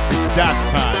 It's that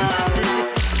time.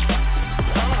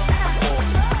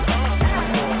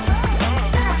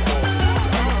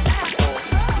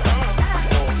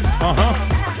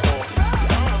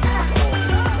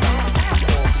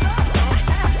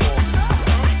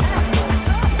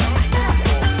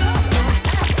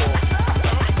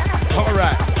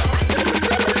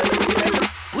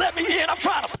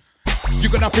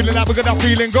 That feeling like we got that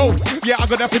feeling go. Yeah, I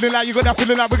got that feeling like you got that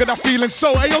feeling like we got that feeling.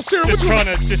 So, hey, yo, Serum, just trying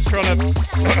to.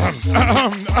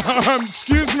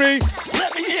 Excuse me.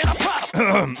 Let me in. I'm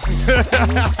trying to.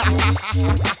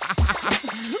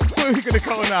 Where are we gonna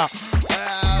go now?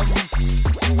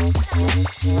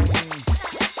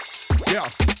 Yeah.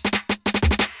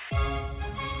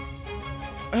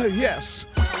 Yes.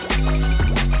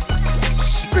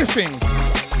 Spiffing.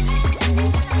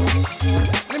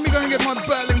 Let me go and get my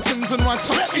Burlingtons and my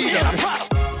tuxedo.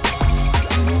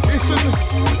 Listen,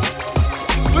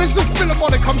 where's the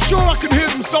Philharmonic? I'm sure I can hear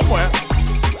them somewhere.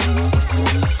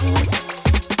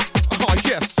 Oh,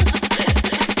 yes.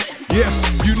 Yes,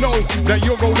 you know that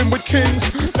you're rolling with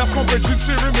kings. That's my Richard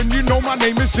Serum and you know my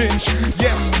name is Inja.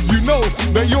 Yes, you know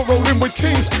that you're rolling with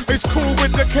kings. It's cool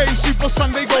with the K, Super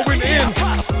Sunday going in.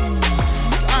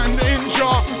 And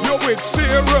Inja, you're with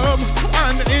Serum.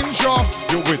 And Inja,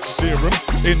 you're with Serum.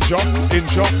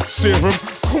 Inja, Serum.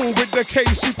 Cool with the K,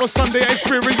 Super Sunday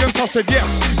experience. I said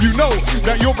yes, you know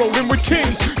that you're rolling with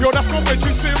kings. Yo, that's my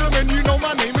Richard Serum and you know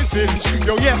my name is Inja.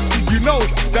 Yo, yes, you know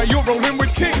that you're rolling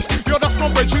with kings. Yo, that's my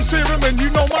Richard Serum and you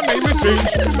know my name is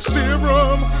Inja.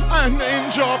 Serum and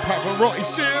Inja, Pavarotti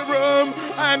Serum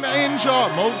and Inja,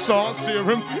 Mozart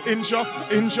Serum, Inja,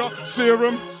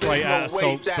 Serum. Straight out of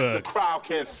Salzburg. The crowd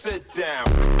can sit down.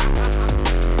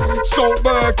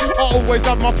 Saltberg, I always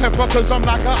have my pepper cause I'm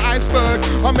like an iceberg.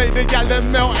 I made a gal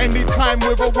melt anytime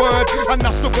with a word. And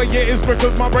that's the way it is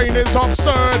because my brain is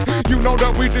absurd. You know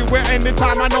that we do it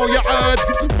anytime, I know you heard.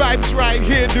 Vibes right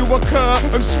here do occur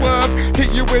and swerve.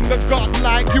 Hit you in the gut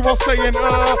like you are saying There's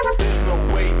no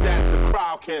way that the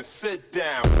crowd can sit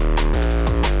down.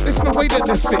 There's no way that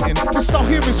they're sitting. The style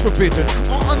here is forbidden.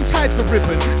 I untied the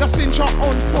ribbon. That's Inja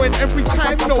on point every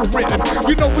time, no written.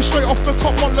 You know we're straight off the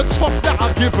top on the top that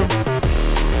I give them.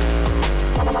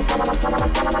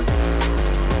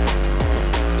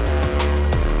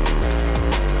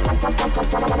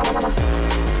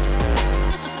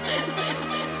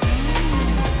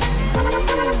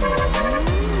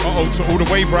 Uh-oh, to all the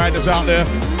wave riders out there.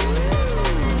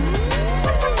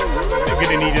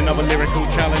 Gonna need another lyrical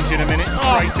challenge in a minute.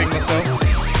 Bracing myself.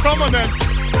 Come on then.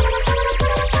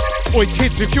 Oi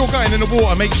kids, if you're going in the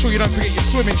water, make sure you don't forget your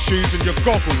swimming shoes and your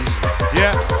goggles.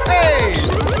 Yeah? Hey!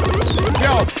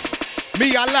 Yo,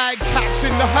 me, I like cats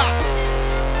in the hat.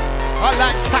 I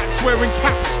like cats wearing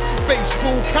caps.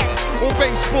 Baseball caps or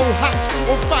baseball hats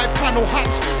or 5-panel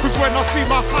hats. Cause when I see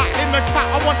my hat in the cat,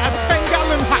 I want a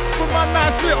 10-gallon hat for my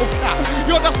nice little cat.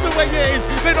 Yo, that's the way it is.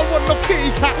 They don't want no kitty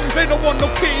cat. They don't want no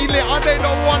kitty litter. They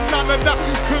don't want none of that.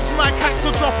 Cause my cats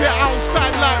will drop it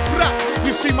outside like that.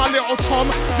 You see my little Tom?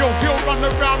 Yo, he'll run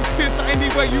around piss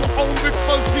anywhere you own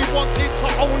because he wants it to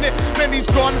own it. Then he's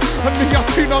gone. And me, I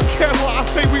do not care what I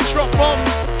say. We drop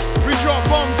bombs. We drop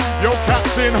bombs. Yo,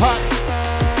 cats in hats.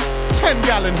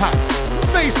 10-gallon hats,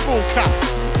 baseball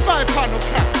caps, 5-panel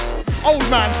caps, old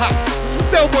man hats,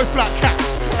 Del Boy flat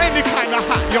caps, any kind of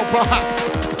hat, yo, perhaps.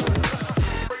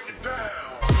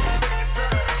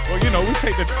 Well, you know, we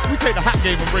take the hat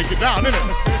game and break it down, innit?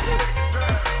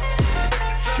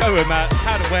 Show him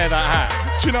how to wear that hat.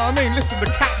 Do you know what I mean? Listen, the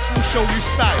caps will show you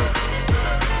style.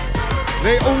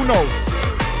 They all know.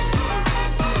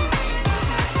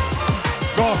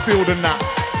 Garfield and that.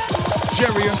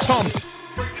 Jerry and Tom.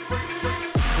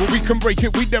 Well, we can break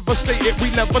it, we devastate it, we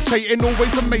levitate it,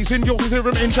 always amazing. Your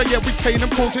Serum Inja, yeah, we cane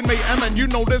and causing mayhem, and you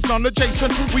know there's none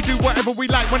adjacent. We do whatever we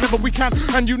like whenever we can,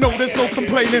 and you know there's no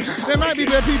complaining. There might be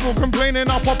people complaining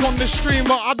up on this stream,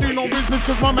 but I do no business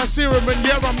cause my man Serum and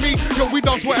yeah, I'm me. Yo, we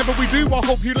does whatever we do, I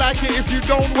hope you like it. If you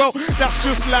don't, well, that's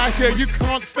just like it. You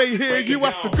can't stay here, you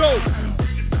have to go.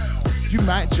 You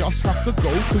might just have to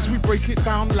go, cause we break it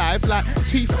down live like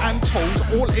teeth and toes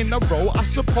all in a row, I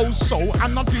suppose so.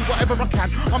 And I do whatever I can,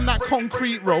 I'm that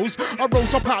concrete rose. I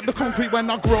rose up out the concrete when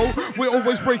I grow. We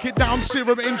always break it down,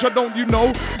 Serum Inja, don't you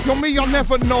know? You're me, I'll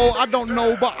never know, I don't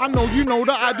know, but I know you know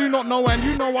that I do not know, and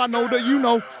you know I know that you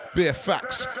know. Bare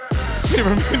facts.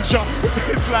 Serum Inja,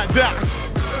 it's like that.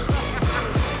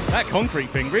 That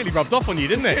concrete thing really rubbed off on you,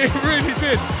 didn't it? It really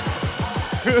did.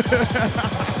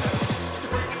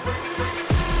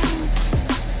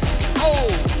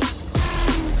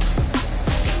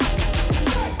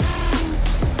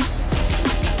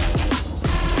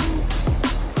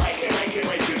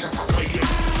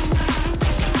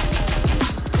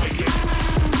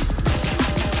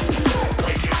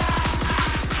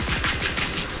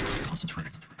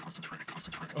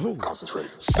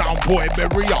 Sound boy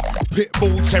barrier,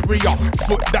 pitbull terrier,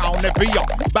 foot down heavier,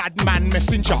 bad man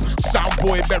messenger. Sound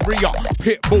boy barrier,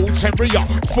 pitbull terrier,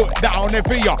 foot down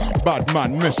heavier, bad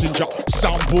man messenger.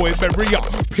 Sound boy barrier,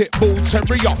 pitbull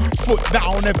terrier, foot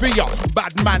down heavier,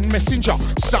 bad man messenger.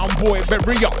 Sound boy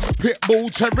barrier,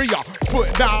 pitbull terrier,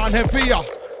 foot down heavier.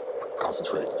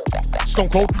 Concentrate. Stone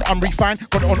cold, I'm refined,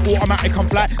 got it on automatic, I'm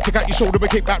fly. Take out your shoulder, we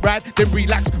kick back ride, then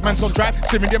relax, man's on drive.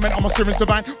 Steering the man, I'm a steering's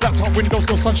divine. Laptop windows,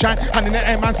 no sunshine. Hand in the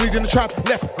air, man's leading the trap.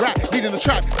 Left, right, leading the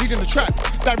trap, leading the trap.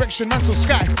 Direction, man's on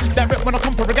sky. Direct when I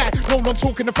come for a guy. No one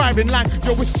talking the firing line.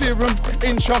 Yo, it's Serum,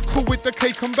 Inja, Kool with the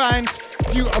K combined.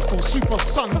 Beautiful, super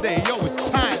Sunday, yo, it's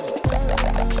time.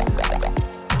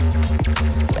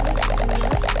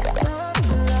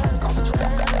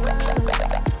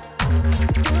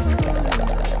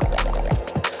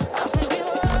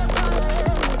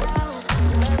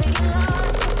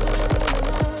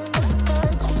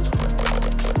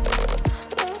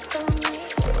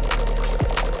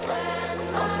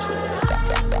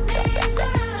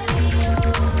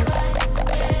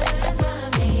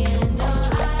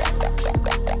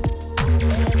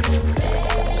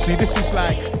 See, this is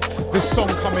like, this song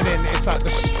coming in, it's like the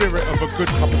spirit of a good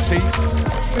cup of tea.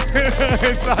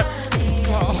 It's like,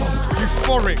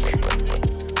 euphoric.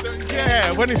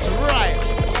 Yeah, when it's right.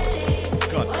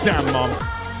 God damn, Mum.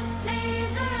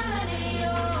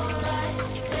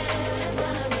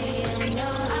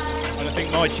 And I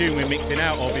think my tune we're mixing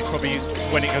out of is probably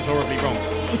when it goes horribly wrong.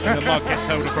 And the mug gets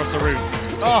held across the room.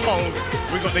 Oh,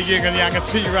 we got the yin and yang of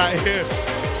tea right here.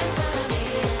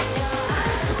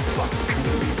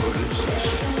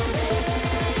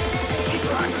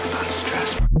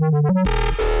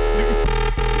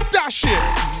 Dash it!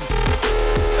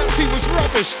 That tea was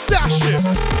rubbish, dash it!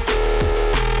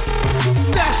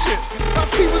 Dash it! That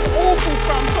tea was awful,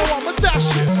 fam, so I'ma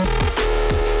dash it!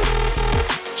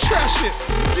 Trash it!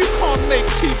 You can't make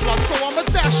tea blood, so I'ma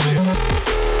dash it!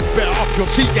 Better up your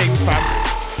tea game, fam!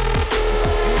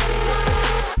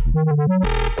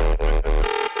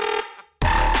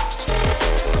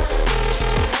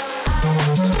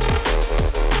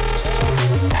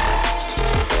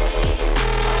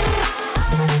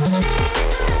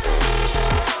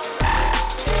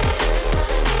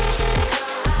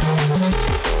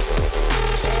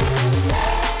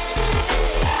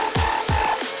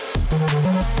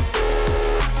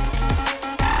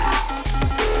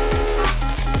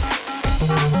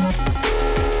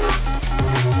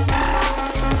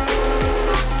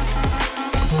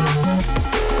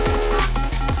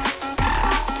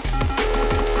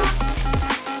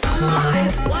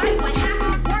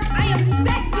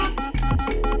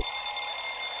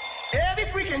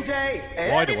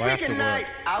 Why do I have to work?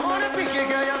 I wanna freak you,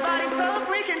 girl, your body's so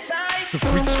freaking tight. The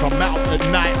freaks come out at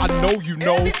night, I know you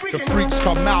know. The freaks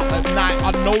come out at night,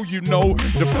 I know you know.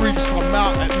 The freaks come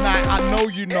out at night, I know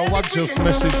you know. I just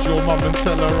messaged your mum and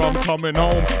tell her I'm coming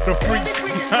home. The freaks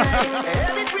come out.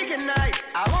 Every freaking night,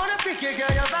 I wanna freak you,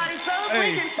 girl, your body's so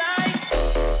freaking tight.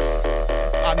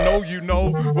 I know you know,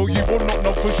 well you will not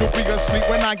know cause you'll be asleep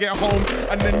when I get home.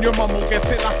 And then your mum will get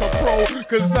it like a pro,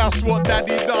 cause that's what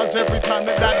daddy does every time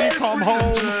that daddy come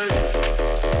home.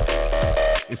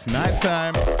 It's night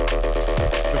time.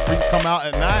 The freaks come out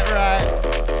at night, right?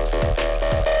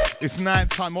 It's night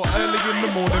time or early in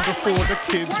the morning before the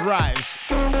kids rise.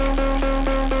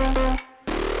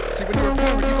 See, when you're a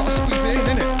parent, you gotta squeeze it in,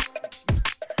 innit?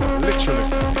 Literally.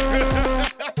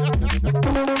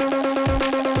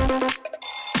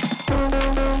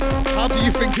 How do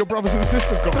you think your brothers and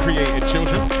sisters got created,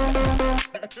 children?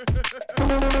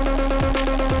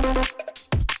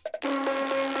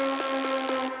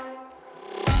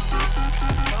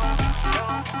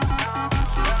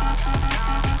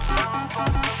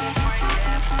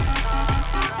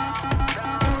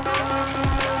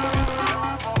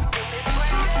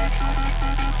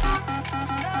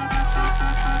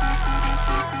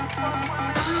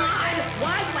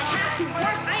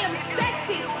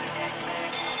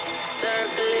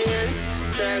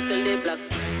 Circle the block,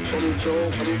 come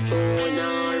through and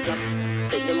all rock.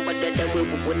 Say them better than we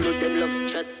would know them love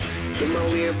chat. Them a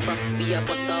wear frock, we a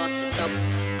bust off the top.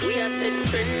 We a set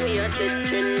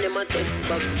trend, them a take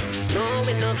box. No,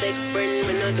 we no big friend,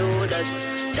 we no do that.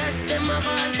 That's them of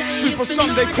all time. Super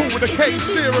Sunday Kool with a K,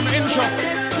 Serum, Inja.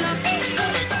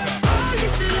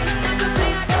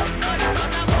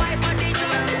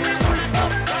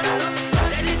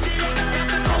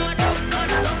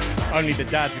 Only the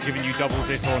dads are giving you doubles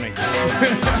this horny.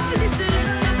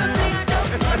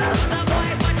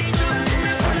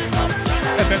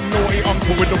 And then naughty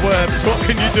uncle with the worms, what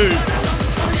can you do?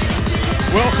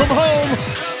 Welcome home!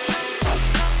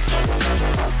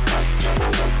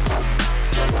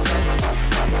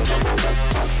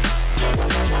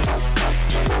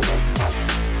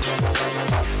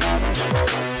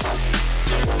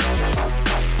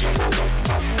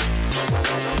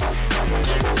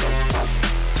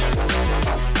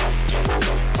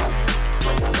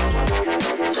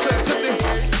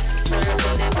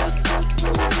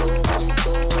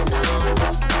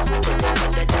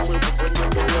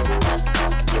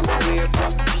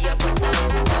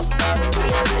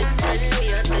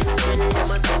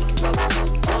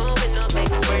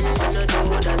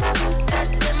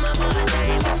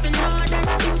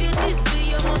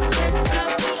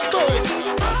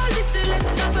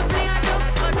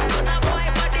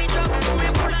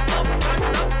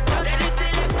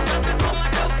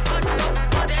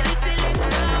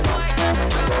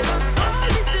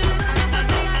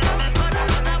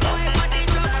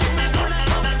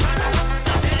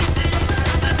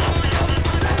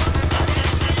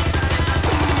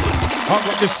 I've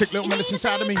got this sick little medicine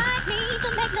inside of me.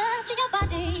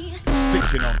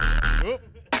 Sick, you know.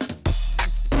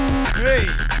 Hey.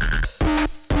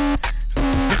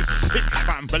 Sick,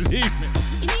 man, believe me.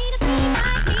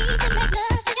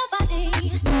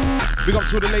 Big up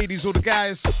to all the ladies, all the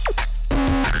guys.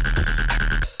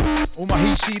 All my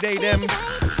he, she, they, them. We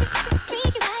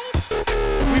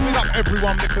big up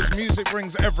everyone because music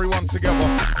brings everyone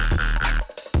together.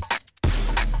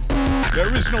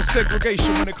 There is no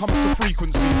segregation when it comes to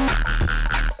frequencies.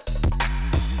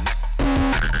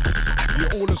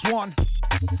 You're all as one.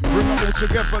 Bring them all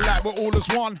together like we're all as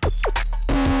one.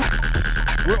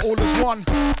 We're all as one.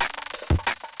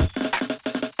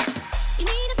 You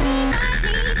need a free mind,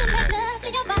 need to make love to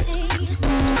your body. The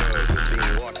world is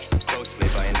being watched closely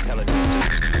by intelligences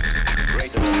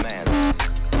greater than man's,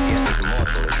 yet as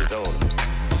mortal as his own.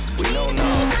 We know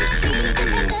now that as human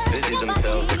beings busy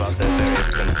themselves about their various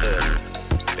concerns,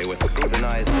 they were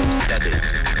scrutinized and studied,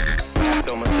 perhaps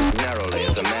almost as narrowly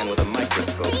as a man with a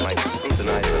microscope might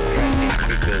scrutinize the transient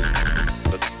creatures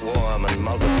that swarm and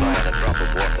multiply in a drop of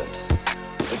water.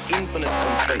 With infinite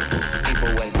complacence,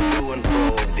 people went to and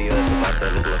fro of the earth about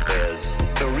their little affairs,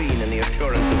 serene in the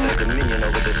assurance of their dominion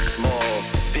over this small,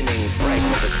 spinning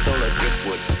fragment of solar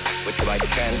driftwood, which by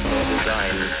chance or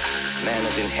design, man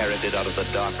has inherited out of the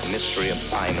dark mystery of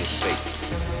time and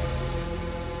space.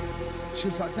 She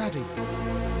was like, Daddy,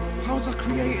 how was I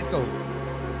created though?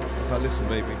 I was like, listen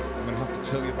baby, I'm gonna have to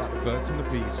tell you about the birds and the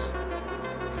bees.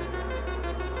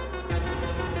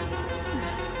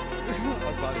 I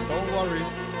was like, don't worry,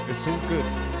 it's all good.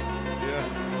 Yeah,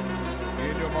 me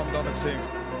and your mum done a thing,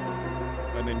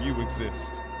 and then you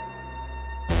exist.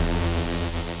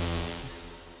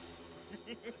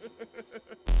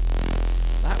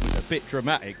 That was a bit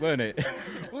dramatic, weren't it?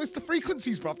 Well, it's the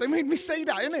frequencies, bruv. They made me say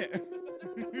that, innit?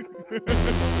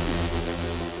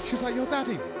 She's like, yo,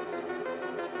 Daddy,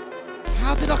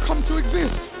 how did I come to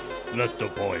exist? Let the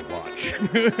boy watch.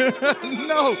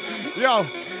 No, yo,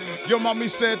 your mommy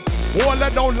said, Walla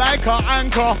don't like her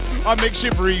anchor. I make she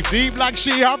breathe deep like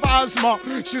she have asthma.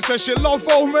 She says she love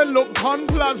how me look on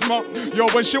plasma. Yo,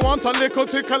 when she want a little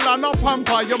tickle and a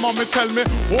pamper, your mommy tell me,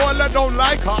 Walla don't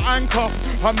like her anchor.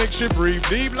 I make she breathe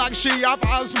deep like she have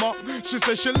asthma. She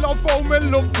says she love how me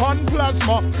look on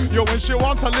plasma. Yo, when she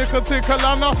want a little tickle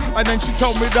and then she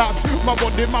told me that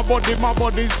my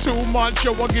body's too much.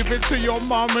 Yo, I give it to your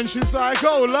mom and she's like,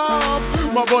 oh love,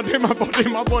 my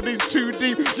body's too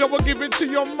deep. Yo, I give it to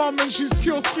your mom and she's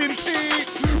pure skin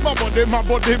teeth. My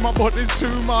body's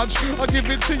too much. I give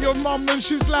it to your mom and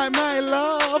she's like, my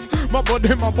love, my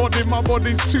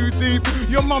body's too deep.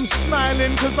 Your mom's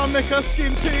smiling cause I make her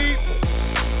skin teeth.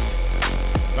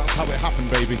 That's how it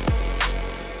happened, baby.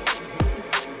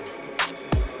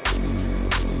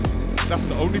 That's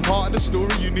the only part of the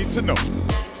story you need to know.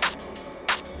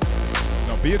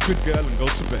 Now be a good girl and go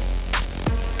to bed.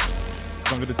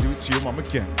 I'm gonna do it to your mom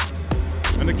again.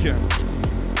 And again.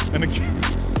 And again.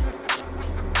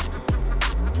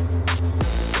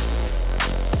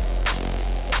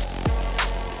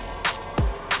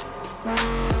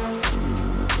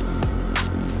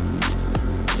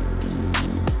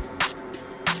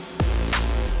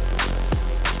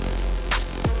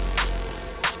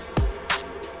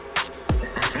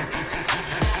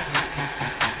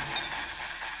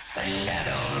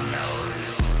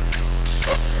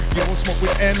 You don't smoke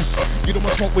with N, you don't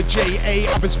want smoke with J-A.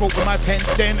 I've been smoking with my pen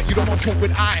then. You don't want smoke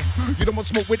with I, you don't want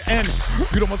smoke with N.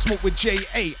 You don't want smoke with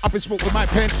J-A. I've been smoking with my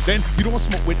pen then. You don't want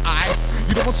smoke with I,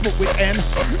 you don't want smoke with N.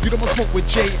 You don't want smoke with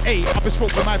J-A. I've been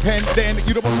smoking with my pen then.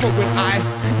 You don't want smoke with I,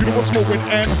 you don't want smoke with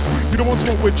N. You don't want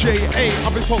smoke with J-A.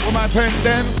 I've been smoking with my pen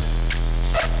then.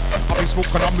 I be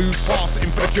smoking, I move fast. In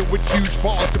for the kill with huge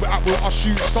bars. Do it at will, I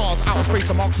shoot stars. Outer space,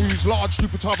 I'm on cruise large.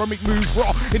 Jupiter, I make moves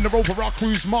raw. In the rover, I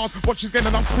cruise Mars. Watch is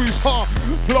getting, I'm cruise hard.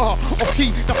 Blah, off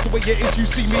key, that's the way it is. You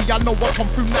see me, I know I come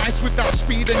through nice with that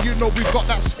speed. And you know we've got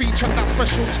that speech and that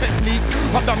special technique.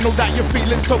 I don't know that you're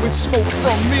feeling, so it's smoke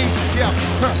from me. Yeah,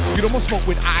 you don't want smoke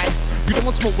with I. You don't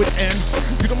want smoke with N.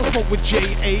 You don't want smoke with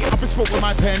J-A. I've been smoke with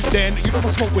my pen then. You don't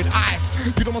want smoke with I.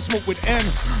 You don't want smoke with N.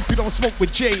 You don't want smoke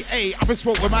with J-A. I've been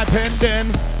smoke with my pen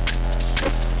then.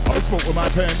 I've been smoke with my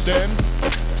pen then.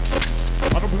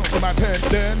 I don't smoke with my pen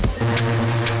then.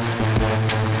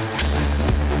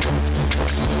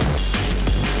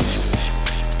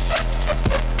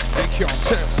 They can't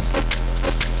test.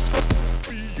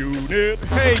 Unit.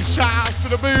 Hey, shouts to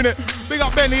the Booner. Big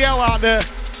up Benny L out there.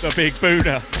 The big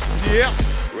Booner. Yeah.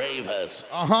 Ravers.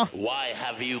 Why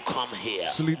have you come here?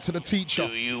 Salute to the teacher.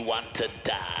 Do you want to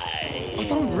die? I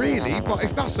don't really, but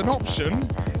if that's an option.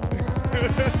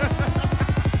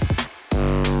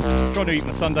 Got to eat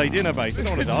my Sunday dinner, babe. I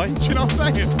don't want to die. Do you know what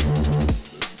I'm saying?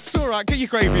 It's alright, get your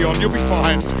gravy on, you'll be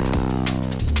fine.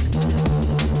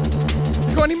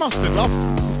 You got any mustard, love?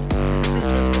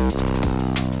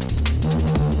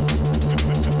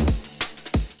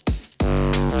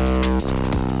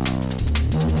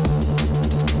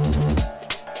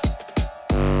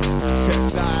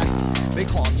 They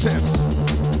can't test.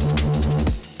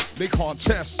 They can't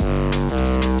test.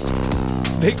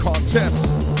 They can't test.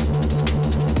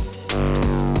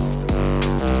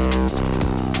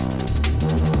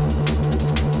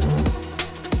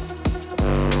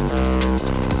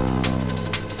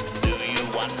 Do you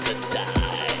want to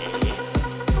die?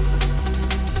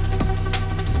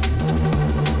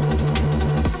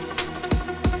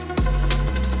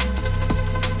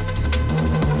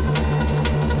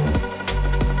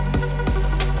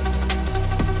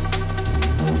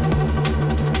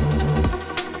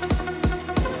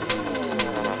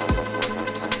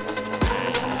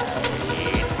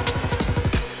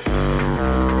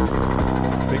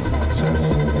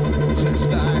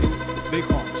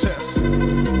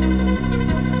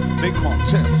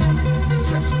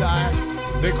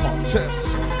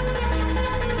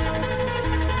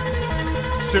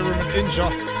 Serum and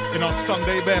Inja in our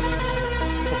Sunday bests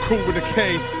for Kool with a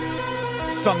K.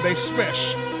 Sunday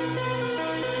Special.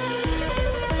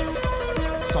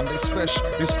 Sunday Special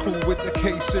is Kool with the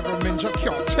K. Serum Inja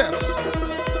can't test.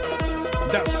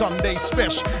 That Sunday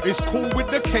Special is Kool with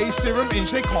the K. Serum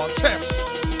Inja they can't test.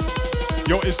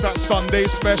 Yo, it's that Sunday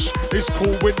Special is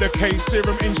Kool with the K.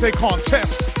 Serum Inja they can't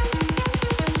test.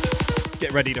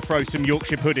 Get ready to throw some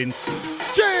Yorkshire puddings.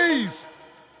 Jeez!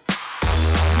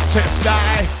 Test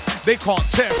I, they can't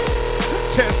test.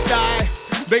 Test I,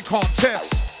 they can't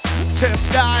test.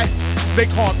 Test I, they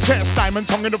can't test. Diamond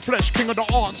tongue in the flesh, king of the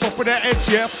arts, off with their heads,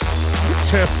 yes.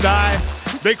 Test I,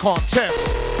 they can't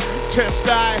test. Test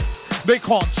I, they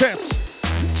can't test.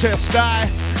 Test I,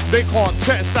 they can't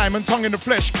test. Diamond tongue in the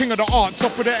flesh, king of the arts,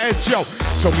 off with their heads, yo.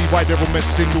 Tell me why they're all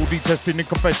messing, all the testing in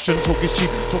confession. Talk is cheap,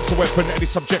 talk's a weapon, any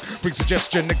subject, bring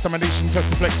suggestion. Examination, test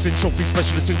the flexing, trophy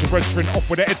specialist, into brethren, off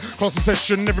with their head. Class a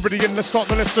session, everybody in, let's start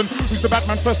the lesson. Who's the bad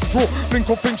man first to draw? Blink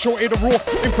or think, short, ear to raw.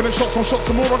 Infinite shots on shots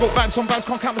and more. I got vibes on vibes,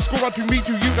 can't count the score. I do me,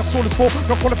 do you, that's all it's for.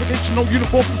 No qualification, no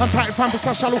uniform. Untitled fan,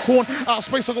 beside shallow corn. Out of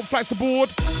space, I got flights to board.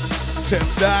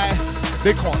 Test I,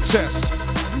 they can't test.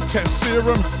 Test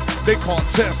Serum, they can't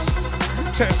test.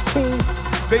 Test Kool,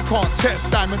 they can't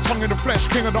test. Diamond tongue in the flesh,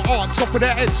 king of the arts, top of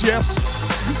their heads, yes.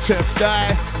 Test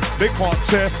I, they can't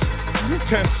test.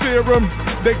 Test Serum,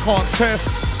 they can't test.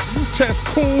 Test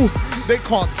Kool, they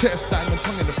can't test. Diamond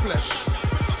tongue in the flesh.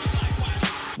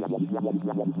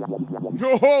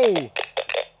 Yo-ho!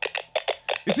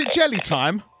 Is it jelly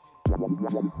time?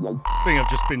 I think I've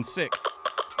just been sick.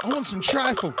 I want some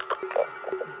trifle.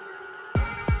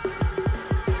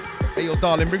 Hey, yo,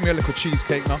 darling, bring me a little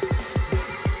cheesecake now.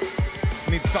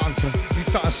 Need something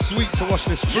sweet to wash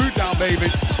this food down,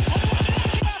 baby.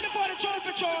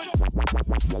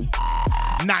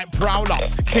 Night prowler,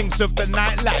 kings of the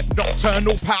nightlife,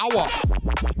 nocturnal power.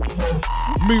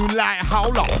 Moonlight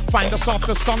howler, find us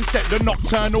after sunset, the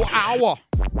nocturnal hour.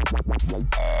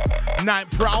 Night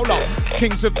prowler,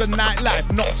 kings of the nightlife,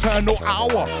 nocturnal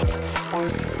hour.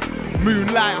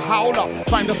 Moonlight howler,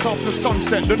 find us after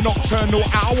sunset, the nocturnal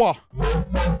hour.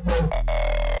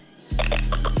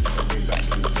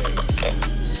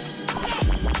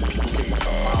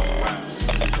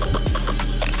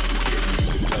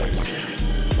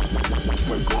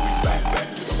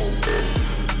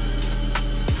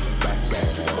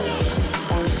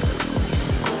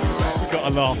 Got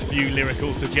a last few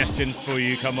lyrical suggestions for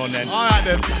you. Come on then. All right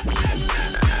then.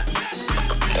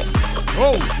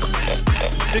 Oh.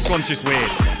 This one's just weird.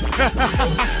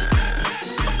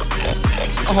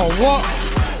 Oh, what?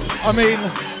 I mean,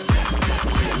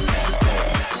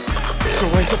 it's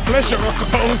always a pleasure, I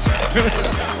suppose.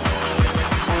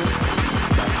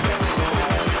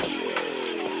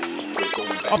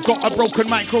 I've got a broken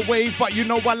microwave, but you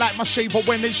know I like my shaver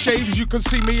when it shaves. You can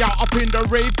see me out up in the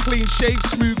rave, clean shave,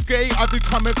 smooth gay. Every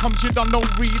time it comes, you don't know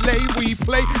relay, we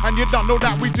play, and you don't know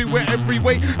that we do it every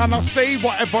way. And I say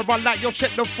whatever I like, you'll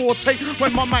check the forte.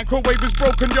 When my microwave is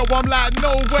broken, yo, I'm like,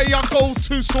 no way. I go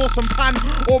to sauce and pan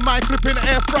or my flipping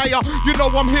air fryer. You know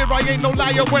I'm here, I ain't no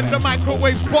liar. When the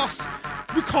microwave's bust,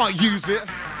 we can't use it.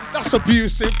 That's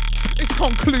abusive. It's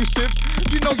conclusive.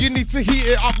 You know you need to heat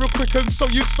it up real quick, and so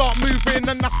you start moving,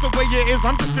 and that's the way it is.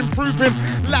 I'm just improving.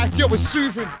 Life, yo, is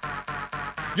soothing.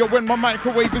 Yo, when my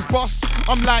microwave is bust,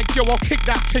 I'm like, yo, I'll kick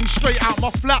that thing straight out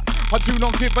my flat. I do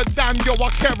not give a damn, yo, I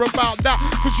care about that.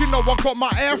 Cause you know I got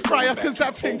my air fryer, cause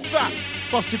that thing fat.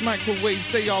 Busted microwaves,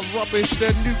 they are rubbish.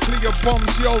 They're nuclear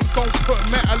bombs, yo. Don't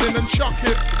put metal in and chuck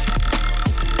it.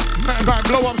 Might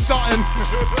blow up something.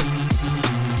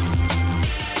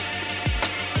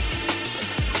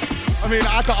 I mean,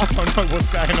 I don't know what's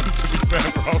going on, to be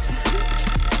fair, bro.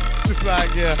 It's just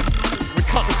like, yeah, we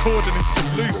cut the cord and it's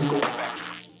just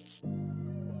loose.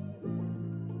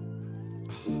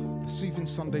 The soothing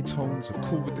Sunday tones of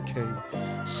Kool with the K,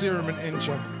 Serum and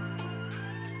Inja.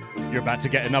 You're about to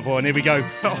get another one. Here we go.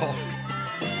 Oh,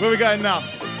 where are we going now?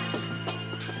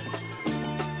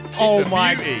 Oh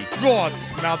my God.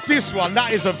 Now this one,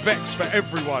 that is a vex for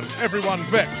everyone. Everyone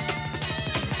vex.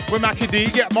 When Mackie D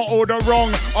get my order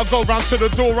wrong, I go round to the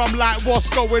door, I'm like, what's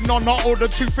going on? I ordered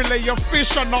 2 fillet of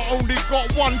fish and I only got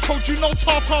 1. Told you no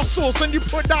tartar sauce and you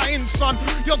put that in, son.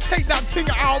 You'll take that thing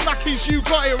out, Mackie's, you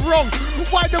got it wrong.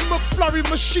 Why the McFlurry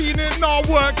machine in our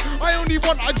work? I only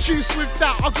want a juice with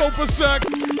that, I go berserk.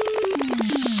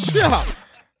 Yeah.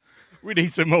 We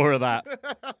need some more of that.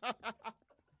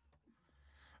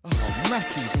 Oh,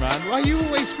 Mackie's, man. Why are you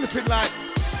always flipping like...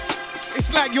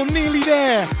 It's like you're nearly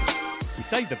there. We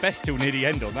saved the best till near the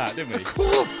end on that, didn't we? Of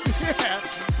course, yeah.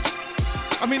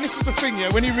 I mean, this is the thing,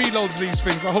 yeah. When he reloads these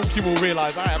things, I hope you will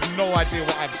realise I have no idea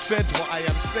what I've said, what I am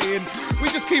saying. We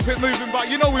just keep it moving, but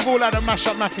you know we've all had a mash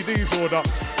up Mackie D's order.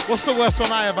 What's the worst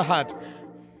one I ever had?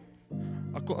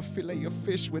 I got a fillet of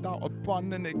fish without a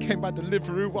bun and it came by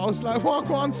delivery. I was like, what,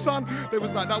 go on, son? They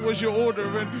was like, that was your order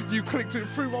and you clicked it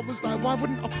through. I was like, why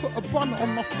wouldn't I put a bun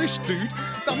on my fish, dude?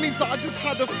 That means that I just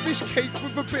had a fish cake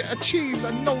with a bit of cheese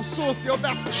and no sauce. Yo,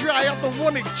 that's dry. I don't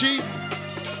want it, G.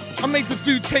 I made the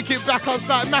dude take it back. I was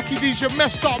like, Mackie D's, you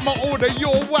messed up my order.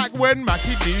 You're whack. When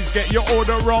Mackie D's get your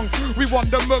order wrong. We want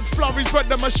the McFlurries, but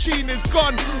the machine is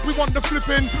gone. We want the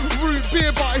flipping root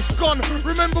beer, but it's gone.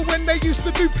 Remember when they used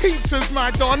to do pizzas,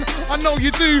 my Don? I know you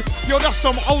do. Yo, that's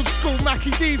some old school Mackie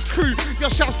D's crew. Yo,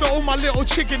 shouts to all my little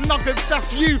chicken nuggets,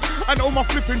 that's you. And all my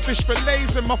flipping fish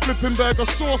fillets and my flipping burger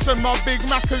sauce and my Big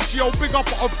Maccas. Yo, big up,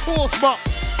 of course, but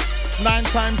 9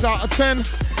 times out of 10,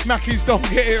 Mackies don't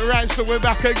get it right, so we're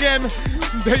back again.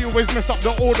 They always mess up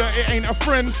the order, it ain't a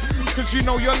friend. Cause you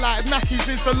know you're like, Mackies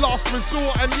is the last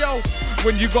resort. And yo,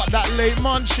 when you got that late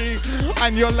munchie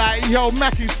and you're like, yo,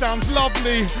 Mackies sounds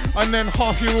lovely, and then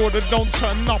half your order don't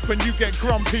turn up and you get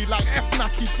grumpy like F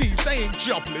Mackie D's, they ain't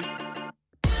jubbly.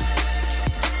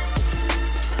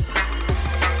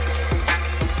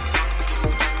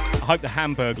 I hope the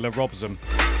Hamburglar robs them.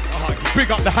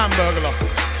 Big up the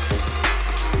Hamburglar.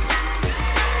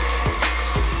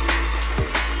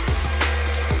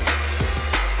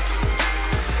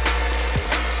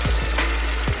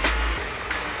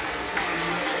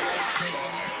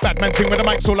 Batman ting with the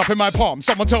mics all up in my palm.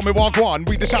 Someone tell me what I want.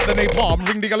 We the shout the napalm,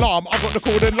 ring the alarm. I got the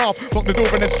code and laugh. Lock the door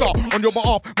and then stop. On your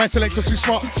behalf, my selector's too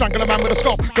smart. Strangle a man with a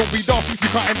scarf. Don't be daft. You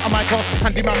can't enter my class.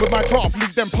 Handyman with my craft.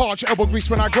 Leave them parch. Elbow grease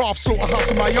when I graft. Slaughterhouse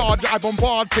in my yard. I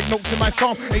bombard. Take notes in my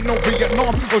psalm. Ain't no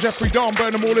Vietnam or Jeffrey Dahmer.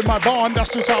 Burn them all in my barn.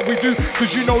 That's just how we do.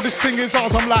 Cause you know this thing is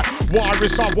ours. I'm like, war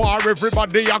is a war.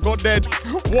 Everybody I got dead.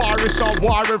 War is a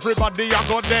war. Everybody I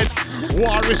got dead.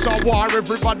 War is a war.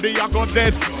 Everybody I got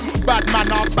dead.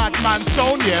 Batman or Batman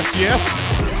sound, yes, yes.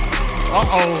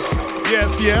 Uh-oh,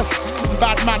 yes, yes.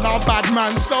 Batman or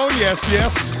Batman sound, yes,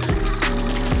 yes.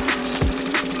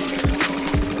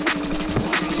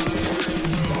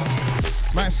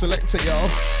 My selector, yo.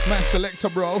 My selector,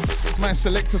 bro. My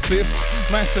selector, sis.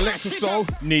 My selector, soul.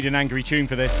 Need an angry tune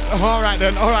for this. All right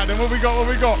then. What we got? What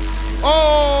we got?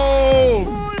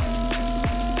 Oh!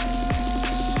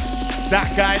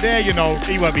 That guy there, you know.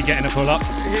 He won't be getting a pull-up.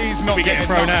 He's not getting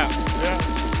thrown out. Yeah.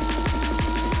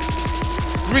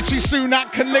 Richie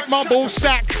Sunak can lick my ball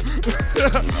sack.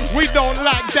 We don't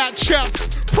like that chap.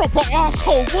 Proper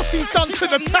asshole, what's he done to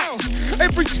the tax?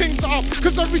 Everything's up,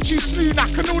 cause of Richie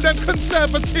Sunak and all them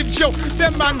conservatives, yo,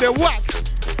 them man, they're whack.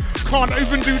 Can't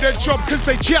even do their job cause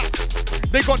they jack.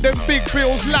 They got them big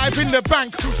bills live in the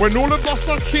bank. When all of us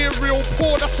are here real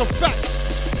poor, that's a fact.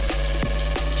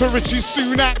 To Richie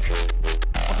Sunak.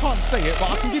 I can't say it, but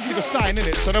I can give you the sign in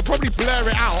it, so they'll probably blur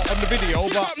it out on the video,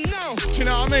 but do you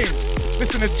know what I mean?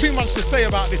 Listen, there's too much to say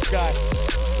about this guy.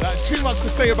 Like, too much to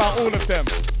say about all of them.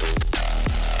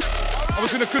 I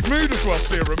was in a good mood as well,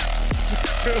 Serum.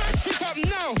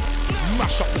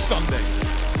 Mash up the Sunday.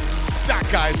 That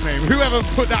guy's name. Whoever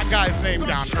put that guy's name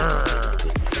down.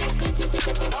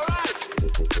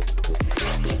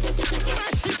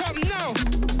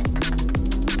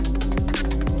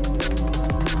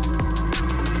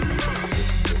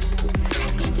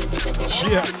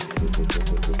 Yeah.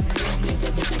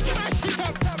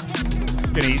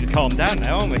 Gonna need to calm down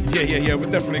now, aren't we? Yeah.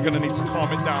 We're definitely gonna need to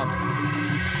calm it down.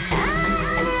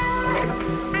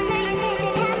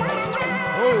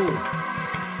 Oh.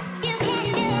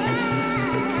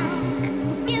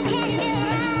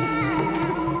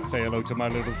 Say hello to my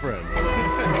little friend.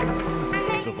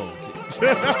 The voltage.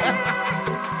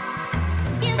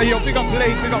 Hey yo, big up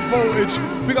Blade, big up Voltage,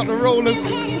 big up the Rollers.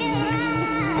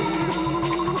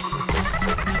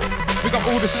 Big up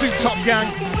all the Suit Up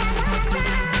gang.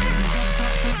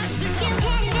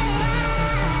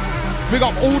 Big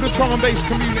up all the drum and bass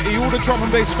community, all the drum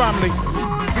and bass family.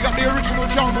 Big up the original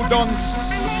Jungle Dons.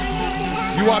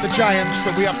 You are the giants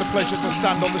that we have the pleasure to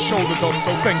stand on the shoulders of,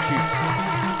 so thank you.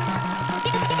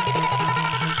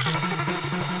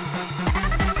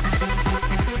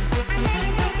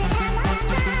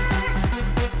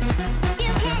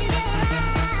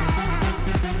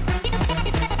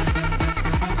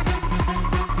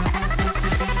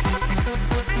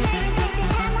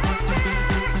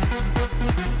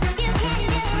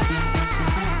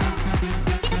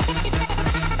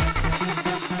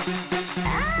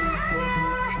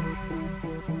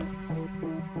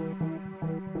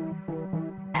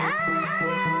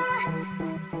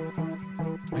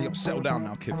 Settle down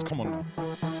now, kids. Come on now.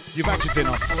 You've had your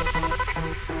dinner.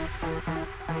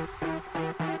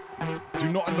 Do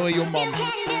not annoy your mum,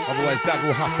 otherwise Dad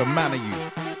will have to manner you.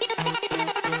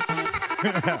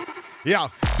 Yeah,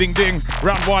 ding ding,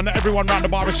 round one, everyone round the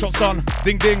bar is shots done.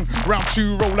 Ding ding, round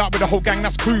two, roll out with the whole gang,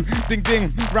 that's crew. Ding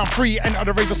ding, round three, enter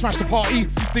the rave, smash the party.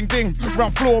 Ding ding,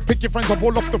 round four, pick your friends up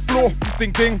all off the floor.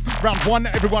 Ding ding, round one,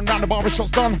 everyone round the bar is shots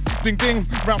done. Ding ding,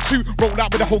 round two, roll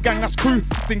out with the whole gang, that's crew.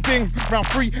 Ding ding, round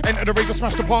three, enter the rave,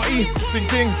 smash the party. Ding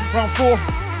ding, round four.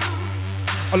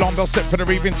 Alarm bell set for the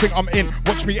raving ting, I'm in.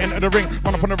 Watch me enter the ring,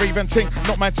 run up on the raving ting.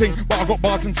 Not my ting, but I got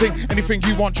bars and ting. Anything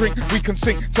you want, drink, we can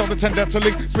sing. Tell the tender to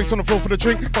link, space on the floor for the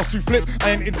drink. Bust through flip,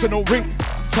 I ain't into no ring.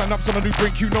 Turn ups on a new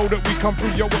drink, you know that we come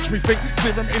through, yo, watch me think.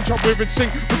 Serum, Inja, we're in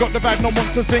sync. We got the bad, no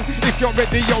monster sing. If you're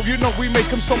ready, yo, you know we make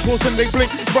them stop, pause and they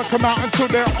blink. Work them out until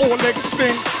they're all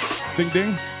extinct. Ding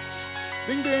ding,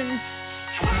 ding ding.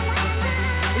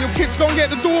 Your kids go and get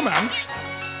the door, man.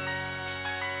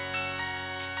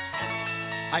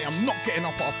 I am not getting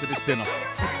up after this dinner.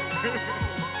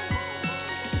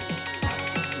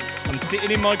 I'm sitting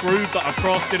in my groove that I've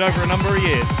crafted over a number of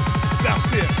years.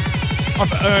 That's it.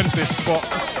 I've earned this spot.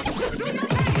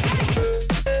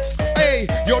 Hey,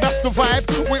 yo, that's the vibe.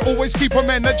 We always keep them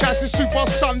energized. It's Super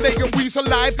Sunday and we's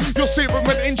alive. Your Serum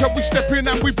and Inja, we step in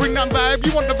and we bring that vibe.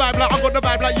 You want the vibe like I got the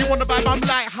vibe, like you want the vibe, I'm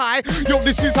like hi. Yo,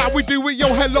 this is how we do it. Yo,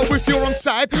 hello if you're on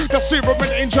side. That's Serum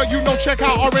and Inja, you know, check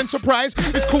out our enterprise.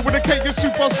 It's cool with a K, it's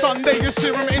Super Sunday. It's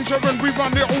Serum Inja and we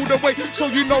run it all the way. So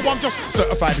you know I'm just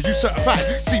certified. Are you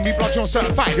certified? See me blood, you're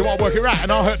certified. Yo, I'll work it right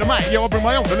and I'll hurt the mic. Yo, I'll bring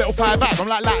my own, the little fire vibe. I'm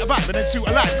like light a vibe and then suit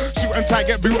a line. Suit and tie,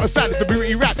 get boot aside. It's the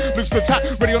booty rap. Looks the tap,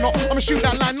 ready or not, I'ma shoot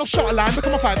that line. No shot a line,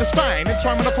 become a fight, that's fine. It's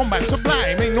time when I combat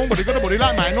sublime. Ain't nobody got a body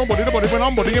like mine. Nobody the body when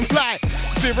I'm body and fly.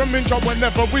 Serum Inja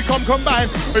whenever we come combine.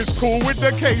 It's cool with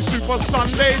the K, Super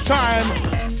Sunday time.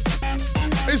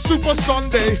 It's Super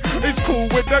Sunday. It's cool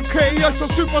with the K, it's a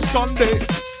Super Sunday.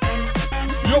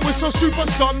 Yo, it's a Super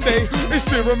Sunday. It's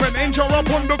Serum and Inja up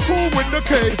on the cool with the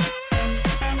K.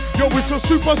 Yo, it's a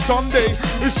Super Sunday.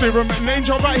 It's Serum and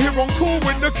Inja right here on cool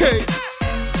with the K.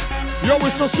 Yo,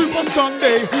 it's a Super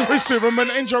Sunday. It's Serum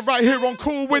and Inja right here on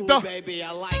cool with the. Baby,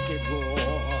 I like it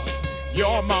raw.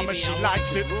 Your mama, she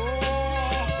likes it.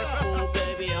 Oh,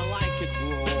 baby, I like it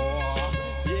raw.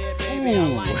 Yeah, baby, I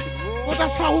like it raw. Well,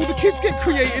 that's how all the kids get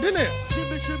created, isn't it?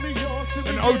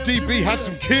 And ODB had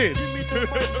some kids.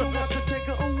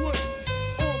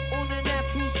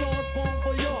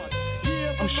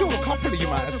 I'm sure a couple of you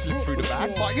might have slipped through the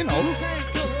bag, but you know.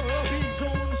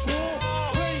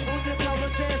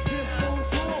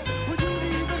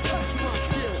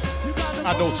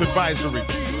 Adult Advisory.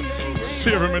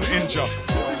 Serum and Inja.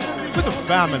 For the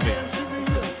family.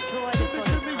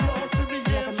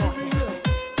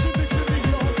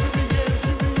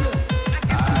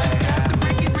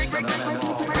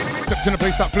 Stepped in a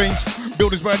place that flames.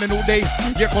 Buildings burning all day.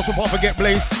 Yeah, cause we'll half get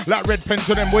blazed. Like red pens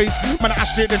to them ways. Man, I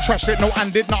ashed it, then trashed it. No,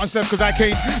 and did nothing's left cause I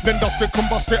came. Then dust it,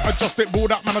 combust it, adjust it.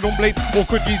 Board up, man, I don't blade.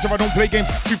 Awkward geezer, I don't play games.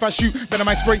 Truth I shoot, then I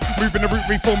might spray. Moving the route,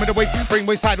 reforming the way.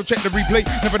 Brainwaves title, check the replay.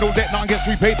 Never know that nothing gets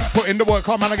repaid. Put in the work,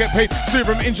 hard man, I get paid.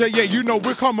 Serum, Inja, yeah, you know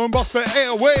we're coming, bust the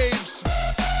airwaves.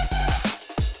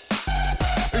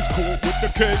 It's cool with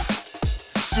the K.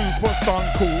 Super Sun,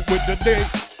 cool with the day.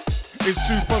 It's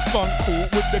Super Sun, cool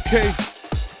with the K.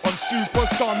 On Super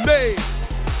Sunday,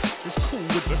 it's cool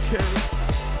with the K.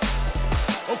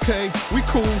 Okay, we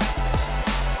cool.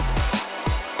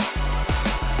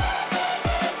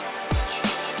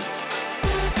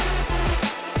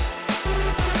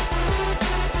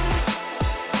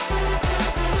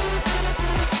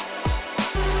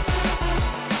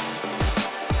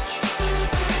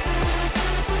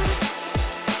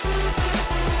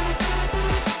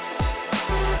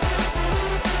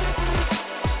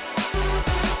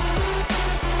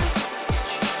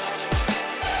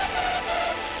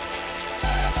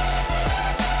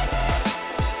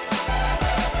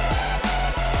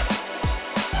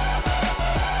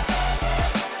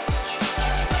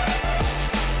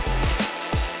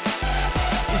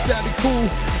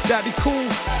 Daddy cool,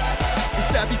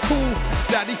 it's daddy cool,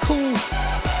 daddy cool,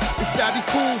 it's daddy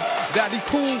cool, daddy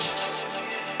cool,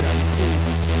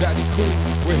 daddy cool,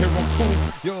 we're here on cool,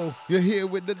 yo, you're here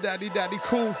with the daddy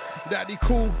cool, daddy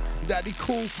cool, daddy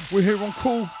cool, we're here on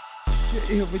cool, you're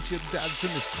here with your dads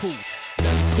and it's cool,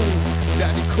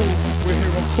 daddy cool, we're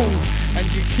here on cool, and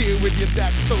you're here with your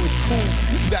dad, so it's cool,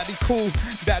 daddy cool,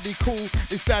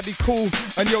 it's daddy cool,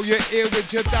 and yo, you're here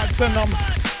with your dads and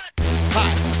hi,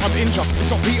 I'm Inja,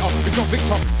 it's not Peter, it's not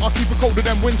Victor. I'll keep it colder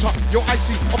than winter. You're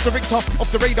icy, off the Richter,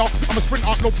 off the radar. I'm a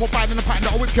sprinter, no provide in a pattern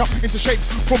that'll whip you into shape.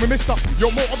 Call me mister,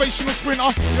 you're motivational sprinter.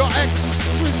 Your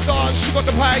ex-twister, she got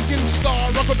the pagan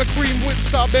star. I got the cream with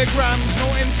star, bare grams,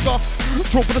 no Insta.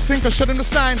 Draw for the stinker, shut in the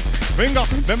sign. Finger,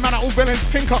 them man are all villains,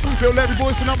 tinker. Feel every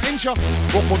voice and I'm Inja.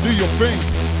 Whopper, do your thing.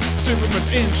 Serum and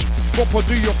Inj. Whopper,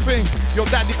 do your thing. Your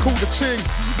daddy call the ting.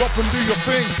 Whopper, do your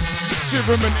thing.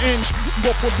 Serum and Inj.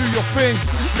 Whopper, do your thing.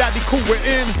 Daddy cool, we're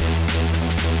in.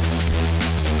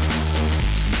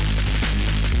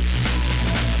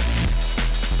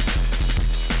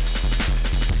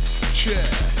 Yeah.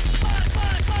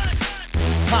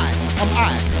 Hi, I'm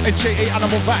I, NJA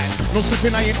animal vibe. No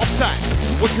slipping, I ain't offside.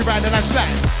 Watch me ride and I slide.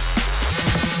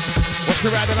 Watch me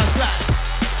ride and I slide.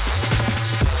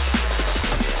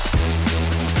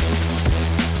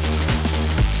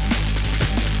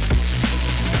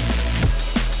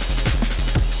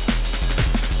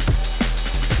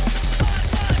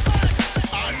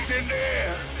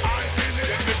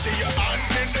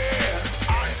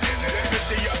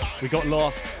 We got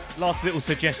last little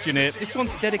suggestion here. This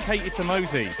one's dedicated to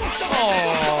Mosey.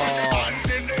 Oh,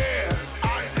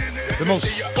 the most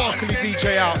sparkly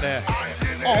DJ out there.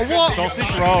 Oh, what?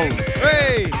 Sausage roll.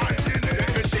 Hey!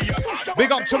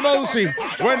 Big up to Mosey.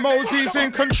 When Mosey's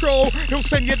in control, he'll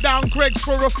send you down Greg's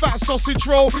for a fat sausage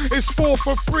roll. It's 4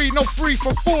 for 3, no 3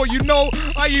 for 4, you know.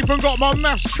 I even got my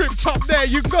maths tripped up, there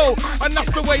you go. And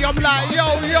that's the way I'm like,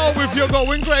 yo, if you're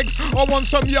going Greg's, I want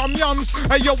some yum-yums.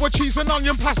 Hey, yo, with cheese and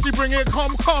onion pasty, bring it,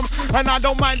 come. And I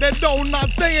don't mind their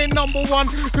donuts, they ain't number one.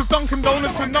 Cause Dunkin'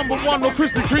 Donuts are number one, or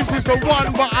Krispy Kremes is the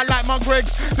one. But I like my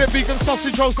Greg's, they're vegan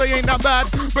sausage rolls, they ain't that bad.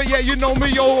 But yeah, you know me,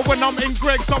 yo, when I'm in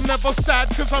Greg's, I'm never sad.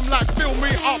 Cause I'm like, fill me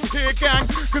up here, gang.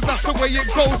 Cause that's the way it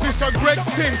goes, it's a Greg's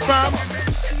thing, fam.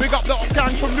 Big up the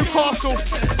gang from Newcastle.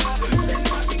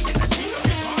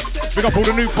 Big up all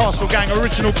the Newcastle gang,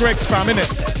 original Greg's fam, innit?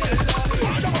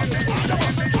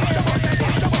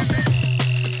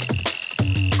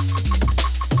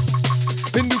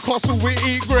 In Newcastle we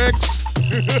eat Greg's.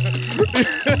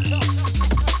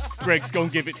 Greg's gon'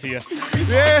 give it to you.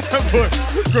 Yeah, but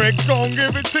Greg's gon'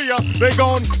 give it to you. They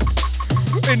gon'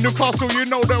 in Newcastle, you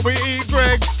know that we eat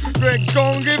Greg's. Greg's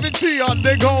gon' give it to you.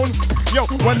 They gon' yo,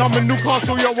 when I'm in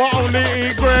Newcastle, yo, I only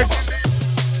eat Greg's.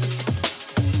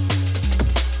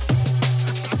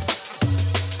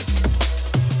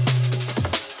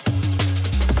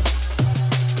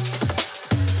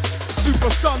 Super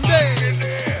Sunday.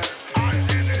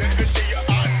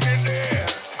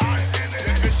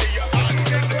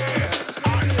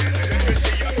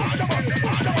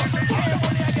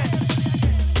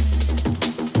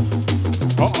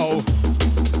 Uh-oh.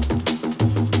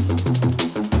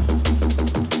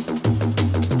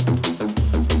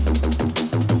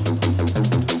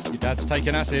 Your dad's taking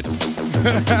acid.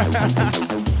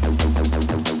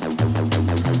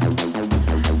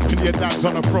 And your dad's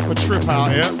on a proper trip out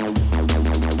here.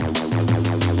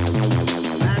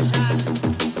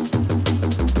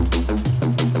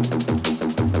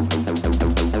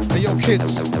 Hey, yo,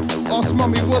 kids, ask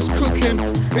mommy what's cooking.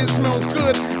 It smells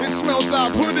good. It smells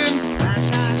like pudding.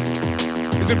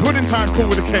 Is it pudding time? Cool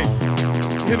with a cake.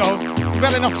 You know, we've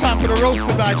had enough time for the roast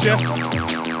to digest.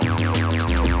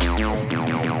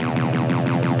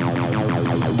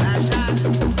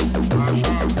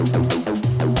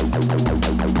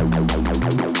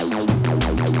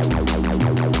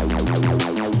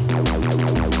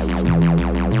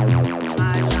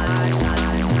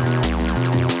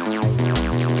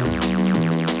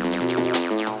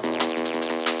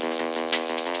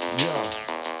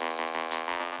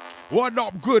 What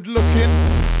up, good looking?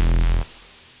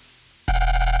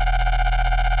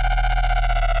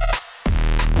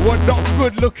 What up,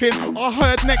 good looking? I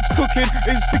heard next cooking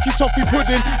is sticky toffee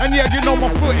pudding. And yeah, you know my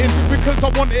footing, because I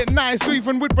want it nice,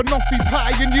 even with banoffee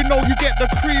pie. And you know you get the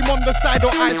cream on the side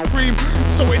or ice cream.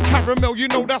 So in caramel, you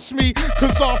know that's me.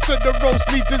 Cause after the roast,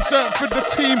 need dessert for the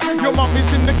team. Your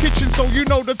mummy's in the kitchen, so you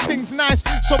know the thing's nice.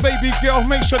 So baby girl,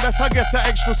 make sure that I get an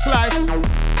extra slice.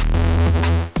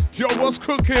 Yo, what's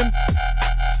cooking?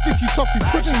 Sticky toffee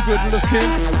pudding, good looking.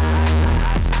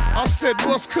 I said,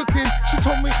 what's cooking? She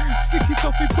told me, sticky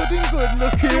toffee pudding, good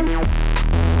looking. I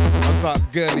was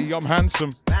like, girlie, I'm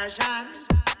handsome.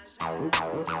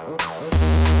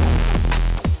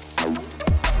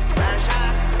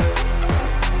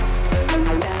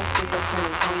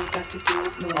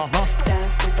 Uh-huh.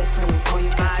 Dance with the crew, all you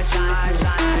got to do is move.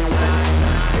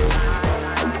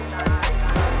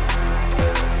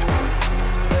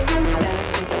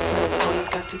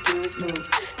 To do is move.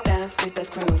 Dance with that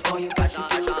groove. All you got to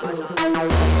do is move. Dance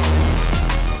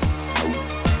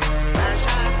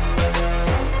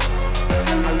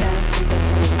with that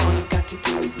groove. All you got to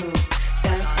do is move.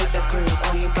 Dance with that groove.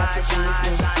 All you got to do is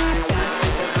move. Dance with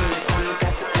that groove. All you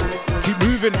got to do is move. Keep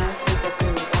moving. Dance with that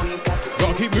groove. All you got to do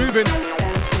gotta keep moving.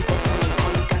 Dance with that groove.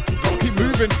 All you got to do gotta keep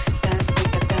moving. Dance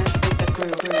with that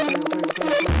groove.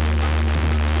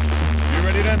 You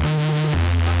ready then?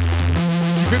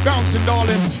 Keep it bouncing,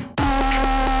 darling.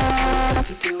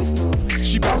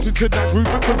 She bouncing to that groove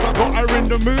because I got her in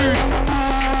the mood.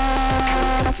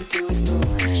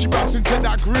 She bouncing to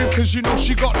that groove because you know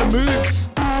she got the moves.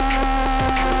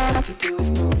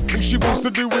 All she wants to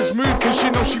do is move because she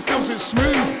knows she feels it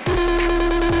smooth.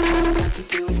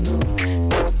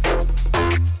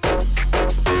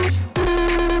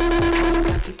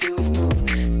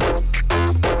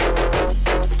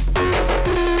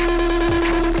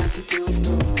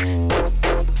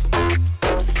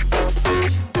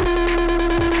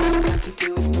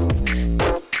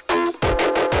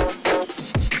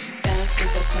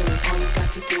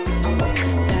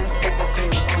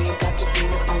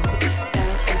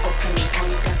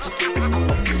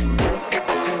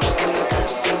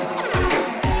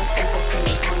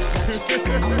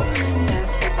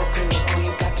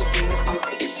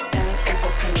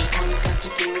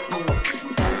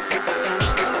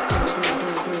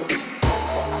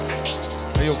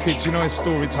 Kids, you know it's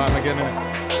story time again, innit?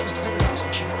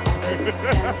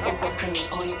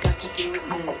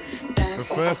 The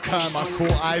first time I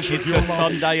caught eyes with your mum. mum.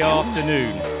 Sunday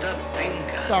afternoon.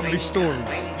 Family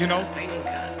stories, you know?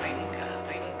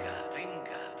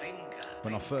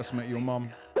 When I first met your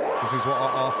mum, this is what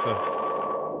I asked her.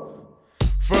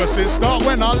 First it start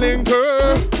when I link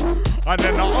her, and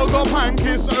then I hug up and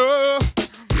kiss her.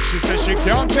 She says she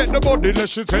can't take the body unless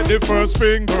she take the first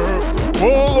finger.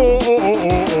 Oh.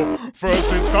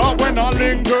 First it start when I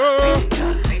linger,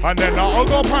 and then I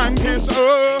hug up and kiss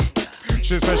her.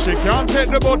 She says she can't take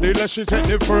the body unless she take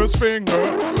the first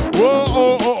finger.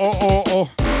 Oh.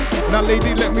 Now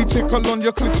lady, let me tickle on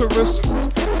your clitoris.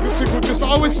 You tickle just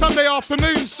always Sunday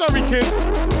afternoon. Sorry kids.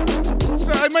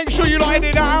 So make sure you like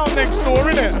edit that out next door,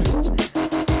 innit?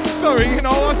 Sorry, you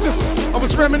know, I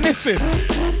was reminiscing.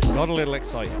 Got a little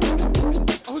excited.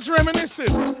 I was reminiscing.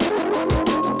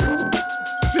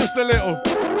 Just a little.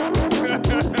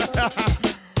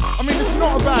 I mean, it's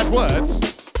not a bad word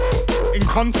in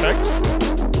context.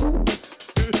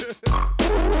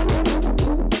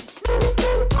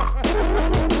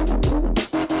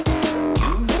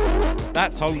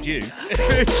 That told you.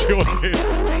 It sure did.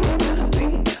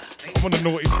 I'm on a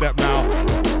naughty step now.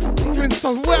 Doing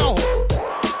so well.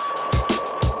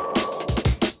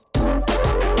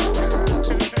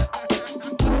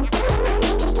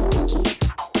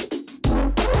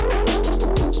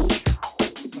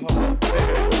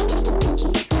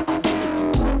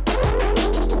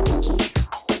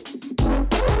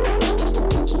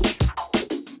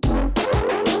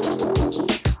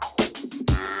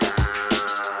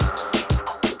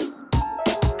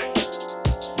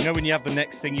 when you have the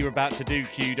next thing you're about to do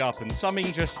queued up and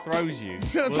something just throws you?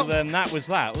 Well, then that was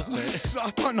that, wasn't it?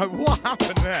 I don't know what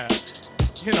happened there.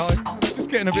 You know, just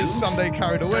getting a bit Sunday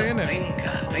carried away,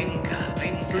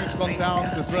 innit? Food's gone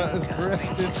down, dessert is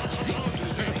rested.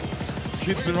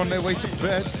 Kids are on their way to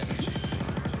bed.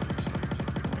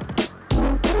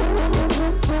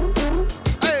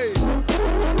 Hey!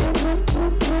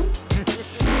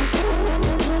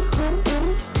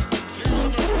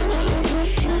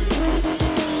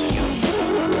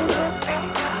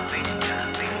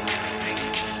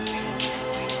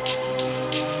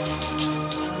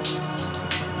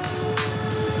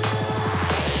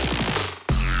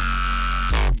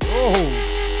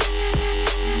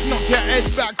 Knock your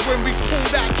head back when we pull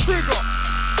that trigger.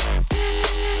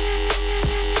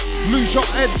 Lose your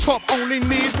head top, only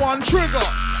need one trigger.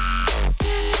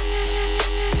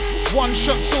 One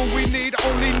shot's all we need,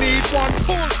 only need one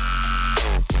pull.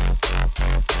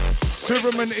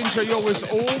 Serum and Inja, yo, is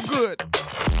all good.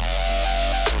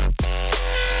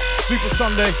 Super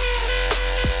Sunday.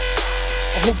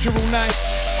 I hope you're all nice.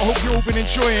 I hope you've all been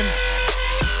enjoying.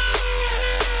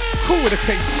 Kool with a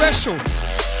K special.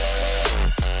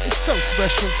 It's so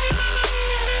special.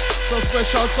 So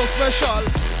special, so special.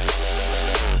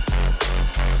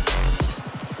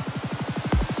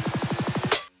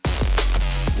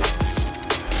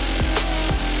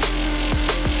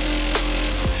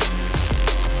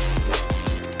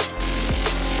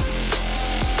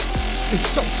 It's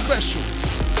so special.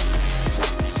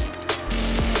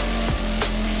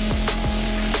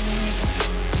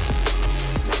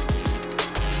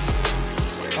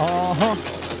 Uh-huh.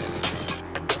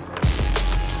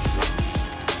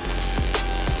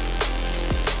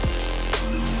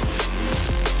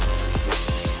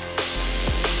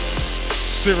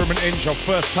 Serum and Inja,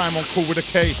 first time on Kool with a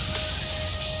K.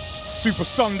 Super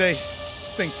Sunday.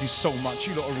 Thank you so much.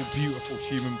 You lot are all beautiful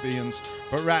human beings.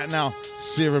 But right now,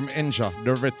 Serum Inja,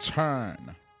 the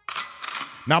return.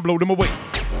 Now blow them away.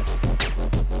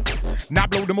 Now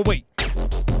blow them away.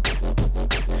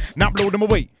 Now blow them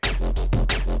away.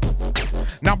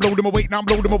 Now blow them away, now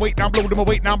blow them away, now blow them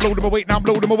away, now blow them away, now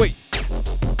blow them away.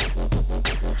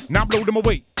 Now blow them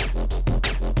away.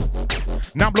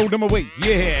 Now blow them away,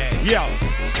 yeah.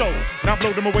 So, now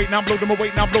blow them away, now blow them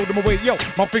away, now blow them away. Yo,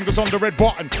 my fingers on the red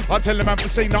button. I tell them I have to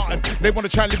say nothing. They want to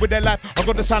try and live with their life. I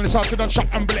got the silence out to done shut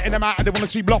and letting them out. They want to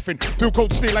see bluffing. Feel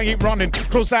cold still, I ain't running.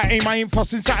 Close that aim, I ain't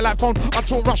fussing. Satellite phone, I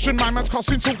talk Russian. My man's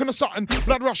cussing, talking to something.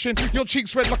 Blood rushing, your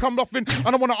cheeks red like I'm bluffing.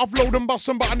 I don't want to offload and bust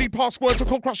them, but I need passwords to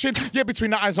call crushing. Yeah, between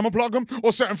the eyes, I'ma plug them.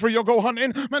 Or setting free, or go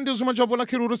hunting. Man deals with my job when I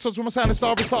kill all the suds with my silent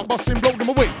star and start busting. Blow them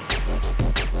away.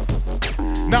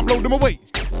 Now blow them away.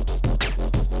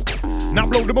 Now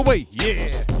blow them away, yeah.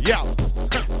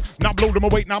 Now blow them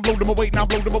away, now blow them away, now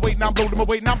blow them away, now blow them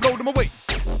away, now blow them away.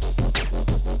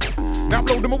 Now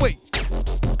blow them away.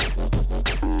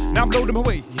 Now blow them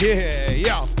away,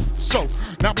 yeah. So,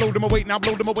 now blow them away, now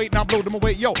blow them away, now blow them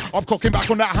away. Yo, I'm cocking back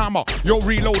on that hammer. Yo,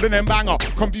 reloading and banger.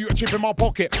 Computer chip in my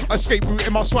pocket. Escape route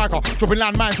in my swagger. Dropping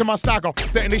landmines in my stagger.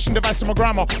 Detonation device in my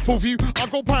grammar. Full view, I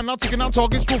go pan. Now taking out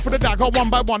targets. Draw for the dagger. One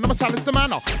by one, I'ma silence the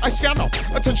manner. I scanner.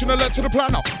 Attention alert to the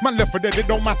planner. Man left for dead, it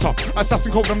don't matter.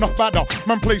 Assassin code, I'm not badder.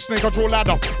 Man play snake, I draw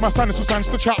ladder. My silence will silence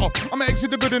the chatter. I'ma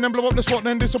exit the building and blow up the spot.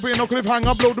 Then disappear, no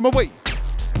cliffhanger. Blow them away.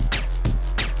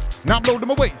 Now blow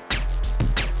them away.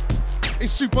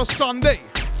 It's Super Sunday.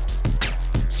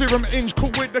 Serum Inj,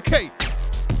 Kool with the K.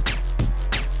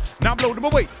 Now blow them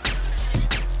away.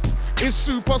 It's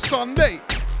Super Sunday.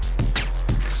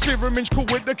 Serum Inj, Kool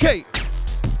with the K.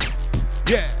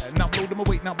 Yeah, now blow them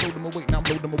away, now blow them away, now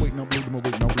blow them away, now blow them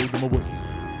away, now blow them away.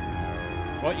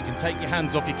 Right, you can take your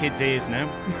hands off your kids' ears now.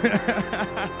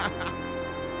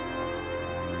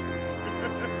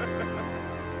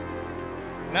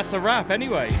 And that's a wrap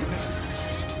anyway.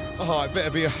 Oh, it better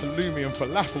be a halloumi and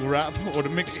falafel wrap or the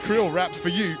mixed krill wrap for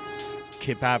you.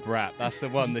 Kebab wrap, that's the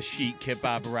one, the sheet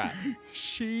kebab wrap.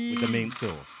 Sheet. With the mint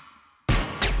sauce.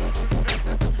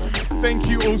 Thank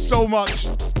you all so much.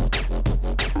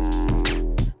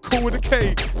 Kool with a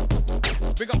K.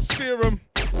 Big up Serum,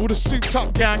 all the souped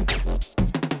up gang.